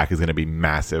coming back is going to be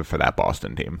massive for that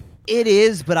Boston team. It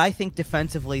is, but I think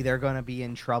defensively they're going to be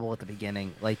in trouble at the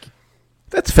beginning.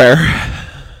 That's fair.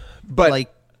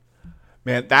 But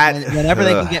man, whenever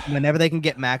they can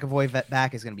get McAvoy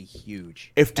back is going to be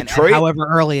huge. If Detroit, and however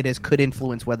early it is, could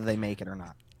influence whether they make it or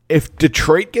not. If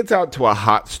Detroit gets out to a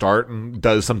hot start and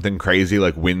does something crazy,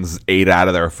 like wins 8 out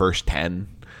of their first 10,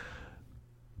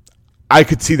 I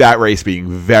could see that race being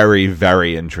very,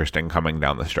 very interesting coming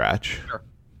down the stretch. Sure.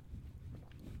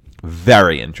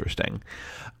 Very interesting.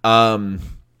 Man,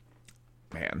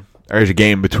 there's a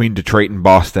game between Detroit and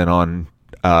Boston on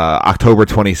October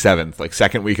 27th, like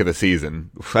second week of the season.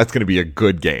 That's going to be a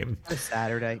good game. It's a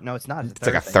Saturday. No, it's not. It's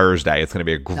like a Thursday. It's going to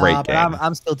be a great game.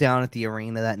 I'm still down at the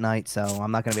arena that night, so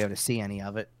I'm not going to be able to see any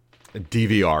of it.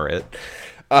 DVR it.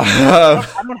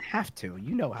 I don't have to.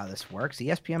 You know how this works.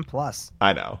 ESPN Plus.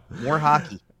 I know. More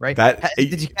hockey, right?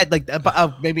 Did you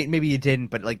maybe you didn't,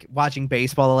 but like watching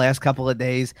baseball the last couple of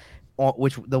days,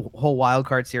 which the whole wild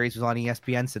card series was on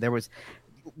ESPN. So there was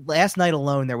last night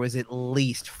alone there was at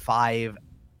least 5.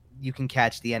 You can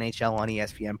catch the NHL on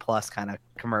ESPN Plus kind of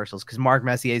commercials because Mark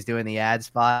Messier is doing the ad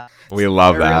spot. We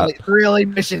love that. Really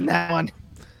pushing that one.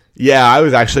 Yeah, I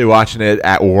was actually watching it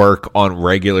at work on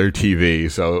regular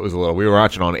TV, so it was we were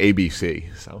watching on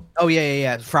ABC. So. Oh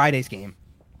yeah. Friday's game.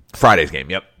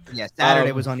 Yep. Yeah,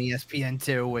 Saturday was on ESPN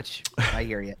too, which I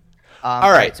hear you.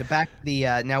 All right, so back to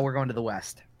the now we're going to the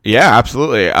West. Yeah,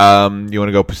 absolutely. You want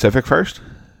to go Pacific first?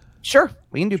 Sure,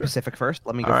 we can do Pacific first.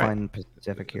 Let me go find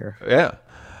Pacific here. Yeah.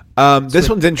 This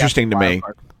one's interesting to me.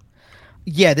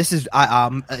 Yeah, this is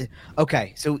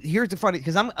okay. So here's the funny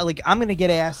because I'm going to get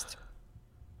asked.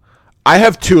 I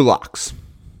have 2 locks.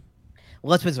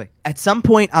 Well, let's put it this way. At some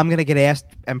point, I'm going to get asked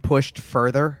and pushed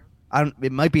further.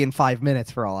 It might be in 5 minutes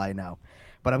for all I know,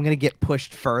 but I'm going to get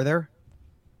pushed further.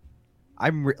 I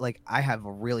have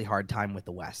a really hard time with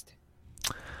the West.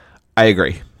 I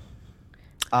agree.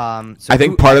 So I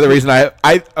think part of the reason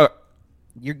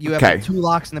you have 2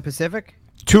 locks in the Pacific.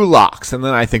 2 locks, and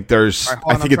then I think I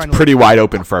think it's pretty wide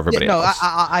open for everybody else.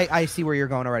 I see where you're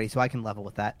going already, so I can level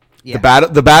with that. Yeah.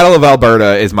 The battle of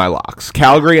Alberta is my locks.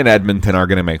 Calgary and Edmonton are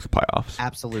going to make the playoffs.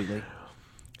 Absolutely.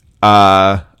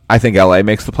 I think LA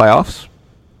makes the playoffs.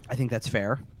 I think that's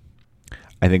fair.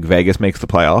 I think Vegas makes the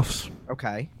playoffs.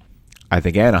 Okay. I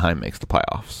think Anaheim makes the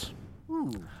playoffs.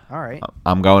 Ooh, all right.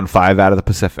 I'm going 5 out of the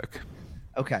Pacific.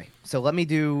 Okay, so let me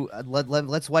do.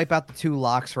 Let's wipe out the 2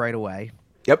 locks right away.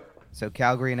 Yep. So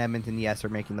Calgary and Edmonton, yes, are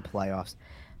making the playoffs.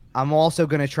 I'm also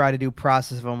going to try to do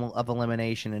process of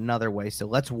elimination another way. So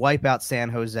let's wipe out San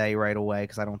Jose right away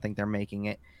because I don't think they're making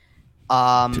it.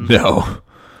 No.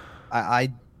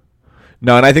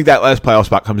 No, and I think that last playoff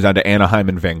spot comes down to Anaheim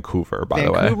and Vancouver, by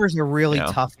the way. Vancouver's a really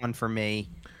tough one for me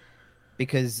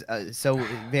because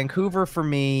Vancouver for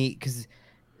me because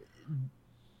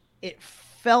it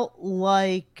felt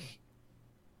like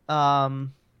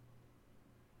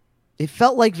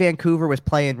Vancouver was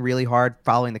playing really hard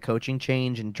following the coaching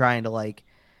change and trying to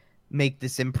make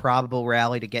this improbable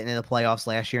rally to get into the playoffs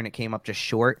last year, and it came up just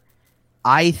short.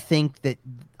 I think that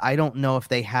I don't know if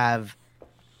they have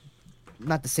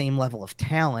not the same level of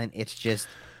talent. It's just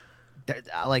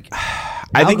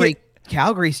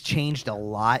Calgary's changed a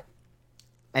lot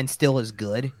and still is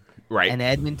good. Right. And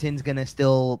Edmonton's going to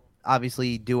still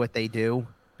obviously do what they do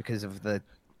because of the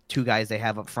 2 guys they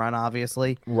have up front,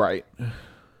 obviously. Right.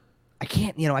 I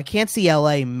can't see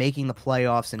LA making the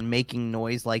playoffs and making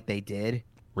noise like they did.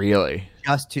 Really?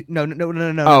 Just to no.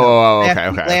 Okay.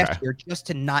 Last year, just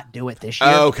to not do it this year.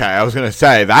 Okay, I was gonna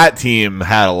say that team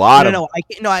had a lot of.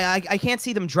 I can't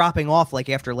see them dropping off like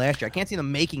after last year. I can't see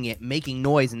them making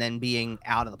noise and then being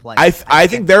out of the playoffs. I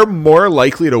think they're more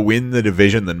likely to win the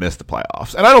division than miss the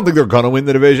playoffs, and I don't think they're gonna win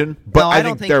the division. But I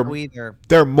think so either.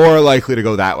 They're more likely to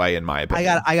go that way, in my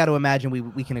opinion. I got to imagine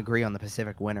we can agree on the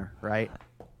Pacific winner, right?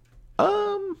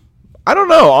 I don't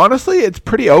know. Honestly, it's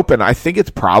pretty open. I think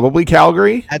it's probably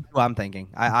Calgary. That's what I'm thinking.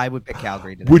 I would pick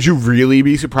Calgary today. Would you really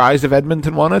be surprised if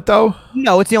Edmonton won it, though?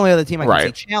 No, it's the only other team I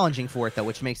can see challenging for it, though,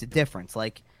 which makes a difference.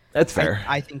 That's fair.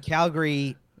 I think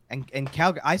Calgary and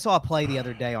Calgary. I saw a play the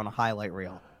other day on a highlight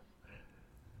reel.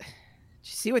 Did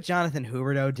you see what Jonathan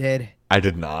Huberdeau did? I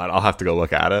did not. I'll have to go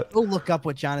look at it. Go look up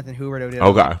what Jonathan Huberdeau did.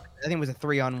 Okay. I think it was a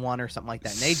 3-on-1 or something like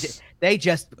that. And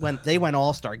they went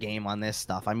all-star game on this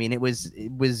stuff. I mean, it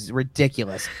was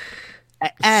ridiculous.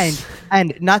 And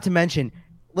not to mention,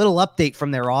 little update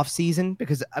from their off season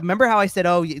because remember how I said,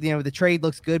 the trade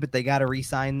looks good, but they got to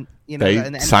re-sign.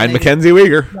 They signed Mackenzie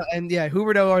Weegar. And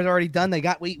Huberdeau was already done. They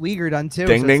got Weegar done too.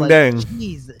 Ding, ding, ding.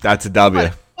 Geez, that's a W.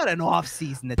 What an off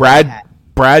season that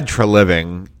Brad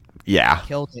Treliving,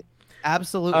 killed it.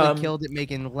 Absolutely killed it,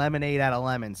 making lemonade out of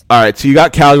lemons. All right, so you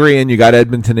got Calgary in, you got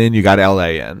Edmonton in, you got LA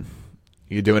in.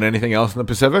 You doing anything else in the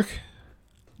Pacific?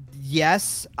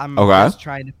 Yes, I'm just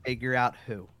trying to figure out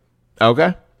who.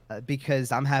 Okay.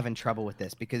 Because I'm having trouble with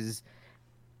this. Because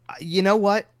you know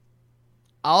what?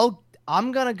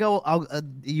 I'm gonna go.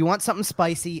 You want something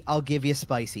spicy? I'll give you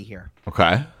spicy here.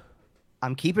 Okay.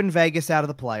 I'm keeping Vegas out of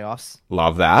the playoffs.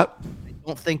 Love that. I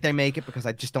don't think they make it because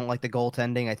I just don't like the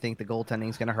goaltending. I think the goaltending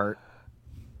is going to hurt.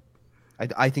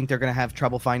 I think they're going to have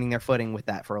trouble finding their footing with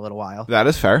that for a little while. That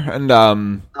is fair. And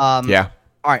yeah.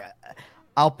 All right.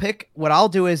 What I'll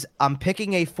do is I'm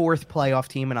picking a fourth playoff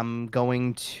team, and I'm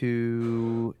going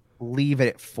to leave it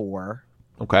at 4.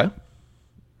 Okay.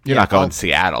 You're not going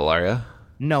Seattle, are you?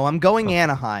 No, I'm going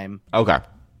Anaheim. Okay.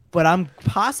 But I'm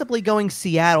possibly going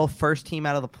Seattle, first team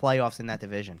out of the playoffs in that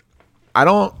division. I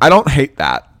don't hate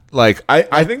that. Like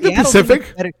I think the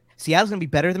Pacific. Seattle's going to be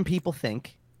better than people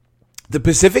think. The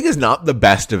Pacific is not the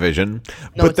best division,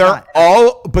 No,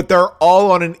 but they're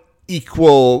all on an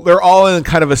equal. They're all in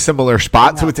kind of a similar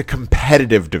spot, so it's a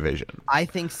competitive division. I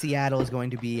think Seattle is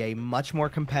going to be a much more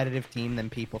competitive team than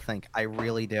people think. I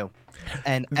really do,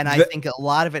 and I think a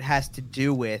lot of it has to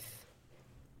do with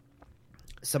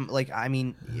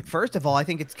first of all, I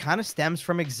think it kind of stems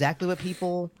from exactly what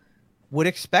people would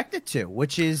expect it to,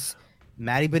 which is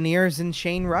Matty Beniers and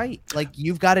Shane Wright. Like,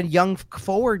 you've got a young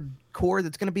forward core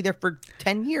that's going to be there for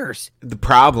 10 years. The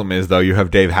problem is, though, you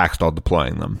have Dave Haxtell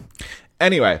deploying them.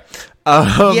 Anyway.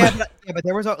 But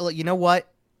there was, you know what?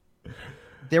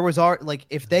 There was, like,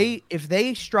 if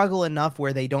they struggle enough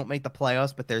where they don't make the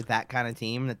playoffs, but they're that kind of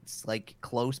team that's, like,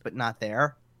 close but not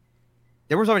there.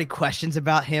 There was already questions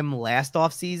about him last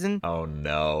offseason. Oh,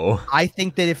 no. I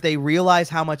think that if they realize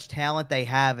how much talent they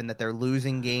have and that they're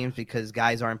losing games because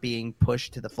guys aren't being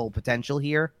pushed to the full potential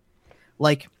here,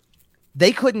 like,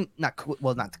 they but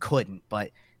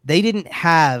they didn't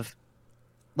have,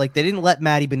 like, they didn't let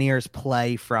Matty Beniers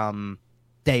play from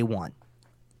day one.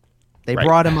 They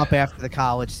brought him up after the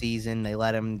college season. They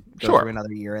let him go through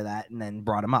another year of that and then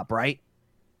brought him up, right?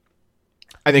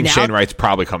 I think Shane Wright's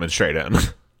probably coming straight in.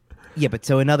 Yeah, but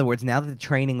so in other words, now that the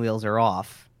training wheels are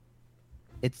off,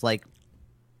 it's like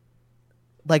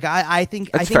I think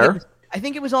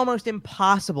it was almost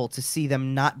impossible to see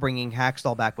them not bringing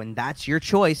Haxtell back when that's your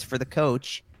choice for the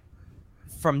coach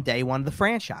from day one of the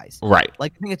franchise. Right.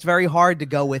 Like, I think it's very hard to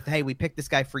go with, hey, we picked this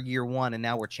guy for year 1 and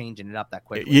now we're changing it up that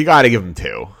quickly. You got to give him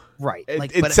 2. Right.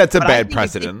 It sets a bad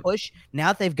precedent.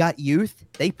 Now that they've got youth,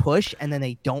 they push and then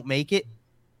they don't make it.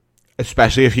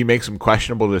 Especially if he makes some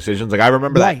questionable decisions. Like, I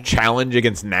remember that challenge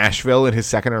against Nashville in his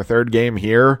second or third game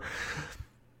here.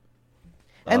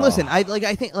 And listen, I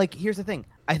think here's the thing.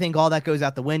 I think all that goes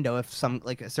out the window if certain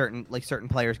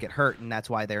players get hurt, and that's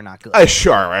why they're not good.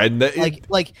 Sure, and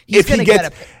he's going to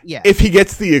get if he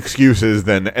gets the excuses,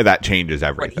 then that changes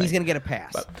everything. Right, he's going to get a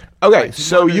pass. Okay,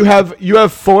 so you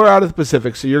have 4 out of the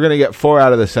Pacific, so you're going to get 4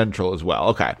 out of the Central as well.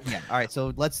 Okay. Yeah. All right.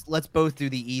 So let's both do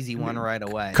the easy one right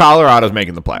away. Colorado's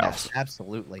making the playoffs. Yes,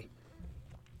 absolutely.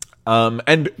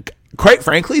 And quite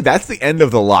frankly, that's the end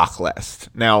of the lock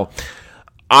list. Now,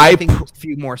 I think there's a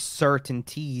few more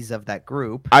certainties of that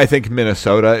group. I think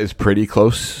Minnesota is pretty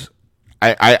close.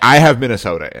 I have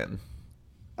Minnesota in.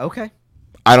 Okay.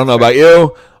 I don't know about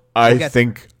you. I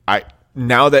think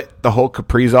now that the whole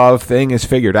Kaprizov thing is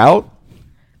figured out,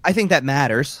 I think that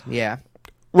matters. Yeah.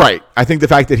 Right. I think the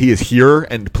fact that he is here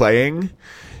and playing,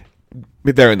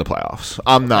 they're in the playoffs.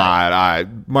 I'm not.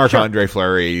 Marc-Andre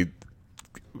Fleury,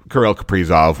 Kirill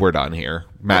Kaprizov, we're done here.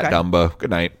 Matt Dumba,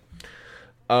 good night.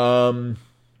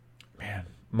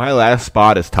 My last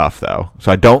spot is tough though, so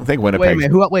I don't think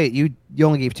Winnipeg. Wait, you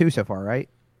only gave 2 so far, right?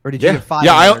 Or did you give 5?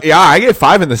 I gave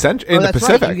 5 in the the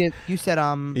Pacific. Right. You said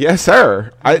Yes,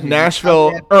 sir.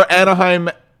 Nashville or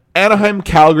Anaheim,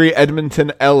 Calgary,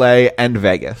 Edmonton, LA, and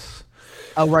Vegas.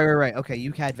 Oh, right. Okay,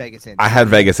 you had Vegas in. I had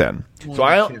Vegas in, so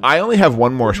I only have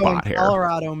one more spot here.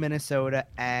 Colorado, Minnesota,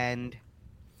 and.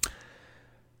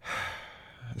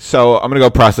 So I'm going to go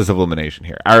process of elimination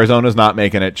here. Arizona's not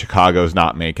making it. Chicago's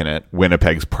not making it.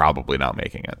 Winnipeg's probably not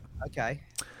making it. Okay.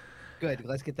 Good.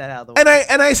 Let's get that out of the way.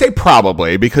 And I say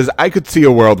probably because I could see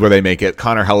a world where they make it.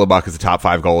 Connor Hellebuck is the top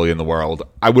 5 goalie in the world.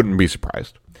 I wouldn't be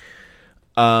surprised.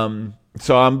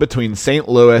 So I'm between St.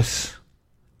 Louis,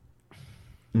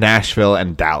 Nashville,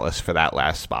 and Dallas for that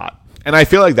last spot. And I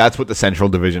feel like that's what the Central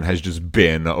Division has just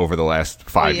been over the last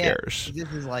 5 years. This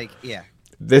is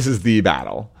This is the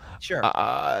battle. Sure.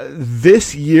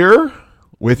 This year,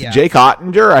 with Jake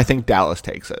Ottinger, I think Dallas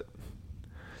takes it.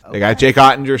 Okay. They got Jake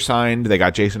Ottinger signed. They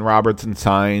got Jason Robertson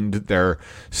signed. They're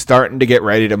starting to get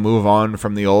ready to move on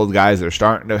from the old guys. They're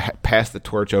starting to pass the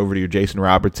torch over to your Jason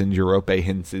Robertsons, your Rope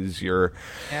Hintzes,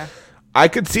 Yeah. I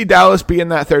could see Dallas being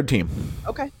that third team.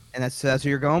 Okay. And that's who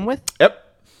you're going with?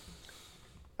 Yep.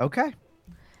 Okay.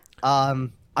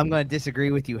 I'm going to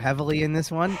disagree with you heavily in this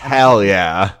one. Hell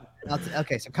yeah.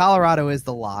 Okay, so Colorado is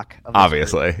the lock.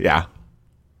 Obviously, yeah.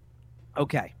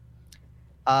 Okay.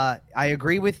 I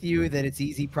agree with you that it's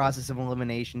easy process of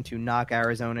elimination to knock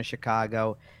Arizona,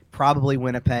 Chicago, probably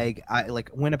Winnipeg.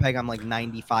 Winnipeg, I'm like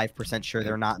 95% sure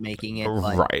they're not making it.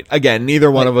 Right. Again, neither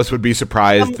one of us would be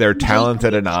surprised. They're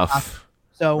talented enough.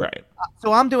 So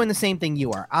I'm doing the same thing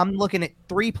you are. I'm looking at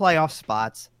 3 playoff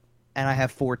spots. and I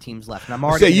have 4 teams left. And I'm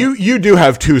already So you do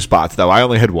have 2 spots though. I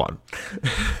only had 1.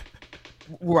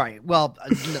 Right. Well,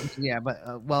 yeah,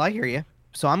 but well, I hear you.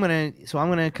 So I'm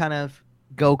gonna kind of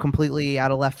go completely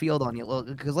out of left field on you.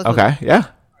 Because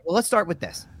let's start with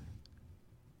this.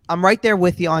 I'm right there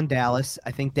with you on Dallas.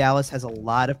 I think Dallas has a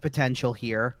lot of potential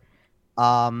here. There's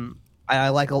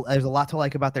a lot to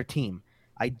like about their team.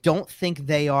 I don't think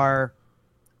they're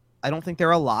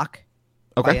a lock.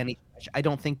 Okay. By any stretch. I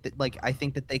don't think that I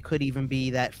think that they could even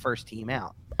be that first team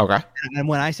out. Okay. And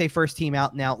when I say first team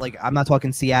out now, I'm not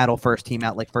talking Seattle first team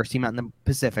out, like first team out in the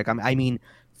Pacific. I mean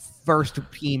first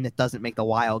team that doesn't make the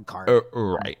wild card.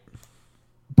 Right.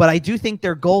 But I do think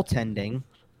their goaltending.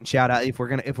 Shout out if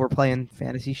we're playing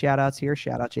fantasy shout outs here.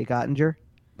 Shout out Jake Ottinger.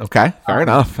 Okay, fair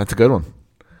enough. That's a good one.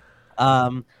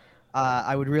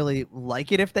 I would really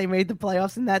like it if they made the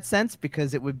playoffs in that sense,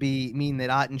 because it would mean that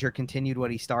Ottinger continued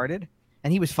what he started,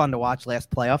 and he was fun to watch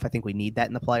last playoff. I think we need that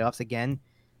in the playoffs again.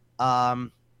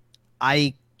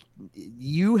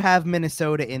 You have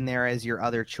Minnesota in there as your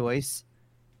other choice.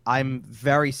 I'm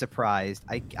very surprised.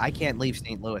 I can't leave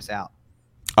St. Louis out.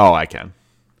 Oh, I can.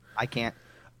 I can't.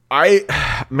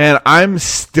 I'm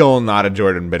still not a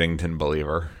Jordan Binnington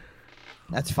believer.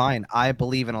 That's fine. I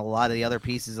believe in a lot of the other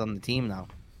pieces on the team, though.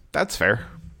 That's fair.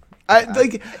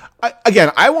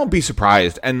 I won't be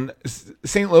surprised. And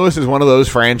St. Louis is one of those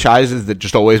franchises that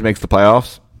just always makes the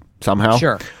playoffs somehow.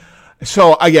 Sure.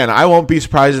 So, again, I won't be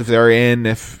surprised if they're in.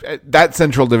 If that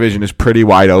Central Division is pretty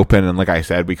wide open, and like I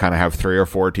said, we kind of have 3 or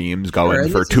 4 teams going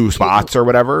for 2 spots or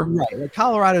whatever. Right. Like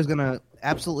Colorado's going to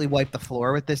absolutely wipe the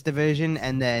floor with this division,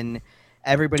 and then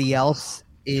everybody else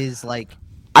is like...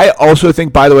 I also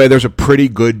think, by the way, there's a pretty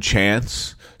good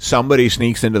chance somebody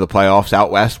sneaks into the playoffs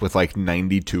out west with like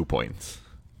 92 points.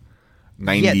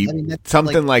 90,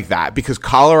 something like that. Because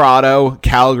Colorado,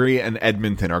 Calgary, and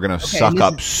Edmonton are going to suck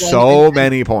up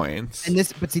many points.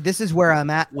 But see, this is where I'm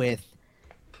at with,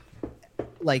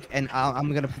 and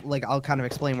I'll kind of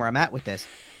explain where I'm at with this.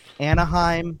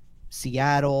 Anaheim,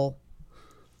 Seattle,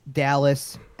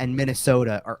 Dallas, and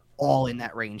Minnesota are all in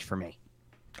that range for me.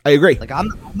 I agree.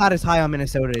 I'm not as high on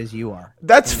Minnesota as you are.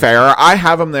 That's fair. I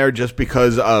have them there just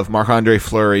because of Marc-Andre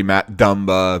Fleury, Matt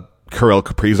Dumba, Kirill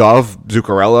Kaprizov,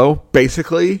 Zuccarello,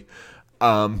 basically.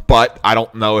 But I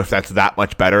don't know if that's that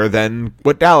much better than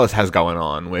what Dallas has going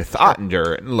on with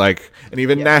Ottinger and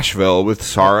even Nashville with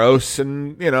Saros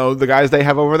and the guys they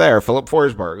have over there, Philip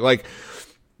Forsberg.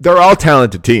 They're all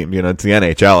talented teams. It's the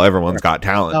NHL. Everyone's got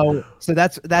talent. So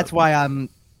that's why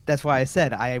I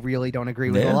said I really don't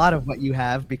agree with a lot of what you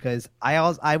have, because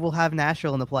I will have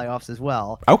Nashville in the playoffs as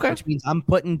well. Okay. Which means I'm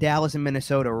putting Dallas and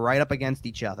Minnesota right up against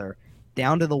each other,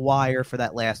 down to the wire for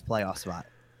that last playoff spot.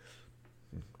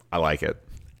 I like it.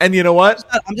 And you know what?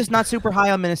 I'm just not super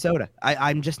high on Minnesota.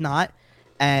 I'm just not.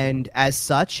 And as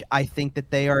such, I think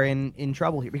that they are in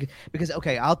trouble here. Because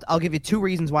okay, I'll give you 2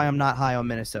 reasons why I'm not high on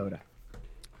Minnesota.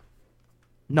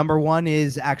 Number 1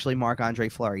 is actually Marc-Andre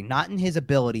Fleury. Not in his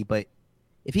ability, but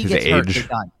if he gets hurt, they're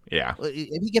done. Yeah.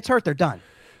 If he gets hurt, they're done.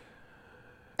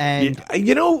 And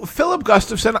Philip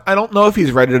Gustafsson, I don't know if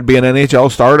he's ready to be an NHL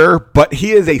starter, but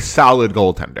he is a solid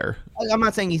goaltender. I'm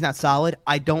not saying he's not solid.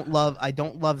 I don't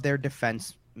love their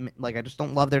defense. I just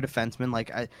don't love their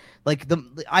defensemen.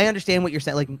 I understand what you're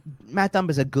saying. Matt Dumba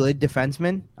is a good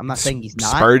defenseman. I'm not saying he's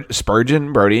not.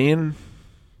 Spurgeon, Brodin.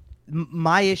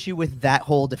 My issue with that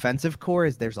whole defensive core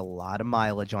is there's a lot of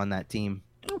mileage on that team.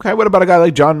 Okay, what about a guy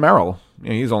like John Merrill?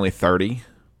 He's only 30.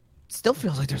 Still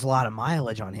feels like there's a lot of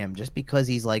mileage on him just because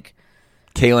he's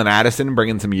Kalen Addison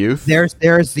bringing some youth. There's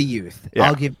the youth.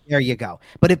 Yeah. There you go.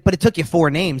 But it took you 4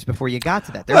 names before you got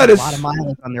to that. There's a lot of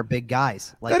mileage on their big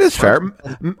guys. That is fair.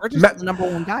 Matt, the number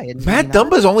 1 guy. Matt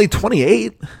Dumba's only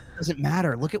 28. Doesn't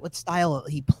matter. Look at what style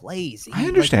he plays. I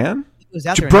understand. He was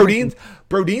out there.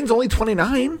 Brodin's only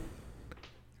 29.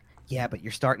 Yeah, but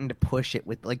you're starting to push it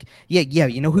with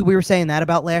you know who we were saying that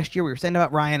about last year? We were saying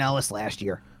about Ryan Ellis last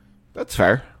year. That's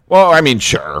fair. Well, I mean,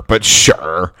 sure.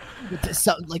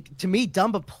 So, to me,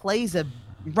 Dumba plays a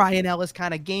Ryan Ellis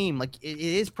kind of game. It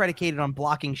is predicated on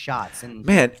blocking shots. And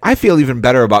man, I feel even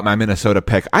better about my Minnesota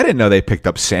pick. I didn't know they picked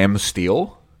up Sam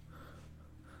Steele.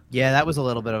 Yeah, that was a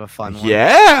little bit of a fun one.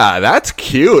 Yeah, that's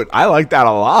cute. I like that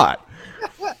a lot.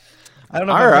 I don't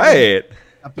know. All right.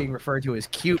 Not being referred to as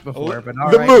cute before, but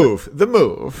the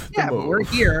move. Yeah, but we're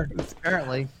here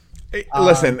apparently. Hey,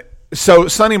 listen, so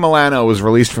Sonny Milano was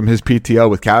released from his PTO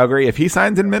with Calgary. If he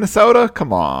signs in Minnesota,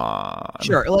 come on.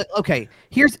 Sure. Okay.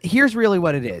 Here's really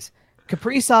what it is.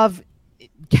 Kaprizov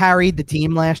carried the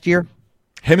team last year.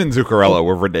 Him and Zuccarello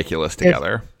were ridiculous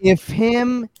together. If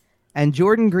him and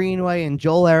Jordan Greenway and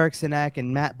Joel Eriksson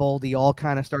and Matt Boldy all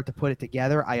kind of start to put it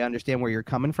together, I understand where you're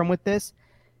coming from with this.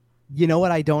 You know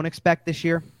what I don't expect this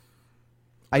year?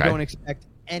 I don't expect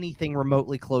anything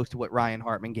remotely close to what Ryan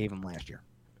Hartman gave him last year.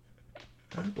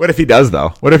 What if he does,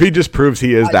 though? What if he just proves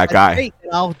he is that guy? Great.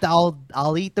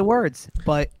 I'll eat the words,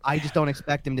 but I just don't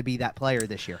expect him to be that player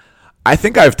this year. I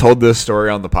think I've told this story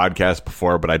on the podcast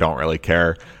before, but I don't really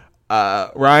care.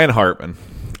 Ryan Hartman.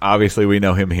 Obviously, we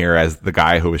know him here as the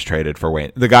guy who was traded for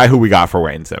Wayne, the guy who we got for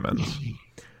Wayne Simmons.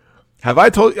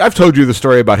 I've told you the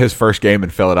story about his first game in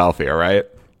Philadelphia, right?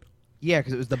 Yeah,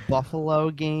 because it was the Buffalo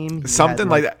game. Something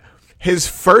like that. His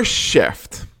first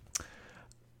shift.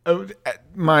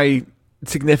 My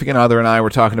significant other and I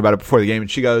were talking about it before the game,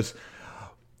 and she goes,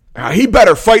 he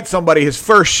better fight somebody his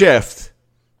first shift.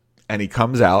 And he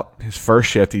comes out, his first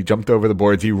shift, he jumped over the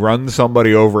boards, he runs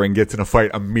somebody over and gets in a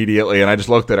fight immediately. And I just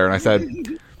looked at her and I said,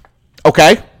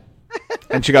 okay.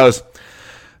 And she goes,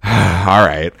 all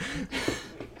right.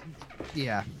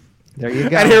 Yeah. There you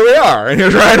go. And here we are. And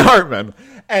here's Ryan Hartman.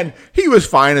 And he was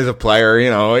fine as a player. You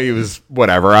know, he was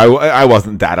whatever. I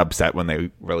wasn't that upset when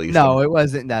they released him. No, it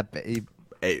wasn't that bad.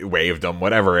 It waived him,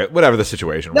 whatever the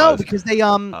situation was. No, because they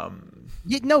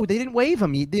no, they didn't waive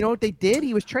him. You know what they did?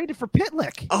 He was traded for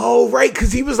Pitlick. Oh, right,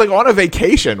 because he was like on a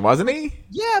vacation, wasn't he?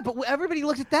 Yeah, but everybody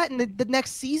looked at that, and the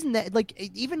next season, that like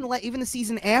even the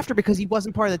season after, because he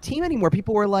wasn't part of the team anymore,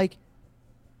 people were like,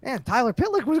 "Man, Tyler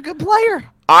Pitlick was a good player."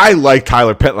 I like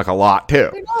Tyler Pitlick a lot too.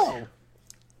 I know.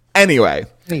 Anyway,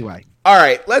 all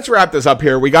right, let's wrap this up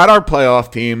here. We got our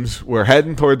playoff teams. We're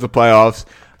heading towards the playoffs.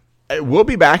 We'll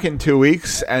be back in 2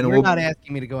 weeks, and you're not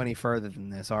asking me to go any further than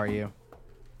this, are you?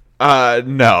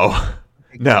 No.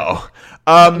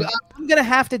 I'm gonna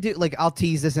have to do I'll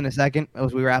tease this in a second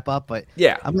as we wrap up, but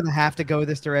yeah, I'm gonna have to go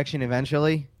this direction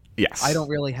eventually. Yes. I don't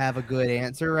really have a good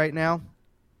answer right now.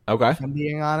 Okay. If I'm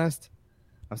being honest,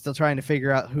 I'm still trying to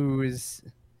figure out who is.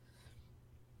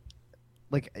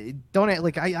 I don't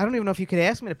even know if you could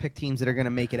ask me to pick teams that are going to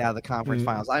make it out of the conference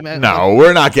finals.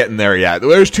 We're not getting there yet.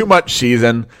 There's too much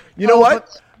season. You know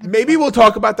what? Maybe we'll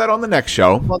talk about that on the next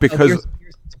show because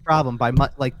here's the problem.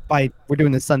 We're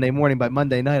doing this Sunday morning. By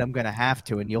Monday night, I'm going to have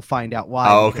to, and you'll find out why.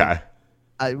 Oh, okay.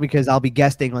 Because I'll be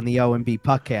guesting on the O&B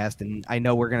podcast, and I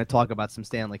know we're going to talk about some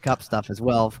Stanley Cup stuff as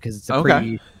well because it's a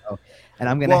preview show, and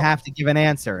I'm going to have to give an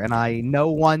answer. And I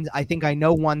think I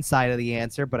know one side of the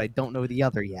answer, but I don't know the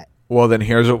other yet. Well, then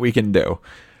here's what we can do.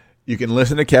 You can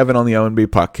listen to Kevin on the O&B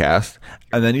podcast,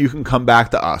 and then you can come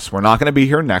back to us. We're not going to be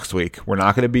here next week. We're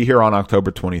not going to be here on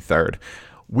October 23rd.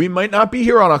 We might not be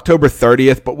here on October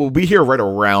 30th, but we'll be here right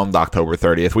around October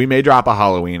 30th. We may drop a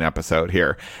Halloween episode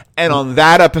here. And on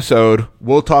that episode,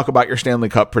 we'll talk about your Stanley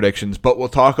Cup predictions, but we'll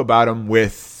talk about them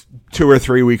with 2 or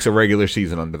 3 weeks of regular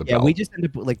season under the belt. Yeah, we just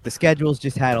ended up, the schedules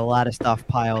just had a lot of stuff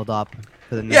piled up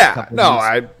for the next couple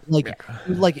of weeks.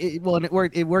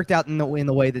 It worked out in the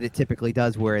way that it typically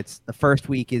does, where it's the first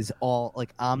week is all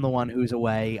I'm the one who's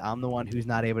away, I'm the one who's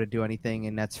not able to do anything,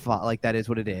 and that's fine. That is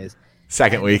what it is.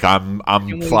 Second week, I'm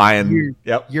flying.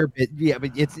 You're busy.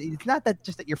 But it's not that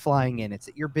just that you're flying in; it's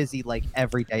that you're busy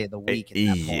every day of the week.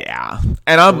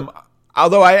 And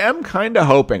although I am kind of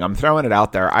hoping, I'm throwing it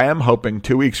out there. I am hoping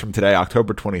 2 weeks from today,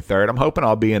 October 23rd. I'm hoping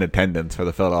I'll be in attendance for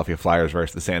the Philadelphia Flyers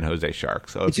versus the San Jose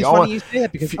Sharks. So it's just funny you say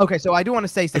that because so I do want to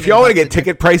say something. If y'all want to get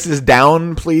ticket prices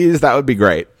down, please, that would be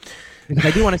great. Because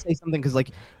I do want to say something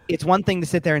because it's one thing to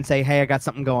sit there and say, hey, I got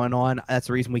something going on. That's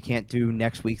the reason we can't do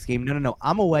next week's game. No.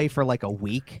 I'm away for a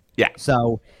week. Yeah.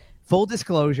 So full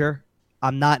disclosure,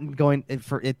 I'm not going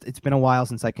for it. It's been a while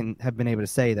since I have been able to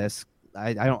say this.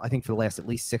 I think for the last at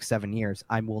least 6-7 years,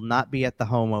 I will not be at the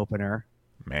home opener.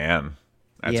 Man,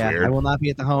 that's weird. I will not be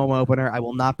at the home opener. I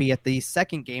will not be at the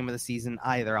second game of the season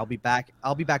either. I'll be back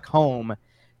home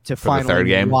to finally the third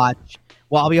game? watch.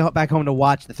 Well, I'll be back home to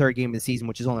watch the third game of the season,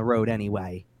 which is on the road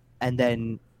anyway. And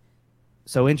then,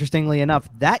 so interestingly enough,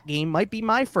 that game might be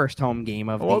my first home game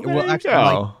of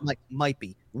might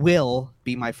be will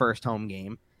be my first home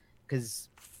game because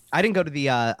I didn't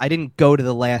go to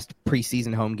the last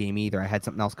preseason home game either. I had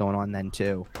something else going on then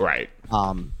too. Right.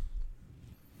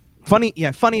 Funny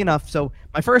enough. So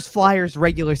my first Flyers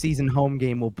regular season home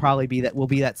game will be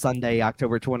that Sunday,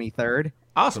 October 23rd.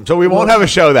 Awesome. So we won't have a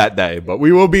show that day, but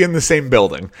we will be in the same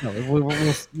building.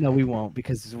 No, we won't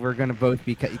because we're going to both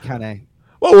be kind of.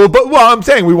 Well, I'm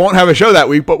saying we won't have a show that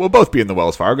week, but we'll both be in the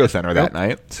Wells Fargo Center that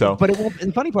night. So, but it won't. And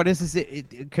the funny part is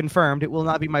it confirmed it will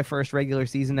not be my first regular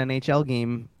season NHL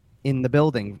game in the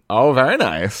building. Oh, very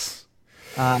nice.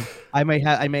 I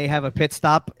may have a pit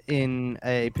stop in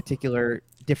a particular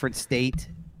different state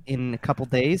in a couple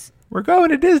days. We're going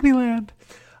to Disneyland.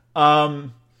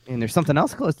 And there's something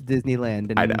else close to Disneyland.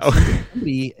 And I know.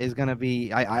 Somebody is going to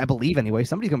be, I believe anyway,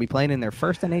 somebody's going to be playing in their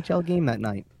first NHL game that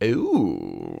night.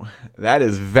 Ooh, that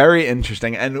is very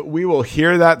interesting. And we will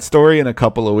hear that story in a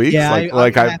couple of weeks. Yeah,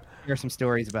 I hear some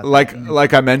stories about that.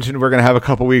 Like I mentioned, we're going to have a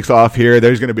couple weeks off here.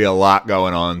 There's going to be a lot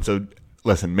going on. So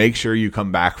listen, make sure you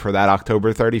come back for that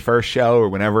October 31st show or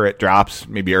whenever it drops,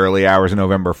 maybe early hours of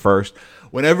November 1st.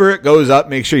 Whenever it goes up,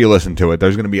 make sure you listen to it.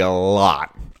 There's going to be a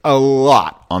lot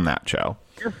on that show.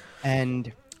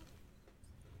 And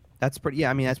that's pretty. Yeah,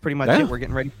 I mean that's pretty much it. We're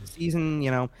getting ready for the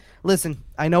season. Listen,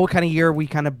 I know what kind of year we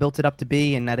kind of built it up to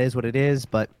be, and that is what it is.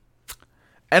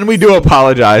 And we do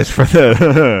apologize for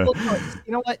the.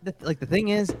 You know what? The thing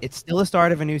is, it's still the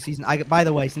start of a new season. By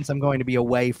the way, since I'm going to be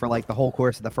away for like the whole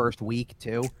course of the first week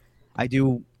too,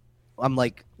 I'm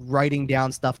like writing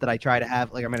down stuff that I try to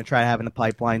have. Like I'm going to try to have in the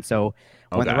pipeline. So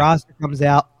when the roster comes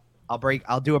out,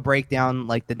 I'll do a breakdown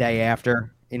like the day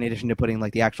after. In addition to putting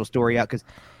like the actual story out, because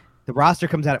the roster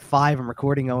comes out at 5, I'm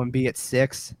recording OMB at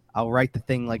 6. I'll write the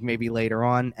thing like maybe later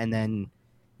on, and then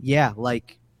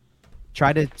like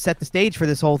try to set the stage for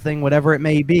this whole thing, whatever it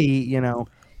may be.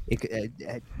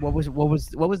 What was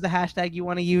the hashtag you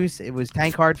want to use? It was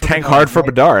tank hard for tank Bedard, hard for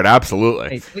Bedard,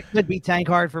 absolutely. It could be tank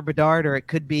hard for Bedard, or it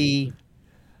could be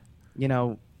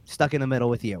stuck in the middle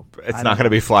with you. It's not going to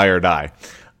be fly or die.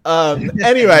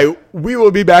 Anyway, we will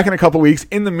be back in a couple weeks.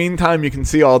 In the meantime, you can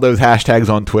see all those hashtags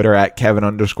on Twitter at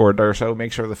Kevin_Durso.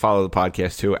 Make sure to follow the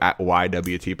podcast too at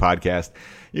YWT Podcast.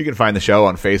 You can find the show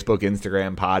on Facebook,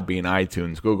 Instagram, Podbean,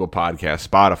 iTunes, Google Podcasts,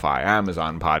 Spotify,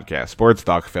 Amazon Podcast,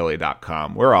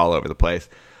 SportsTalkPhilly.com. We're all over the place.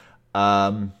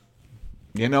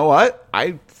 You know what?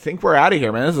 I think we're out of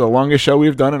here, man. This is the longest show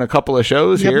we've done in a couple of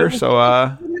shows here.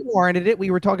 So we warranted it. We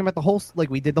were talking about the whole,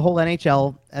 we did the whole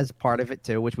NHL as part of it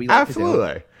too, which we like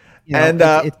absolutely.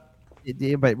 To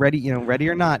do. But ready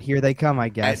or not, here they come, I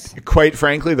guess. Quite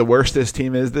frankly, the worse this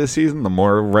team is this season, the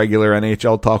more regular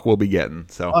NHL talk we'll be getting.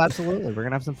 So, absolutely, we're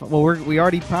gonna have some fun. Well, we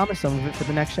already promised some of it for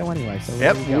the next show anyway. So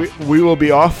we will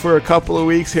be off for a couple of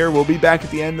weeks here. We'll be back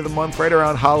at the end of the month, right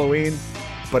around Halloween.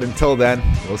 But until then,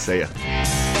 we'll see you.